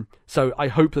 So I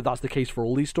hope that that's the case for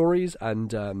all these stories,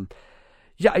 and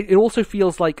it also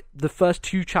feels like the first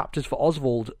 2 chapters for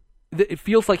Oswald, it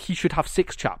feels like he should have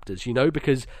 6 chapters,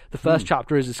 because the first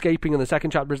chapter is escaping and the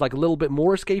second chapter is like a little bit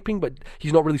more escaping, but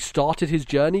he's not really started his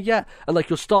journey yet. And like,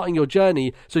 you're starting your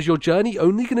journey, so is your journey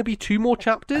only going to be 2 more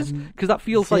chapters? Because that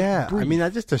feels like brief. I mean, I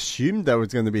just assumed there was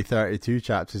going to be 32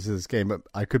 chapters to this game, but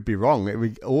I could be wrong. It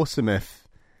would be awesome if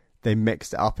they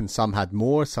mixed it up, and some had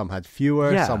more, some had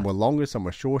fewer, Yeah. some were longer, some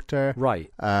were shorter.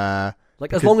 Right.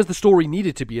 Like as long as the story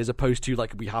needed to be, as opposed to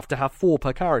like we have to have 4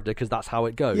 per character because that's how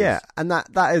it goes. Yeah, and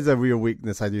that is a real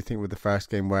weakness, I do think, with the first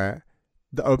game, where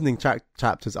the opening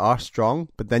chapters are strong,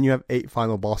 but then you have 8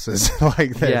 final bosses.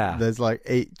 Like there's like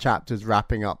 8 chapters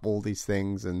wrapping up all these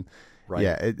things, and right.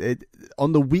 Yeah,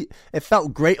 it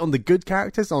felt great on the good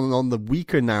characters. On the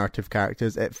weaker narrative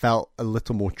characters, it felt a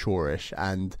little more chore-ish,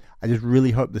 and I just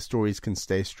really hope the stories can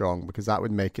stay strong, because that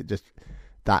would make it just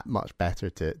that much better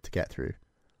to get through.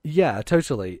 Yeah,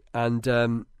 totally. And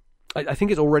I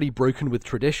think it's already broken with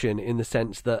tradition in the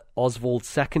sense that Oswald's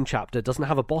second chapter doesn't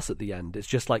have a boss at the end. It's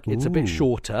just like, it's a bit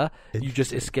shorter. You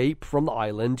just escape from the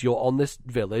island, you're on this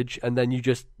village, and then you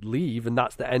just leave, and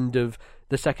that's the end of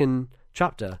the second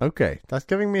chapter. Okay, that's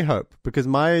giving me hope, because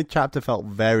my chapter felt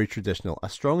very traditional.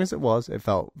 As strong as it was, it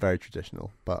felt very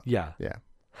traditional. But yeah.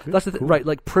 Good, That's the thing, right?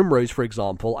 Like Primrose, for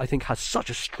example, I think has such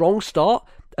a strong start,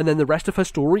 and then the rest of her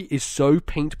story is so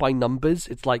paint by numbers.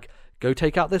 It's like, go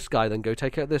take out this guy, then go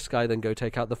take out this guy, then go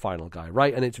take out the final guy,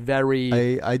 right? And it's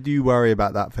very... I do worry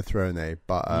about that for Throne,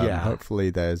 but hopefully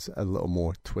there's a little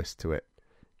more twist to it.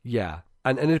 Yeah,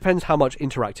 and it depends how much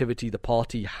interactivity the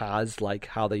party has, like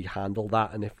how they handle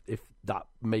that, and if that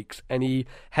makes any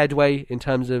headway in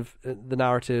terms of the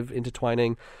narrative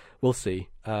intertwining. We'll see.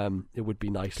 It would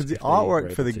be nice. Because the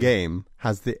artwork for the game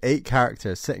has the 8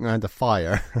 characters sitting around a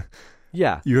fire.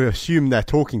 Yeah. You assume they're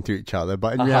talking to each other,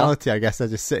 but in reality, I guess they're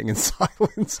just sitting in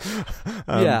silence.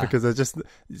 Because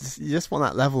you just want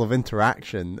that level of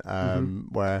interaction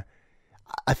where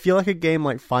I feel like a game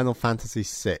like Final Fantasy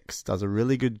VI does a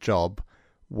really good job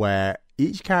where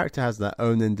each character has their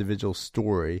own individual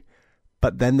story,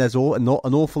 but then there's an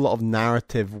awful lot of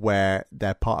narrative where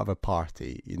they're part of a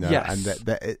party, you know, yes.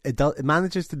 And it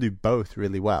manages to do both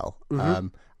really well.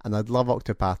 And I'd love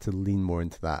Octopath to lean more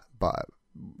into that, but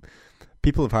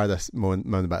people have heard us moan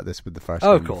about this with the first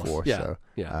game before. Yeah. So,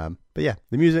 yeah. But yeah,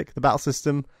 the music, the battle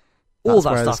system, all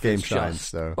that where stuff this game is shines.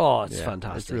 just, so, it's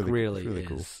fantastic. It's really really is.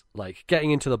 cool. Like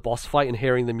getting into the boss fight and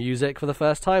hearing the music for the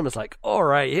first time, it's like, all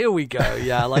right, here we go.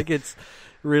 Yeah, like it's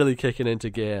really kicking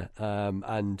into gear.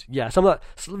 And yeah, some of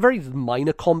that very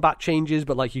minor combat changes,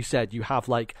 but like you said, you have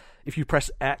like, if you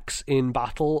press X in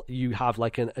battle, you have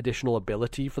like an additional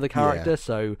ability for the character. Yeah.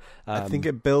 So I think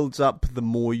it builds up the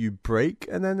more you break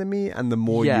an enemy and the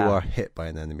more you are hit by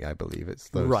an enemy. I believe it's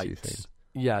those two things.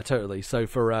 Yeah, totally. So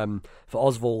for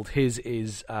Oswald, his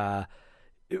is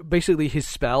basically his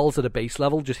spells at a base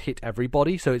level just hit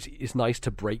everybody, so it's nice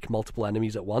to break multiple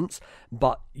enemies at once,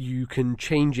 but you can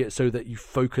change it so that you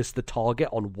focus the target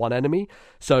on one enemy.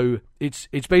 So it's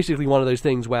basically one of those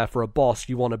things where for a boss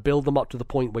you want to build them up to the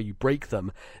point where you break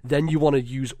them, then you want to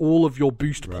use all of your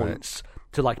boost points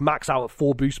to like max out at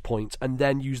 4 boost points, and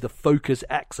then use the focus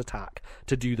X attack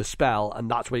to do the spell, and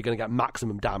that's where you're going to get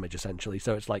maximum damage essentially.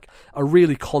 So it's like a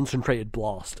really concentrated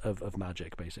blast of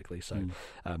magic basically. So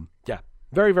yeah,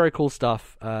 very, very cool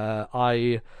stuff.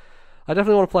 I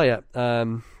definitely want to play it.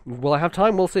 Will I have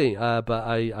time? We'll see. But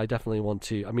I definitely want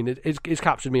to. I mean, it's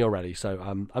captured me already. So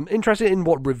I'm interested in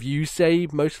what reviews say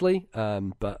mostly.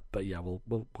 But yeah,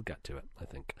 we'll get to it, I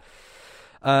think.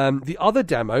 The other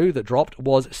demo that dropped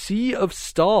was Sea of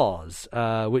Stars,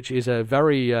 which is a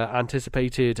very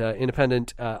anticipated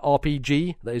independent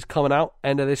RPG that is coming out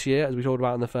end of this year, as we talked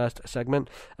about in the first segment.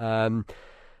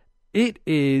 It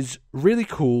is really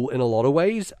cool in a lot of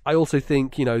ways. I also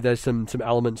think, you know, there's some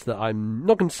elements that I'm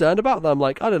not concerned about, that I'm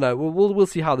like, I don't know, we'll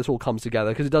see how this all comes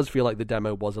together, because it does feel like the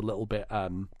demo was a little bit,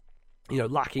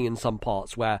 lacking in some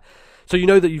parts where... So you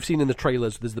know that you've seen in the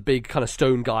trailers, there's the big kind of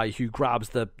stone guy who grabs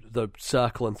the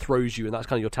circle and throws you, and that's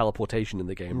kind of your teleportation in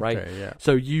the game, right? Okay, yeah.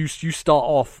 So you start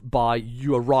off by,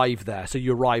 you arrive there. So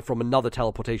you arrive from another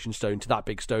teleportation stone to that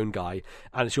big stone guy,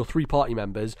 and it's your 3 party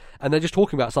members, and they're just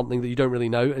talking about something that you don't really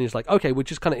know, and it's like, okay, we're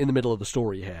just kind of in the middle of the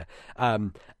story here.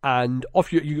 And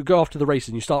off you go off to the race,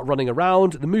 and you start running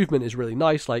around. The movement is really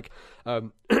nice, like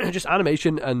just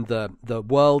animation and the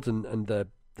world and the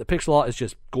pixel art is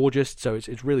just gorgeous, so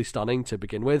it's really stunning to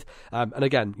begin with. And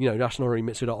again, you know, Yasunori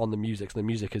Mitsuda on the music, so the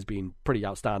music has been pretty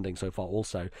outstanding so far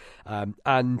also.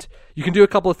 And you can do a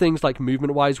couple of things like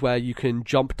movement-wise, where you can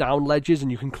jump down ledges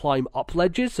and you can climb up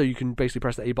ledges, so you can basically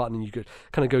press the A button and you could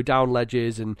kind of go down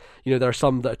ledges, and, you know, there are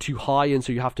some that are too high, and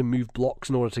so you have to move blocks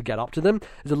in order to get up to them.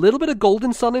 There's a little bit of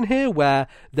Golden Sun in here, where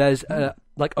there's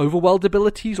like overworld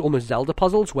abilities, almost Zelda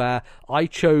puzzles, where I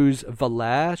chose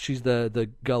Valere. She's the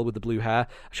girl with the blue hair.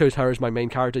 I chose her as my main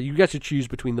character. You get to choose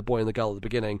between the boy and the girl at the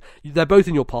beginning. They're both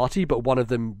in your party, but one of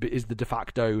them is the de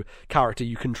facto character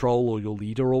you control, or your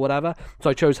leader or whatever. So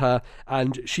I chose her,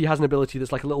 and she has an ability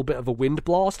that's like a little bit of a wind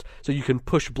blast, so you can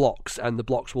push blocks and the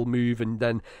blocks will move, and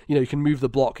then you can move the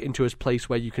block into a place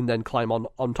where you can then climb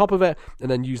on top of it, and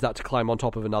then use that to climb on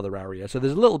top of another area. So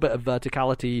there's a little bit of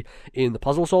verticality in the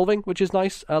puzzle solving, which is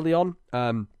nice early on.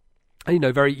 And,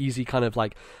 very easy kind of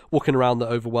like walking around the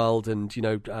overworld and,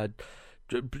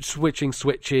 switching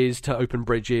switches to open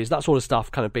bridges, that sort of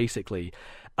stuff, kind of basically.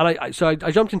 And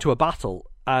I jumped into a battle,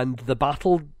 and the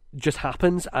battle just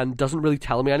happens and doesn't really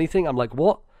tell me anything. I'm like,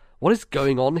 what is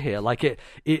going on here? Like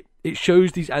it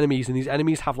shows these enemies, and these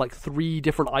enemies have like 3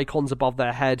 different icons above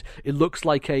their head. It looks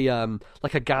like a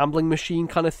gambling machine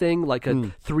kind of thing, like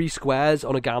 3 squares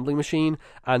on a gambling machine,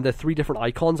 and they're 3 different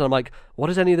icons. And I'm like, what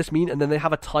does any of this mean? And then they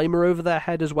have a timer over their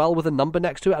head as well with a number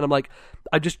next to it. And I'm like,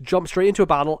 I just jump straight into a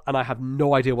battle, and I have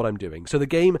no idea what I'm doing. So the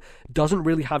game doesn't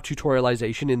really have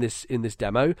tutorialization in this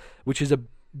demo, which is a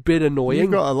bit annoying.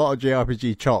 You've got a lot of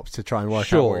JRPG chops to try and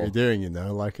work out what you're doing,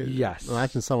 Yes.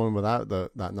 Imagine someone without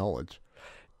that knowledge.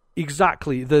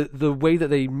 Exactly. The way that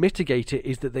they mitigate it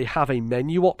is that they have a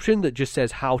menu option that just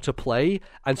says how to play,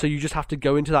 and so you just have to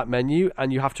go into that menu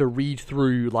and you have to read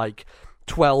through like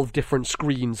 12 different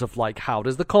screens of like, how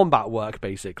does the combat work,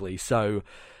 basically. So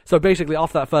basically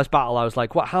after that first battle I was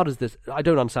like, what, how does this, I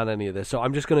don't understand any of this, so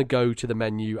I'm just going to go to the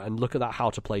menu and look at that how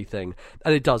to play thing,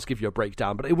 and it does give you a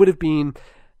breakdown. But it would have been,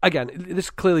 again, this is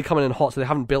clearly coming in hot, so they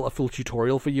haven't built a full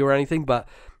tutorial for you or anything, but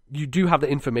you do have the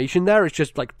information there. It's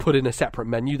just like put in a separate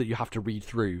menu that you have to read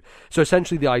through. So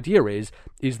essentially the idea is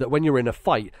that when you're in a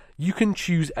fight, you can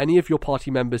choose any of your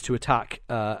party members to attack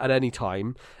at any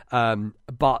time,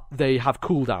 but they have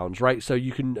cooldowns, right? So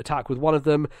you can attack with one of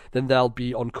them, then they'll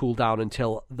be on cooldown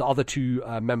until the other 2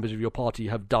 members of your party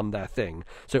have done their thing.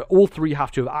 So all 3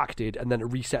 have to have acted, and then it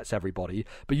resets everybody.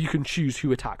 But you can choose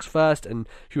who attacks first and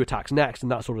who attacks next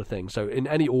and that sort of thing. So in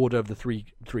any order of the three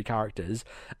characters,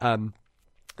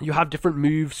 you have different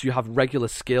moves. You have regular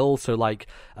skill. So like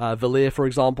Valere, for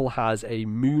example, has a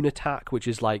moon attack, which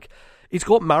is like, it's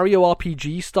got Mario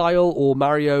RPG style or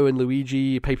Mario and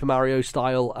Luigi Paper Mario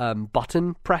style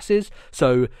button presses.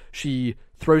 So she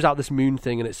throws out this moon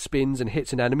thing and it spins and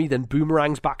hits an enemy, then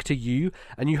boomerangs back to you,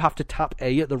 and you have to tap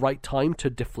A at the right time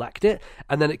to deflect it,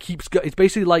 and then it keeps it's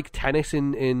basically like tennis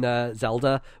in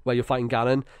Zelda where you're fighting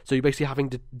Ganon. So you're basically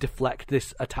having to deflect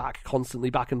this attack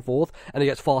constantly back and forth, and it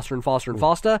gets faster and faster and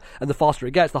faster, and the faster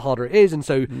it gets, the harder it is, and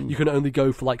so you can only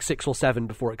go for like 6 or 7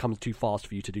 before it comes too fast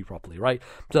for you to do properly, right?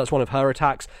 So that's one of her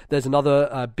attacks. There's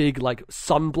another big like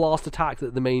sun blast attack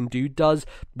that the main dude does,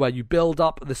 where you build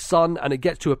up the sun and it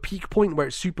gets to a peak point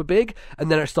where it's super big, and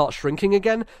then it starts shrinking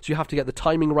again, so you have to get the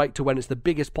timing right to when it's the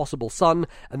biggest possible sun,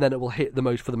 and then it will hit the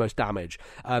most for the most damage.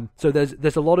 So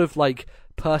there's a lot of like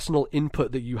personal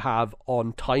input that you have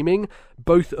on timing,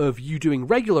 both of you doing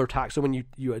regular attacks, so when you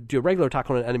do a regular attack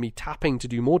on an enemy, tapping to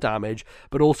do more damage,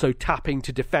 but also tapping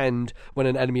to defend when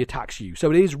an enemy attacks you.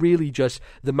 So it is really just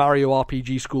the Mario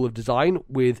RPG school of design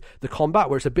with the combat,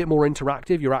 where it's a bit more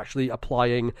interactive. You're actually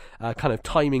applying kind of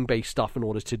timing based stuff in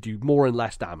order to do more and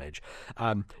less damage.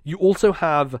 You also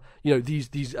have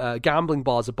these gambling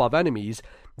bars above enemies.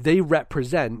 They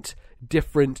represent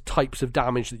different types of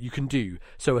damage that you can do.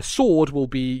 So a sword will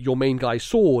be your main guy's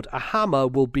sword. A hammer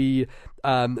will be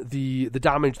the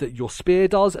damage that your spear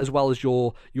does, as well as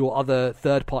your other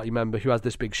third party member who has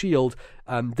this big shield.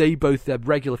 Their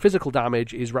regular physical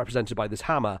damage is represented by this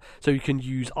hammer. So you can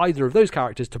use either of those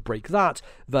characters to break that,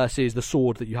 versus the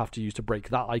sword that you have to use to break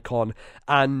that icon.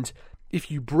 And if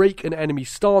you break an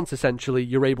enemy's stance, essentially,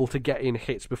 you're able to get in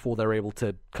hits before they're able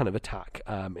to kind of attack,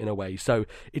 in a way. So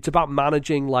it's about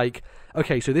managing, like,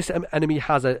 okay, so this enemy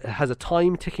has a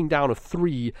time ticking down of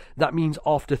 3. That means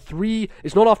after 3,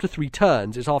 it's not after 3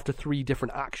 turns, it's after 3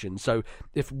 different actions. So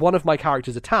if one of my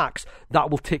characters attacks, that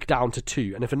will tick down to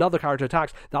 2. And if another character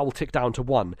attacks, that will tick down to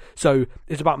 1. So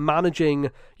it's about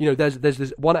managing, there's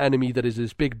this one enemy that is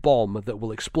this big bomb that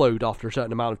will explode after a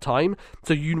certain amount of time.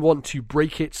 So you want to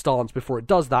break its stance before it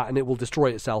does that, and it will destroy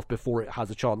itself before it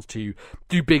has a chance to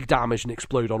do big damage and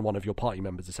explode on one of your party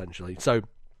members, essentially. So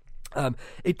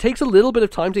it takes a little bit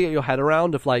of time to get your head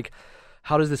around of like,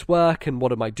 how does this work and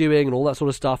what am I doing and all that sort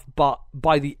of stuff. But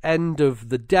by the end of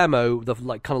the demo, the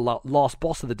like kind of last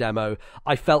boss of the demo,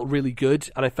 I felt really good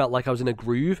and I felt like I was in a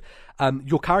groove.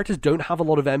 Your characters don't have a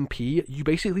lot of MP. You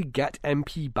basically get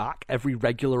MP back every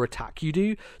regular attack you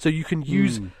do. So you can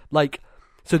use like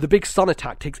So the big sun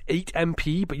attack takes 8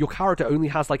 MP, but your character only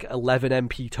has like 11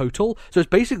 MP total. So it's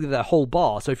basically their whole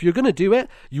bar. So if you're going to do it,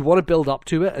 you want to build up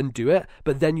to it and do it,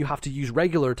 but then you have to use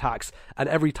regular attacks, and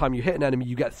every time you hit an enemy,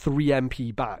 you get 3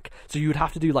 MP back. So you would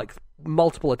have to do like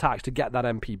multiple attacks to get that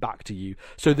MP back to you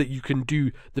so that you can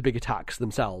do the big attacks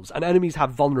themselves. And enemies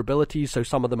have vulnerabilities, so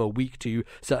some of them are weak to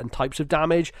certain types of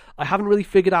damage. I haven't really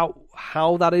figured out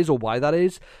how that is or why that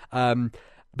is.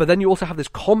 But then you also have this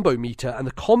combo meter, and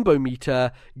the combo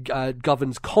meter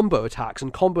governs combo attacks,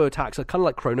 and combo attacks are kind of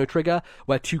like Chrono Trigger,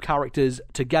 where 2 characters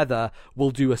together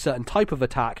will do a certain type of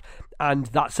attack, and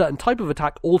that certain type of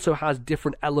attack also has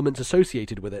different elements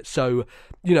associated with it. So,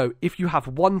 you know, if you have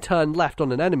 1 turn left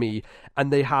on an enemy, and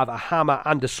they have a hammer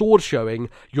and a sword showing,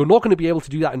 you're not going to be able to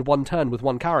do that in 1 turn with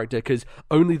 1 character, because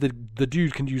only the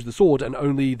dude can use the sword, and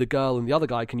only the girl and the other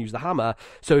guy can use the hammer.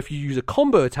 So if you use a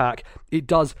combo attack, it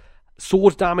does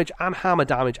sword damage and hammer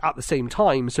damage at the same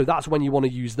time, so that's when you want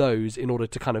to use those in order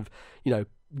to kind of, you know,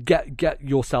 get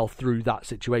yourself through that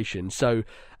situation. So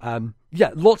yeah,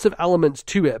 lots of elements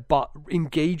to it, but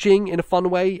engaging in a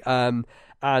fun way,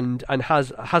 and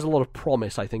has a lot of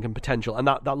promise, I think, and potential. And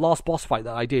that last boss fight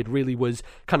that I did really was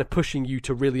kind of pushing you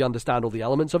to really understand all the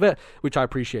elements of it, which I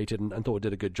appreciated and thought it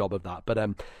did a good job of that. But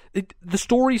the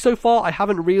story so far, I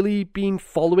haven't really been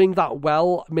following that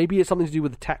well. Maybe it's something to do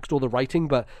with the text or the writing,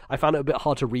 but I found it a bit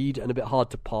hard to read and a bit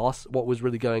hard to parse what was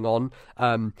really going on.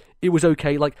 It was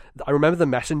okay. Like, I remember The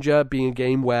Messenger being a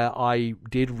game where I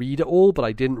did read it all, but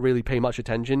I didn't really pay much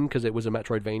attention because it was a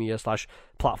Metroidvania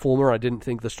 / platformer. I didn't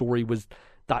think the story was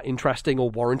that interesting or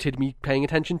warranted me paying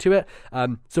attention to it.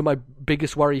 So my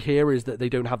biggest worry here is that they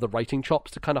don't have the writing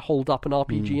chops to kind of hold up an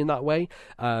RPG in that way.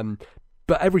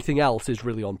 But everything else is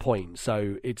really on point.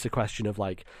 So it's a question of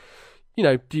like, you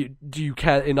know, do you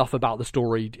care enough about the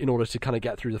story in order to kind of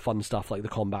get through the fun stuff like the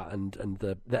combat and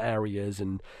the areas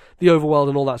and the overworld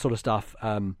and all that sort of stuff.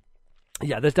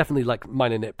 Yeah, there's definitely like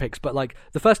minor nitpicks, but like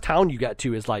the first town you get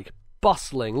to is like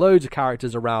bustling, loads of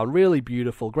characters around, really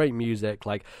beautiful, great music,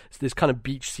 like it's this kind of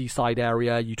beach seaside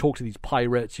area. You talk to these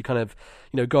pirates, you kind of,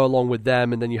 you know, go along with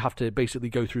them, and then you have to basically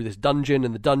go through this dungeon,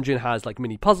 and the dungeon has like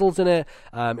mini puzzles in it.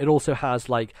 It also has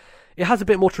like, it has a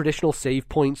bit more traditional save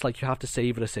points, like you have to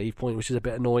save at a save point, which is a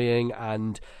bit annoying,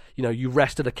 and you know, you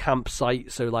rest at a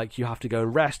campsite, so like you have to go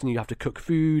and rest, and you have to cook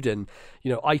food and, you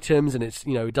know, items, and it's,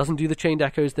 you know, it doesn't do the chained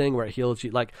echoes thing where it heals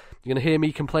you. Like, you're gonna hear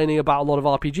me complaining about a lot of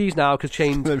RPGs now because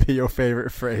chained... It's gonna be your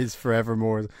favorite phrase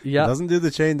forevermore. Yeah, it doesn't do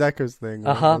the chained echoes thing.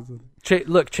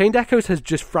 Look, Chained Echoes has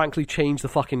just frankly changed the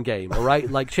fucking game, alright?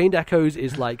 Like, Chained Echoes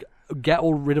is like, get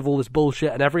rid of all this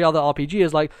bullshit, and every other RPG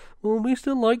is like, well, we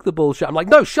still like the bullshit. I'm like,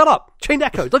 no, shut up! Chained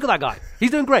Echoes, look at that guy. He's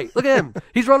doing great. Look at him.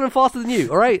 He's running faster than you,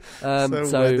 alright? So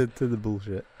wedded to the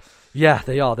bullshit. Yeah,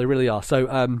 they are. They really are.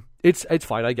 So, it's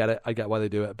fine. I get it. I get why they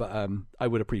do it, but I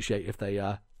would appreciate if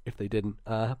they didn't.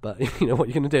 But you know what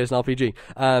you're going to do. It's an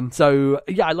RPG. So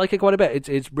yeah, I like it quite a bit.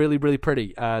 It's really, really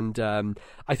pretty, and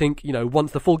I think, you know,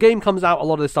 once the full game comes out, a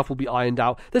lot of this stuff will be ironed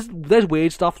out. There's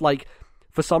weird stuff, like,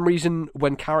 for some reason,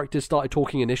 when characters started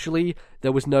talking initially,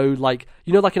 there was no, like,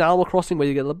 you know, like in Animal Crossing where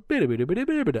you get a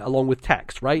bit along with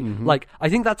text, right? Mm-hmm. Like, I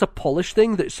think that's a polish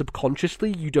thing that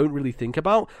subconsciously you don't really think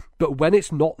about, but when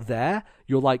it's not there,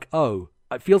 you're like, oh,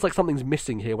 it feels like something's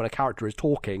missing here when a character is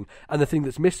talking, and the thing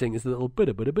that's missing is the little bit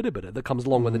that comes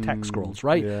along when the text scrolls,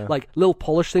 right? Yeah. Like little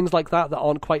polish things like that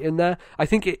aren't quite in there. I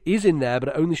think it is in there, but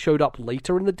it only showed up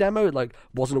later in the demo. It like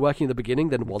wasn't working in the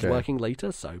beginning, then was working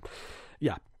later. So,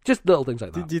 yeah. Just little things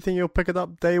like that. Do you think you'll pick it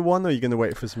up day one, or are you going to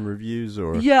wait for some reviews?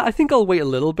 Or yeah, I think I'll wait a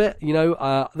little bit. You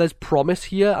know, there's promise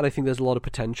here, and I think there's a lot of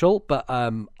potential, but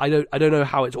I don't know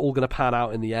how it's all going to pan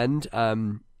out in the end.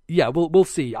 Yeah, we'll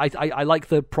see. I like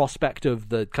the prospect of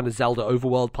the kind of Zelda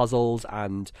overworld puzzles,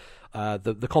 and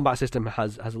the combat system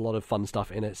has a lot of fun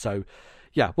stuff in it. So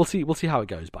yeah, we'll see how it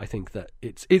goes. But I think that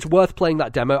it's worth playing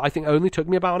that demo. I think it only took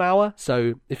me about an hour,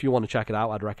 so if you want to check it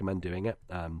out, I'd recommend doing it.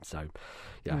 So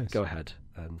yeah, nice. Go ahead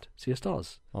and see your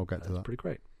stars. I'll get to that. Pretty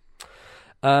great.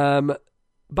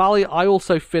 Bally, I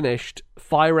also finished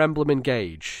Fire Emblem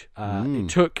Engage. It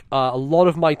took a lot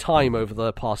of my time over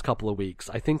the past couple of weeks.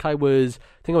 I think I was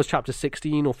chapter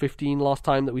 16 or 15 last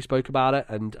time that we spoke about it,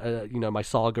 and you know, my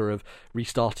saga of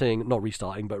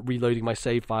reloading my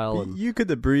save file. And you could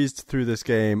have breezed through this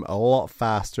game a lot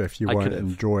faster if you weren't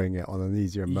enjoying it on an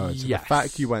easier mode. So yes. The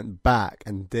fact you went back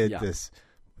and did this.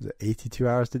 Was it 82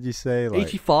 hours, did you say? Like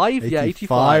 85? Yeah,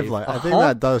 85. Like, I think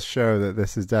that does show that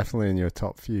this is definitely in your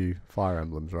top few Fire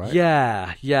Emblems, right?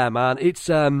 Yeah, man. It's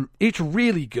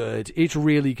really good. It's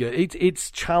really good. It's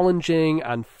challenging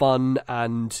and fun,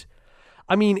 and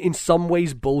I mean, in some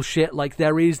ways, bullshit. Like,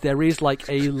 there is like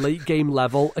a late game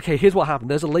level. Okay, here's what happened.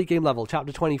 There's a late game level,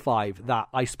 chapter 25, that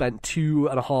I spent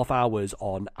 2.5 hours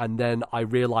on, and then I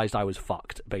realized I was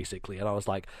fucked, basically. And I was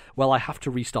like, well, I have to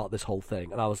restart this whole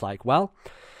thing. And I was like, well,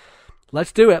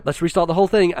 let's do it. Let's restart the whole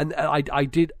thing. And I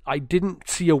didn't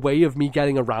see a way of me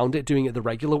getting around it, doing it the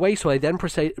regular way. So I then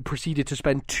proceeded to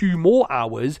spend 2 more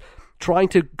hours trying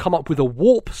to come up with a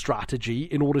warp strategy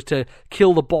in order to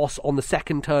kill the boss on the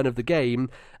second turn of the game,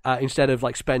 instead of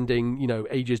like spending,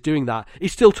 ages doing that.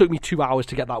 It still took me 2 hours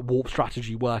to get that warp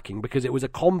strategy working, because it was a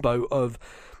combo of...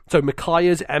 So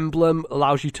Micaiah's emblem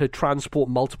allows you to transport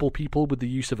multiple people with the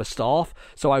use of a staff.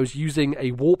 So I was using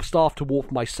a warp staff to warp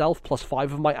myself plus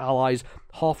 5 of my allies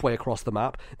halfway across the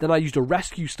map. Then I used a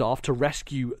rescue staff to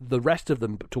rescue the rest of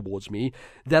them towards me.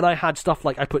 Then I had stuff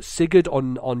like I put Sigurd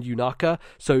on Yunaka,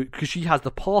 so because she has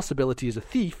the pass ability as a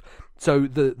thief. So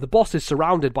the boss is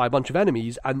surrounded by a bunch of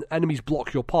enemies, and enemies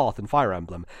block your path in Fire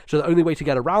Emblem. So the only way to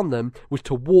get around them was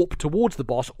to warp towards the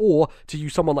boss, or to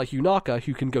use someone like Yunaka,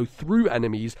 who can go through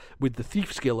enemies with the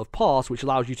thief skill of pass, which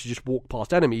allows you to just walk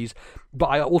past enemies. But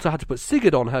I also had to put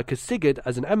Sigurd on her, because Sigurd,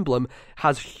 as an emblem,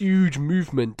 has huge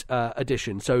movement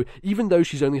addition. So even though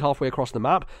she's only halfway across the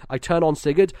map, I turn on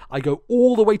Sigurd, I go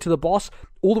all the way to the boss,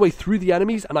 all the way through the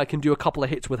enemies, and I can do a couple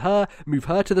of hits with her, move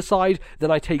her to the side,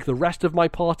 then I take the rest of my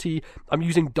party. I'm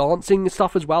using dancing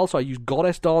stuff as well, so I use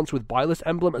Goddess Dance with Byleth's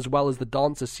emblem, as well as the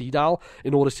Dancer Seedal,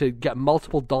 in order to get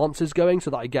multiple dances going, so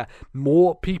that I get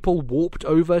more people warped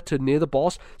over to near the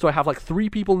boss. So I have like 3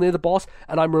 people near the boss,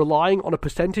 and I'm relying on a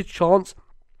percentage chance,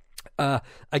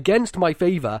 against my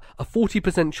favor, a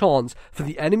 40% chance for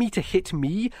the enemy to hit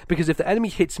me, because if the enemy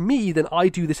hits me, then I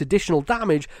do this additional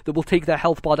damage that will take their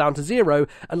health bar down to 0,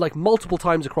 and like multiple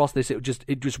times across this, it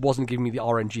just wasn't giving me the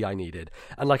RNG I needed.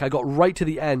 And like I got right to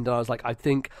the end, and I was like, I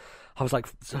was like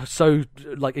so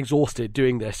like exhausted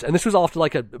doing this, and this was after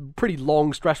like a pretty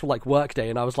long, stressful like work day,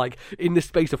 and I was like in this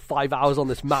space of 5 hours on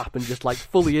this map and just like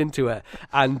fully into it,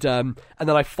 and then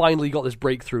I finally got this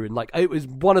breakthrough, and like it was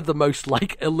one of the most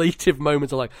like elative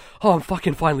moments of like, oh, I'm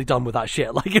fucking finally done with that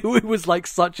shit. Like it was like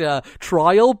such a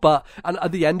trial, and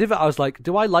at the end of it, I was like,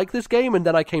 do I like this game? And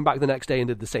then I came back the next day and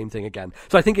did the same thing again.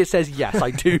 So I think it says yes,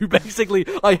 I do. Basically,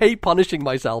 I hate punishing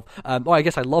myself. Or I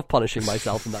guess I love punishing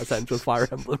myself in that sense with Fire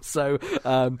Emblem. So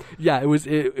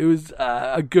it was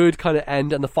a good kind of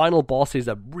end, and the final boss is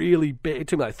a really big. It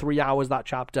took me like 3 hours, that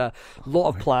chapter. A lot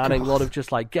of planning, a lot of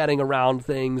just like getting around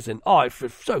things, and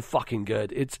it's so fucking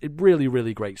good. It's really,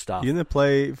 really great stuff. You gonna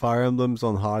play Fire Emblems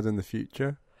on hard in the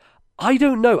future? I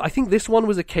don't know. I think this one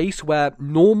was a case where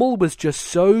normal was just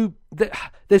so...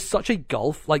 There's such a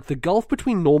gulf. Like, the gulf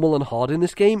between normal and hard in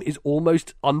this game is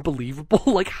almost unbelievable,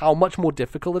 like how much more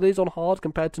difficult it is on hard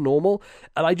compared to normal.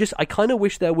 And I kind of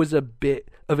wish there was a bit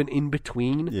of an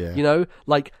in-between,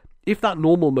 Like, if that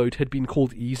normal mode had been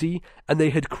called easy, and they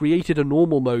had created a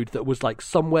normal mode that was like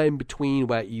somewhere in between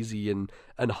where easy and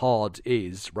hard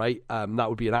is, right? That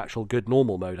would be an actual good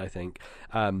normal mode, I think.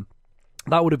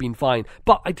 That would have been fine.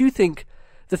 But I do think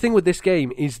the thing with this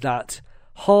game is that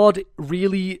hard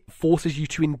really forces you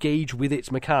to engage with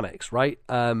its mechanics, right?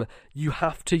 You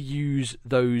have to use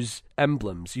those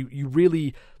emblems. You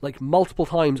really, like, multiple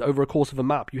times over a course of a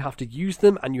map, you have to use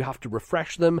them, and you have to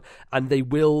refresh them, and they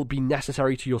will be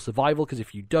necessary to your survival, because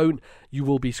if you don't, you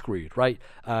will be screwed, right?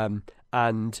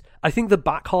 And I think the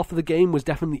back half of the game was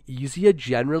definitely easier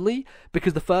generally,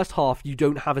 because the first half, you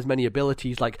don't have as many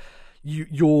abilities, like...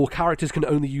 Your characters can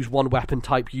only use one weapon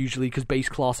type usually, because base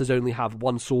classes only have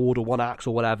one sword or one axe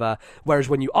or whatever, whereas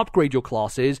when you upgrade your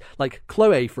classes, like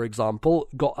Chloe, for example,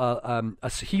 got a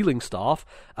healing staff,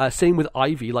 same with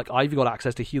Ivy. Like Ivy got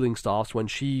access to healing staffs when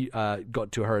she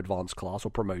got to her advanced class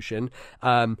or promotion.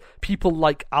 People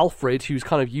like Alfred, who's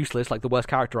kind of useless, like the worst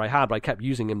character I had, but I kept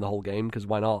using him the whole game, because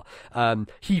why not?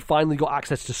 He finally got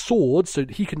access to swords, so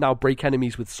he could now break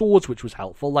enemies with swords, which was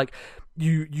helpful. Like,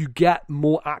 you get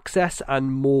more access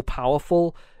and more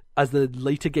powerful as the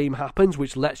later game happens,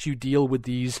 which lets you deal with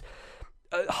these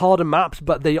harder maps,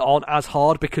 but they aren't as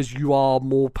hard because you are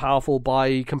more powerful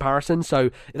by comparison. So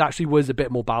it actually was a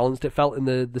bit more balanced, it felt, in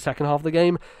the second half of the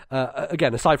game.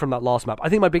 Again, aside from that last map, I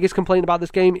think my biggest complaint about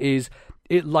this game is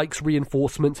it likes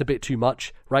reinforcements a bit too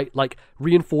much, right? Like,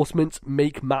 reinforcements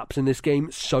make maps in this game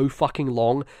so fucking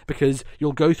long, because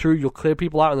you'll go through, you'll clear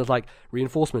people out, and there's like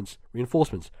reinforcements, like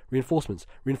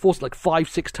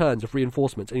 5-6 turns of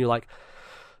reinforcements, and you're like,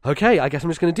 okay, I guess I'm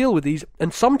just going to deal with these.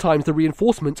 And sometimes the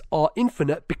reinforcements are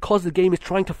infinite, because the game is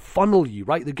trying to funnel you,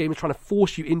 right? The game is trying to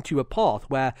force you into a path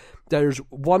where there's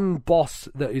one boss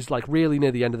that is like really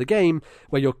near the end of the game,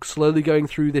 where you're slowly going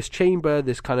through this chamber,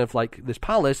 this kind of like this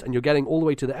palace, and you're getting all the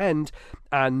way to the end,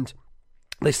 and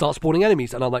they start spawning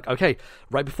enemies, and I'm like, okay,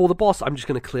 right before the boss, I'm just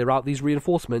going to clear out these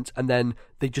reinforcements, and then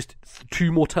they just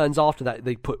 2 more turns after that,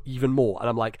 they put even more, and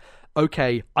I'm like,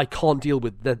 okay, I can't deal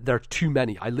with there are too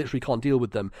many. I literally can't deal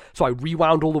with them. So I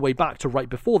rewound all the way back to right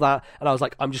before that, and I was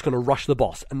like, I'm just going to rush the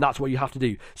boss, and that's what you have to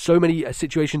do. So many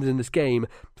situations in this game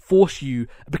force you,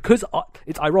 because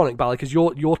it's ironic, Bally, because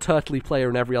you're turtley player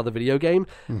in every other video game.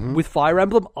 With Fire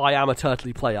Emblem, I am a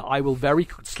turtley player. I will very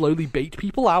slowly bait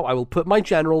people out. I will put my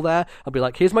general there. I'll be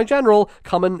like, here's my general.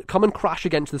 Come and crash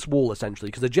against this wall, essentially.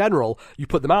 Because the general, you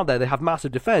put them out there, they have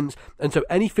massive defense, and so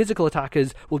any physical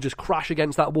attackers will just crash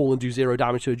against that wall and do 0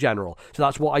 damage to a general. So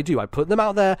that's what I do. I put them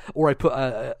out there, or I put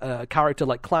a character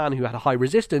like Clan who had a high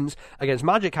resistance against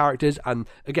magic characters, and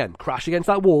again, crash against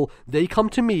that wall. They come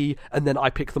to me, and then I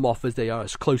pick them off as they are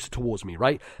closer towards me,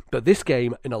 right? But this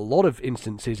game, in a lot of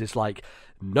instances, is like,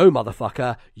 no,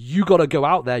 motherfucker, you got to go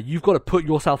out there, you've got to put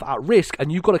yourself at risk,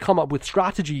 and you've got to come up with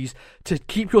strategies to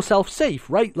keep yourself safe,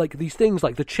 right? Like these things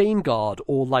like the chain guard,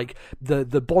 or like the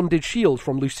bonded shield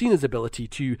from Lucina's ability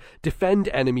to defend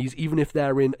enemies even if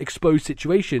they're in exposed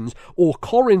situations, or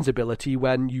Corrin's ability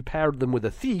when you pair them with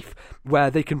a thief, where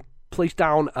they can place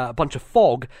down a bunch of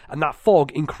fog, and that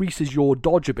fog increases your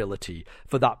dodge ability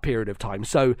for that period of time.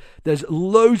 So there's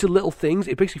loads of little things.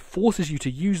 It basically forces you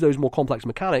to use those more complex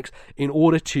mechanics in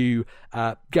order to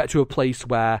get to a place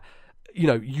where, you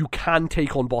know, you can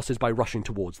take on bosses by rushing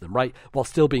towards them, right, while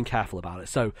still being careful about it.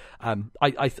 So I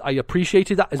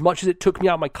appreciated that. As much as it took me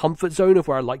out of my comfort zone of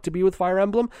where I like to be with Fire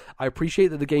Emblem, I appreciate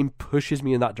that the game pushes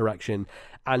me in that direction.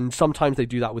 And sometimes they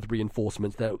do that with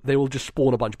reinforcements. They will just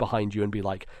spawn a bunch behind you and be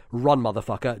like, run,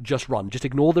 motherfucker, just run. Just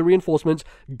ignore the reinforcements,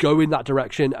 go in that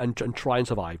direction, and try and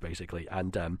survive, basically.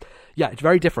 And yeah, it's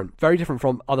very different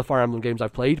from other Fire Emblem games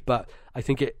I've played, but I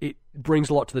think it brings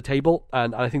a lot to the table,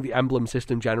 and I think the emblem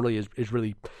system generally is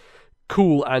really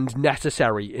cool and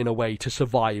necessary in a way to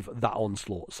survive that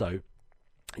onslaught. So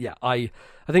yeah, I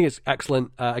think it's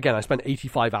excellent. Again, I spent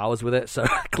 85 hours with it, so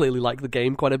I clearly like the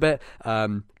game quite a bit.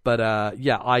 But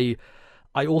yeah,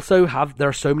 I also have, there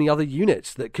are so many other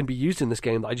units that can be used in this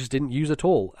game that I just didn't use at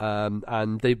all.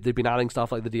 And they've been adding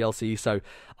stuff like the DLC, so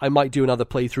I might do another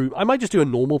playthrough. I might just do a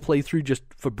normal playthrough just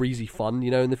for breezy fun,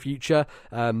 you know, in the future,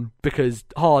 because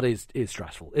hard is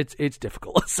stressful. It's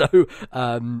difficult. So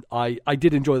I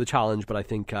did enjoy the challenge, but I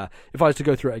think if I was to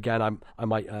go through it again, I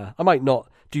might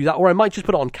not do that, or I might just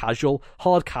put it on casual.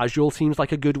 Hard casual seems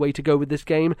like a good way to go with this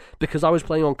game, because I was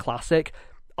playing on classic.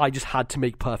 I just had to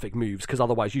make perfect moves, because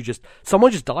otherwise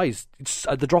someone just dies. It's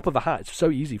at the drop of a hat. It's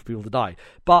so easy for people to die.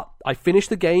 But I finished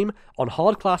the game on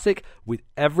hard classic with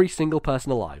every single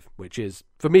person alive, which is,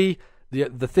 for me,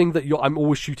 the thing that I'm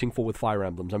always shooting for with Fire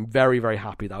Emblems. I'm very, very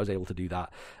happy that I was able to do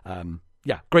that.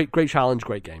 Yeah, great challenge,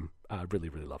 great game. Really,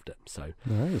 really loved it. So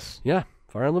nice. Yeah,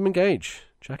 Fire Emblem Engage.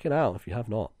 Check it out if you have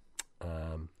not.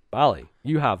 Bally,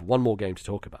 you have one more game to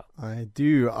talk about. I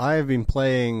do. I've been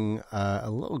playing a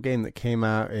little game that came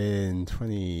out in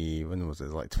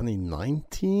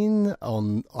 2019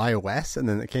 on iOS, and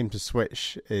then it came to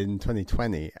Switch in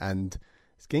 2020, and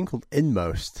it's a game called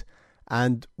Inmost.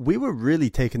 And we were really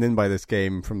taken in by this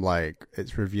game from like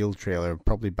its reveal trailer,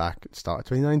 probably back at the start of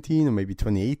 2019 or maybe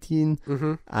 2018.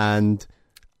 Mm-hmm. And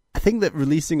I think that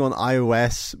releasing on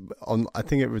iOS, I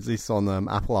think it released on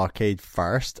Apple Arcade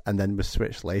first and then was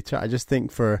switched later. I just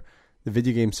think for the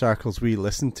video game circles we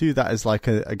listen to, that is like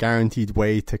a guaranteed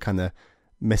way to kind of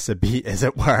miss a beat, as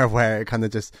it were, where it kind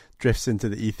of just drifts into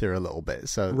the ether a little bit.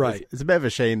 So right. It's a bit of a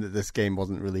shame that this game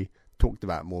wasn't really talked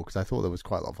about more, because I thought there was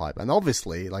quite a lot of hype. And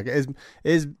obviously, like, it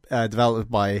is developed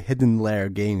by Hidden Layer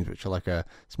Games, which are like a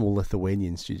small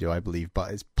Lithuanian studio, I believe,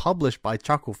 but it's published by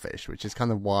Chucklefish, which is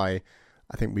kind of why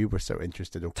I think we were so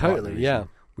interested. Totally, yeah.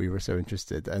 We were so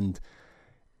interested, and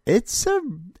it's a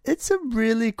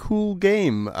really cool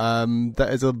game that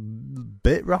is a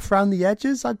bit rough around the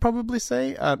edges, I'd probably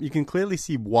say. You can clearly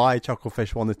see why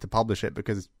Chucklefish wanted to publish it,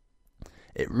 because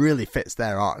it really fits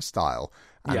their art style.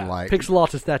 And yeah, like, pixel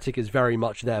art aesthetic is very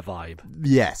much their vibe.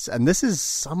 Yes, and this is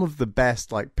some of the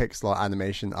best like pixel art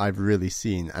animation I've really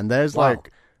seen. And there's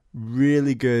like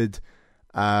really good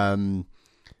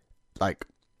like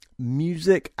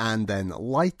music and then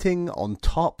lighting on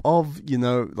top of, you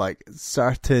know, like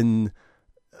certain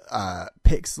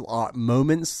pixel art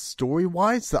moments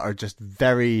story-wise that are just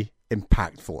very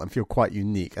impactful and feel quite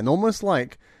unique. And almost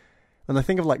like, when I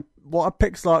think of like what are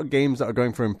pixel art games that are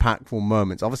going for impactful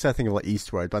moments, obviously I think of like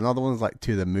Eastward, but another one's like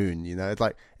To the Moon, you know. It's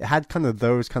like it had kind of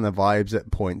those kind of vibes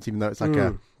at points, even though it's like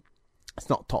it's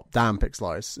not top-down pixel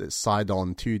art, it's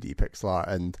side-on 2D pixel art,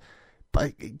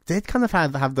 but it did kind of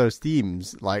have those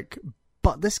themes, like,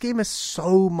 But this game is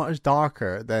so much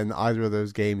darker than either of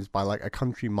those games by like a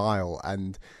country mile,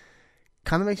 and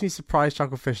kind of makes me surprised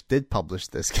Chucklefish did publish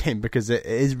this game, because it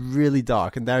is really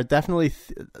dark, and there are definitely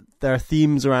there are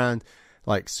themes around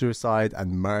like suicide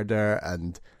and murder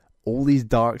and all these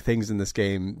dark things in this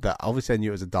game that obviously I knew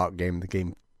it was a dark game. The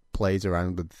game plays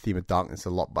around with the theme of darkness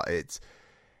a lot, but it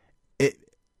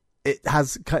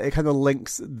kind of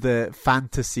links the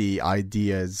fantasy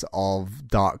ideas of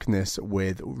darkness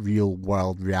with real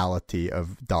world reality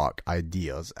of dark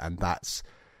ideas, and that's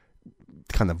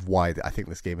kind of why I think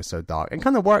this game is so dark, and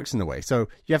kind of works in a way. So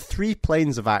you have 3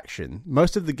 planes of action.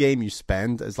 Most of the game you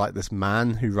spend as like this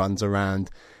man who runs around.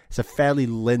 It's a fairly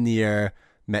linear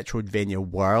Metroidvania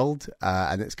world,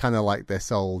 and it's kind of like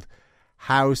this old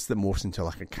house that morphs into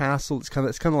like a castle. It's kind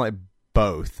of like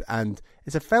both, and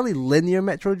it's a fairly linear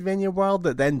Metroidvania world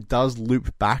that then does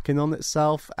loop back in on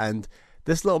itself. And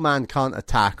this little man can't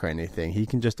attack or anything. He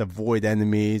can just avoid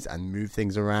enemies and move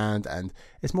things around, and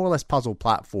it's more or less puzzle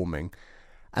platforming.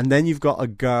 And then you've got a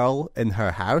girl in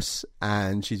her house,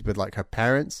 and she's with like her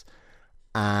parents,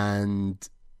 and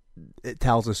it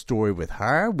tells a story with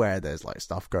her where there's like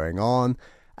stuff going on.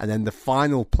 And then the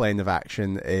final plane of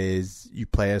action is you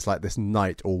play as like this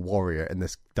knight or warrior in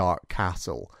this dark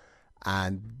castle,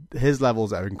 and his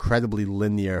levels are incredibly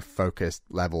linear focused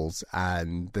levels,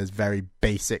 and there's very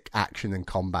basic action and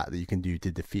combat that you can do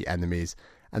to defeat enemies,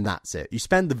 and that's it. You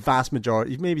spend the vast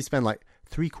majority, you maybe spend like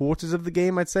 3/4 of the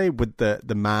game, I'd say, with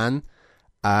the man,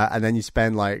 and then you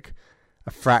spend like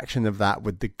a fraction of that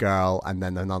with the girl, and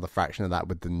then another fraction of that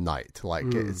with the knight. Like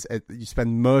you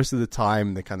spend most of the time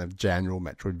in the kind of general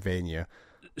Metroidvania.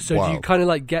 So do you kind of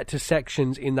like get to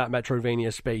sections in that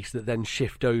Metroidvania space that then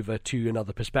shift over to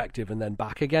another perspective and then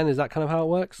back again? Is that kind of how it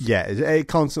works? Yeah, it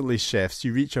constantly shifts.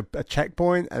 You reach a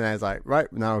checkpoint, and then it's like,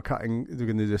 right, now we're going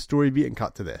to do the story beat and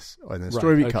cut to this, or then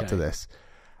story beat, cut to this.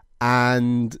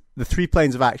 And the 3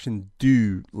 planes of action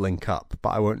do link up, but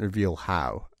I won't reveal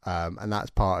how. And that's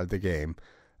part of the game.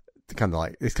 Kind of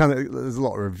like there's a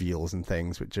lot of reveals and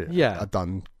things which are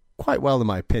done quite well in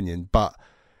my opinion, but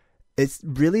it's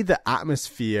really the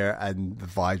atmosphere and the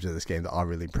vibes of this game that are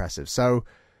really impressive. So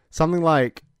something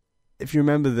like, if you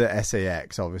remember the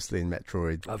SAX, obviously in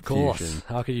Metroid, of course, Fusion,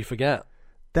 how could you forget?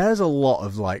 There's a lot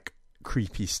of like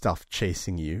creepy stuff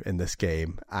chasing you in this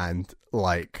game, and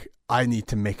like I need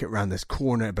to make it around this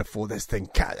corner before this thing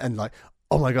and like,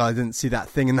 oh my god, I didn't see that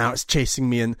thing, and now it's chasing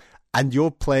me, and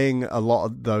you're playing a lot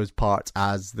of those parts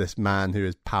as this man who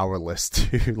is powerless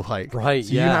to like, right?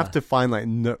 So you have to find like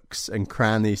nooks and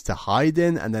crannies to hide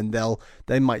in, and then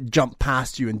they might jump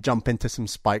past you and jump into some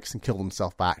spikes and kill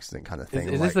themselves by accident, kind of thing.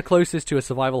 Is this the closest to a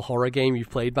survival horror game you've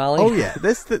played, Bally? Oh yeah,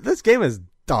 this game is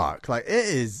dark. Like, it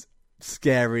is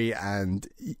scary, and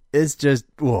it's just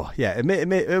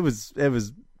it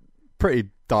was pretty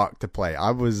dark to play.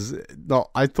 I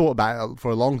thought about it for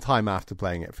a long time after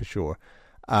playing it, for sure.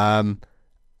 And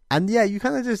yeah, you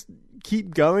kind of just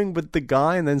keep going with the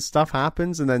guy, and then stuff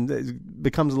happens, and then it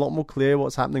becomes a lot more clear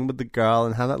what's happening with the girl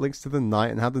and how that links to the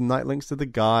knight and how the knight links to the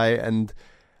guy, and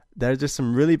there are just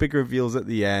some really big reveals at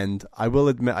the end. I will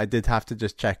admit I did have to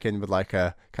just check in with like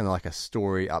a kind of like a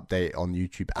story update on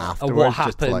YouTube afterwards. What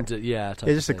happened?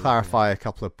 Just to clarify a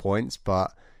couple of points,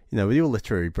 but you know, with your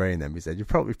literary brain, then we said you're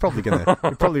probably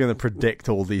gonna predict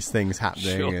all these things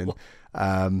happening,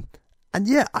 sure. And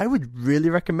yeah, I would really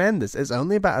recommend this. It's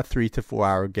only about a 3 to 4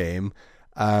 hour game.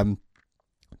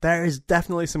 There is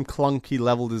definitely some clunky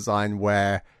level design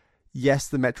where, yes,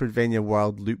 the Metroidvania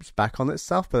world loops back on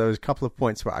itself, but there was a couple of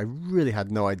points where I really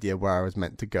had no idea where I was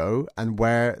meant to go, and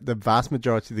where the vast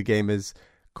majority of the game is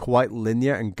quite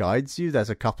linear and guides you. There's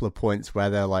a couple of points where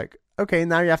they're like, okay,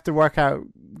 now you have to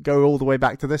go all the way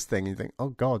back to this thing. And you think,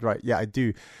 oh god, right, yeah, I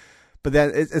do. But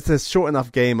then it's a short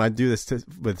enough game. I do this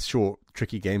with short,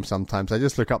 tricky games sometimes. I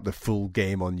just look up the full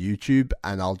game on YouTube,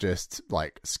 and I'll just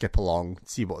like skip along,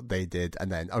 see what they did,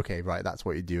 and then, okay, right, that's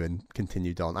what you do, and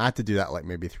continued on. I had to do that like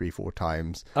maybe 3-4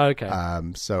 times. Okay.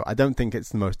 So I don't think it's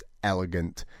the most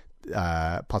elegant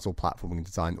puzzle platforming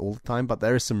design all the time, but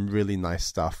there is some really nice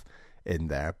stuff in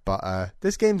there. But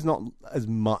this game's not as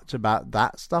much about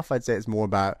that stuff. I'd say it's more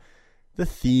about the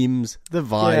themes, the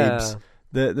vibes,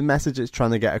 the message it's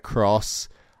trying to get across.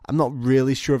 I'm not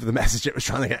really sure of the message it was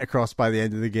trying to get across by the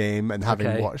end of the game, and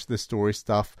having watched the story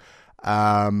stuff.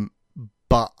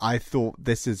 But I thought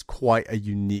this is quite a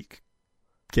unique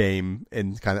game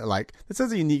in kind of like, this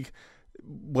is a unique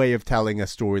way of telling a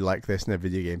story like this in a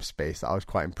video game space that I was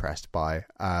quite impressed by.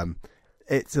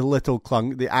 It's a little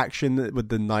the action with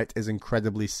the knight is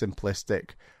incredibly simplistic.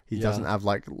 He doesn't have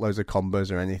like loads of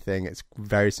combos or anything. It's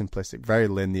very simplistic, very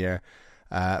linear.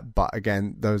 But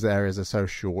again, those areas are so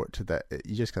short that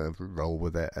you just kind of roll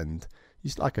with it, and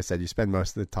like I said, you spend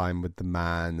most of the time with the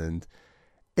man, and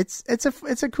it's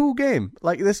a cool game.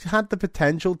 Like, this had the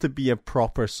potential to be a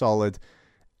proper solid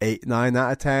 8, 9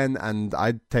 out of 10, and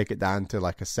I'd take it down to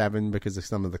like a 7 because of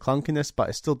some of the clunkiness, but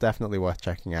it's still definitely worth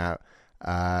checking out.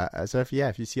 So if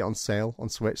you see it on sale on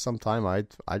Switch sometime,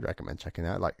 I'd recommend checking it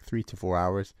out. Like 3 to 4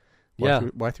 hours.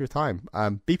 Worth your time.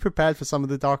 Be prepared for some of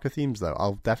the darker themes, though.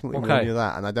 I'll definitely warn you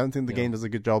that, and I don't think the game does a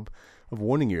good job of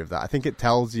warning you of that. I think it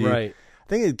tells you. Right. I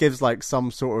think it gives like some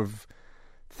sort of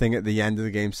thing at the end of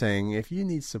the game saying, if you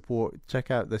need support, check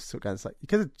out this sort of. It's like, you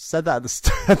could have said that at the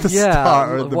start.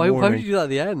 Or at the why morning. would you do that at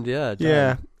the end? Yeah.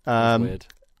 Yeah. Weird.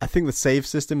 I think the save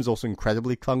system is also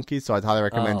incredibly clunky, so I'd highly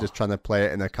recommend just trying to play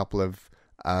it in a couple of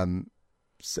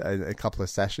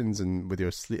sessions and with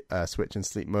your Switch and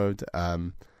sleep mode.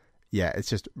 It's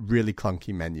just really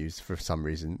clunky menus for some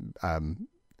reason.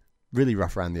 Really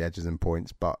rough around the edges and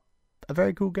points, but a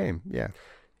very cool game. Yeah.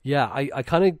 Yeah, I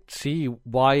kind of see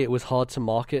why it was hard to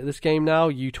market this game now,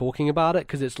 you talking about it,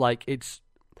 because it's like, it's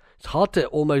hard to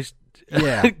almost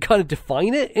kind of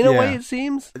define it in a way, it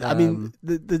seems. I mean,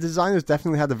 the designers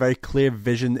definitely had a very clear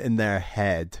vision in their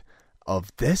head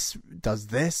of this does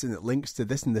this, and it links to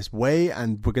this in this way,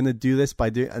 and we're going to do this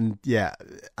by doing, and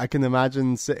I can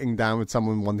imagine sitting down with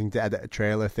someone wanting to edit a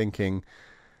trailer thinking,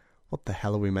 what the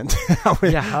hell are we meant to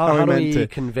how do we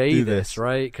convey this,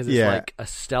 right? Because it's like a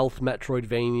stealth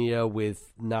Metroidvania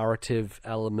with narrative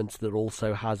elements that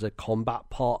also has a combat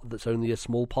part that's only a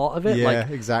small part of it.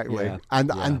 Exactly.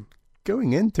 And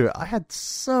going into it, I had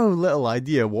so little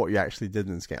idea what you actually did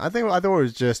in this game. I thought it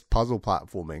was just puzzle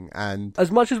platforming, and as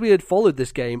much as we had followed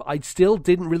this game, I still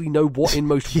didn't really know what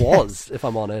Inmost was, if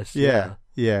I'm honest. And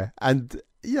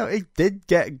it did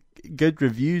get good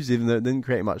reviews, even though it didn't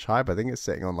create much hype. I think it's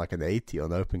sitting on like an 80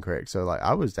 on OpenCritic, so like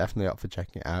I was definitely up for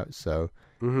checking it out. So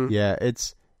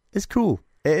it's cool.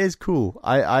 It is cool.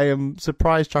 I am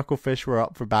surprised Chucklefish were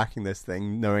up for backing this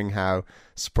thing, knowing how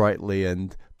sprightly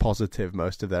and positive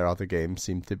most of their other games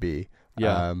seem to be.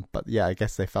 But I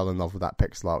guess they fell in love with that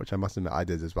pixel art, which I must admit I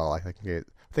did as well. I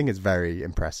think it's very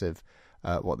impressive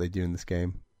what they do in this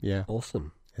game. Yeah,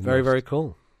 awesome. Very, very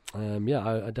cool.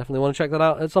 I definitely want to check that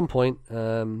out at some point.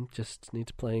 Just need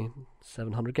to play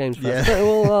 700 games first.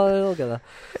 We'll get there.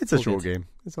 It's a short game.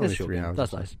 It's only 3 hours.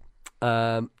 That's nice.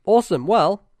 Awesome.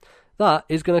 Well, that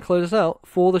is going to close us out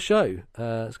for the show.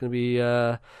 It's going to be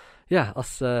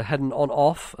us heading on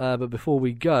off. But before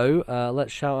we go,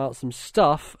 let's shout out some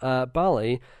stuff.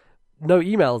 Bally, no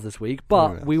emails this week,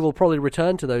 but we will probably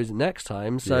return to those next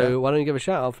time. So why don't you give a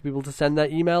shout out for people to send their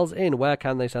emails in? Where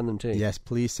can they send them to? Yes,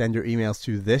 please send your emails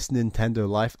to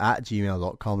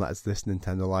thisnintendolife@gmail.com. That's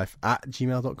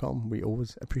thisnintendolife@gmail.com. We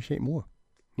always appreciate more.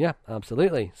 Yeah,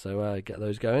 absolutely. So get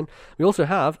those going. We also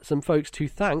have some folks to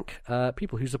thank,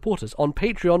 people who support us on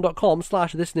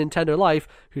patreon.com/thisnintendolife.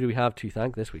 Who do we have to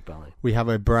thank this week, Bally? We have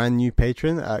a brand new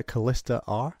patron, Callista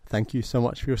R. Thank you so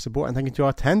much for your support, and thank you to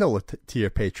our $10 tier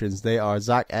patrons. They are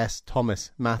Zach S.,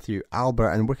 Thomas, Matthew,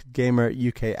 Albert, and Wicked Gamer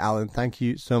UK Alan. Thank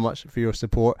you so much for your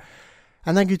support.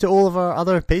 And thank you to all of our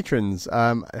other patrons. If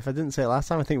I didn't say it last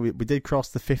time, I think we did cross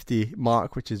the 50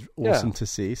 mark, which is awesome to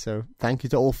see. So thank you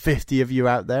to all 50 of you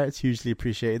out there. It's hugely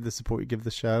appreciated, the support you give the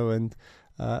show, and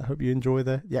hope you enjoy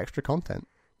the extra content.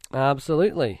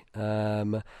 Absolutely.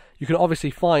 You can obviously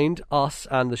find us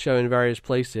and the show in various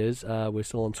places. We're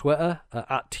still on Twitter,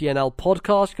 at TNL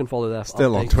Podcast. You can follow there.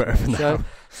 Still on Twitter for now.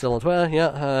 Still on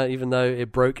Twitter, even though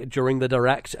it broke during the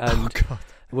direct and...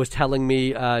 was telling me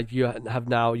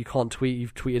you can't tweet,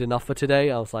 you've tweeted enough for today.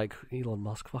 I was like, Elon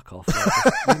Musk, fuck off. Just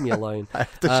leave me alone. I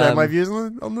have to share my views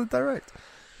on the direct.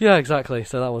 Yeah, exactly.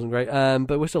 So that wasn't great.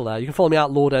 But we're still there. You can follow me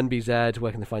at LordNBZ.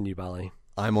 Where can they find you, Bally?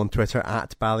 I'm on Twitter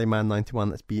at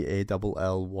Ballyman91. That's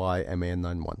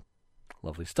BALLYMAN91.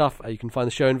 Lovely stuff. You can find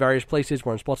the show in various places.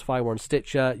 We're on Spotify, we're on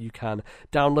Stitcher. You can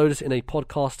download us in a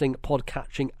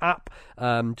podcatching app.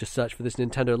 Just search for This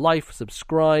Nintendo Life,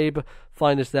 subscribe,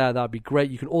 find us there. That would be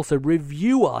great. You can also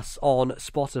review us on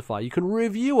Spotify. You can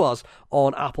review us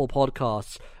on Apple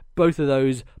Podcasts. Both of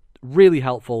those really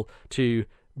helpful to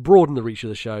broaden the reach of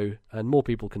the show, and more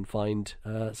people can find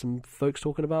some folks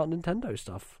talking about Nintendo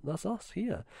stuff. That's us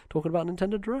here talking about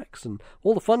Nintendo Directs and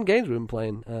all the fun games we've been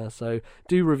playing. So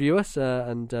do review us,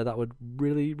 and that would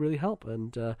really, really help,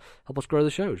 and help us grow the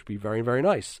show, which would be very, very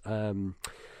nice. And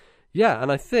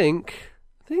I think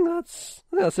that's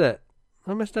it.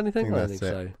 I missed anything? I don't think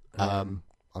so. I'm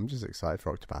just excited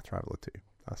for Octopath Traveler 2.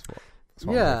 That's what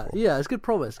it's good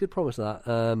promise. Good promise of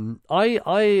that. I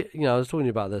was talking to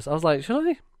you about this. I was like, should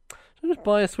I just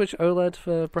buy a Switch OLED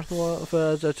for Breath of the Wild,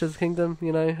 for Tears of the Kingdom,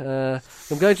 you know.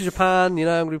 I'm going to Japan, you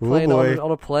know, I'm going to be playing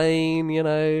on a plane, you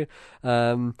know.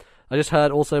 I just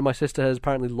heard also my sister has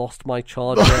apparently lost my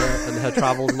charger and her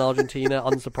travels in Argentina,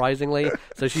 unsurprisingly.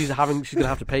 So she's going to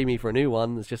have to pay me for a new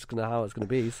one. It's just how it's going to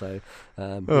be. So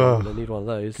I'm going to need one of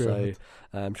those. God.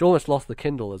 So she almost lost the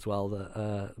Kindle as well.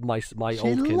 My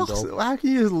old Kindle. How can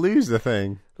you just lose the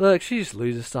thing? Look, she just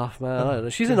loses stuff, man. I don't know.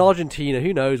 She's in Argentina.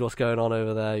 Who knows what's going on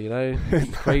over there? You know,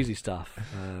 crazy stuff.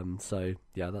 So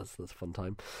yeah, that's a fun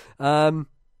time.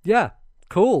 Yeah.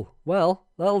 Cool. Well,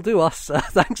 that'll do us.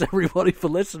 Thanks everybody for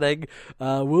listening.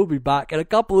 We'll be back in a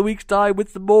couple of weeks' time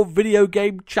with some more video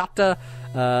game chatter.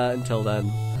 Until then,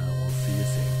 we'll see you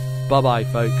soon. Bye-bye,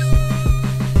 folks.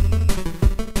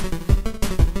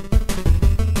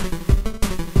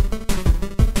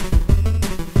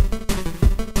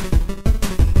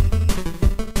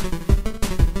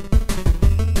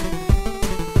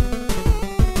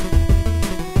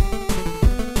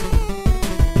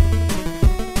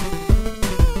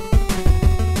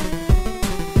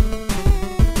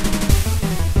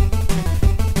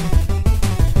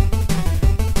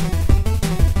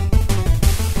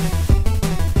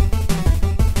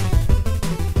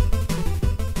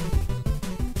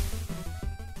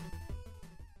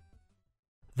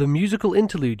 The musical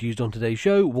interlude used on today's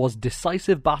show was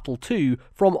Decisive Battle 2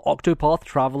 from Octopath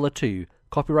Traveler 2.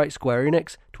 Copyright Square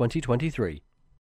Enix 2023.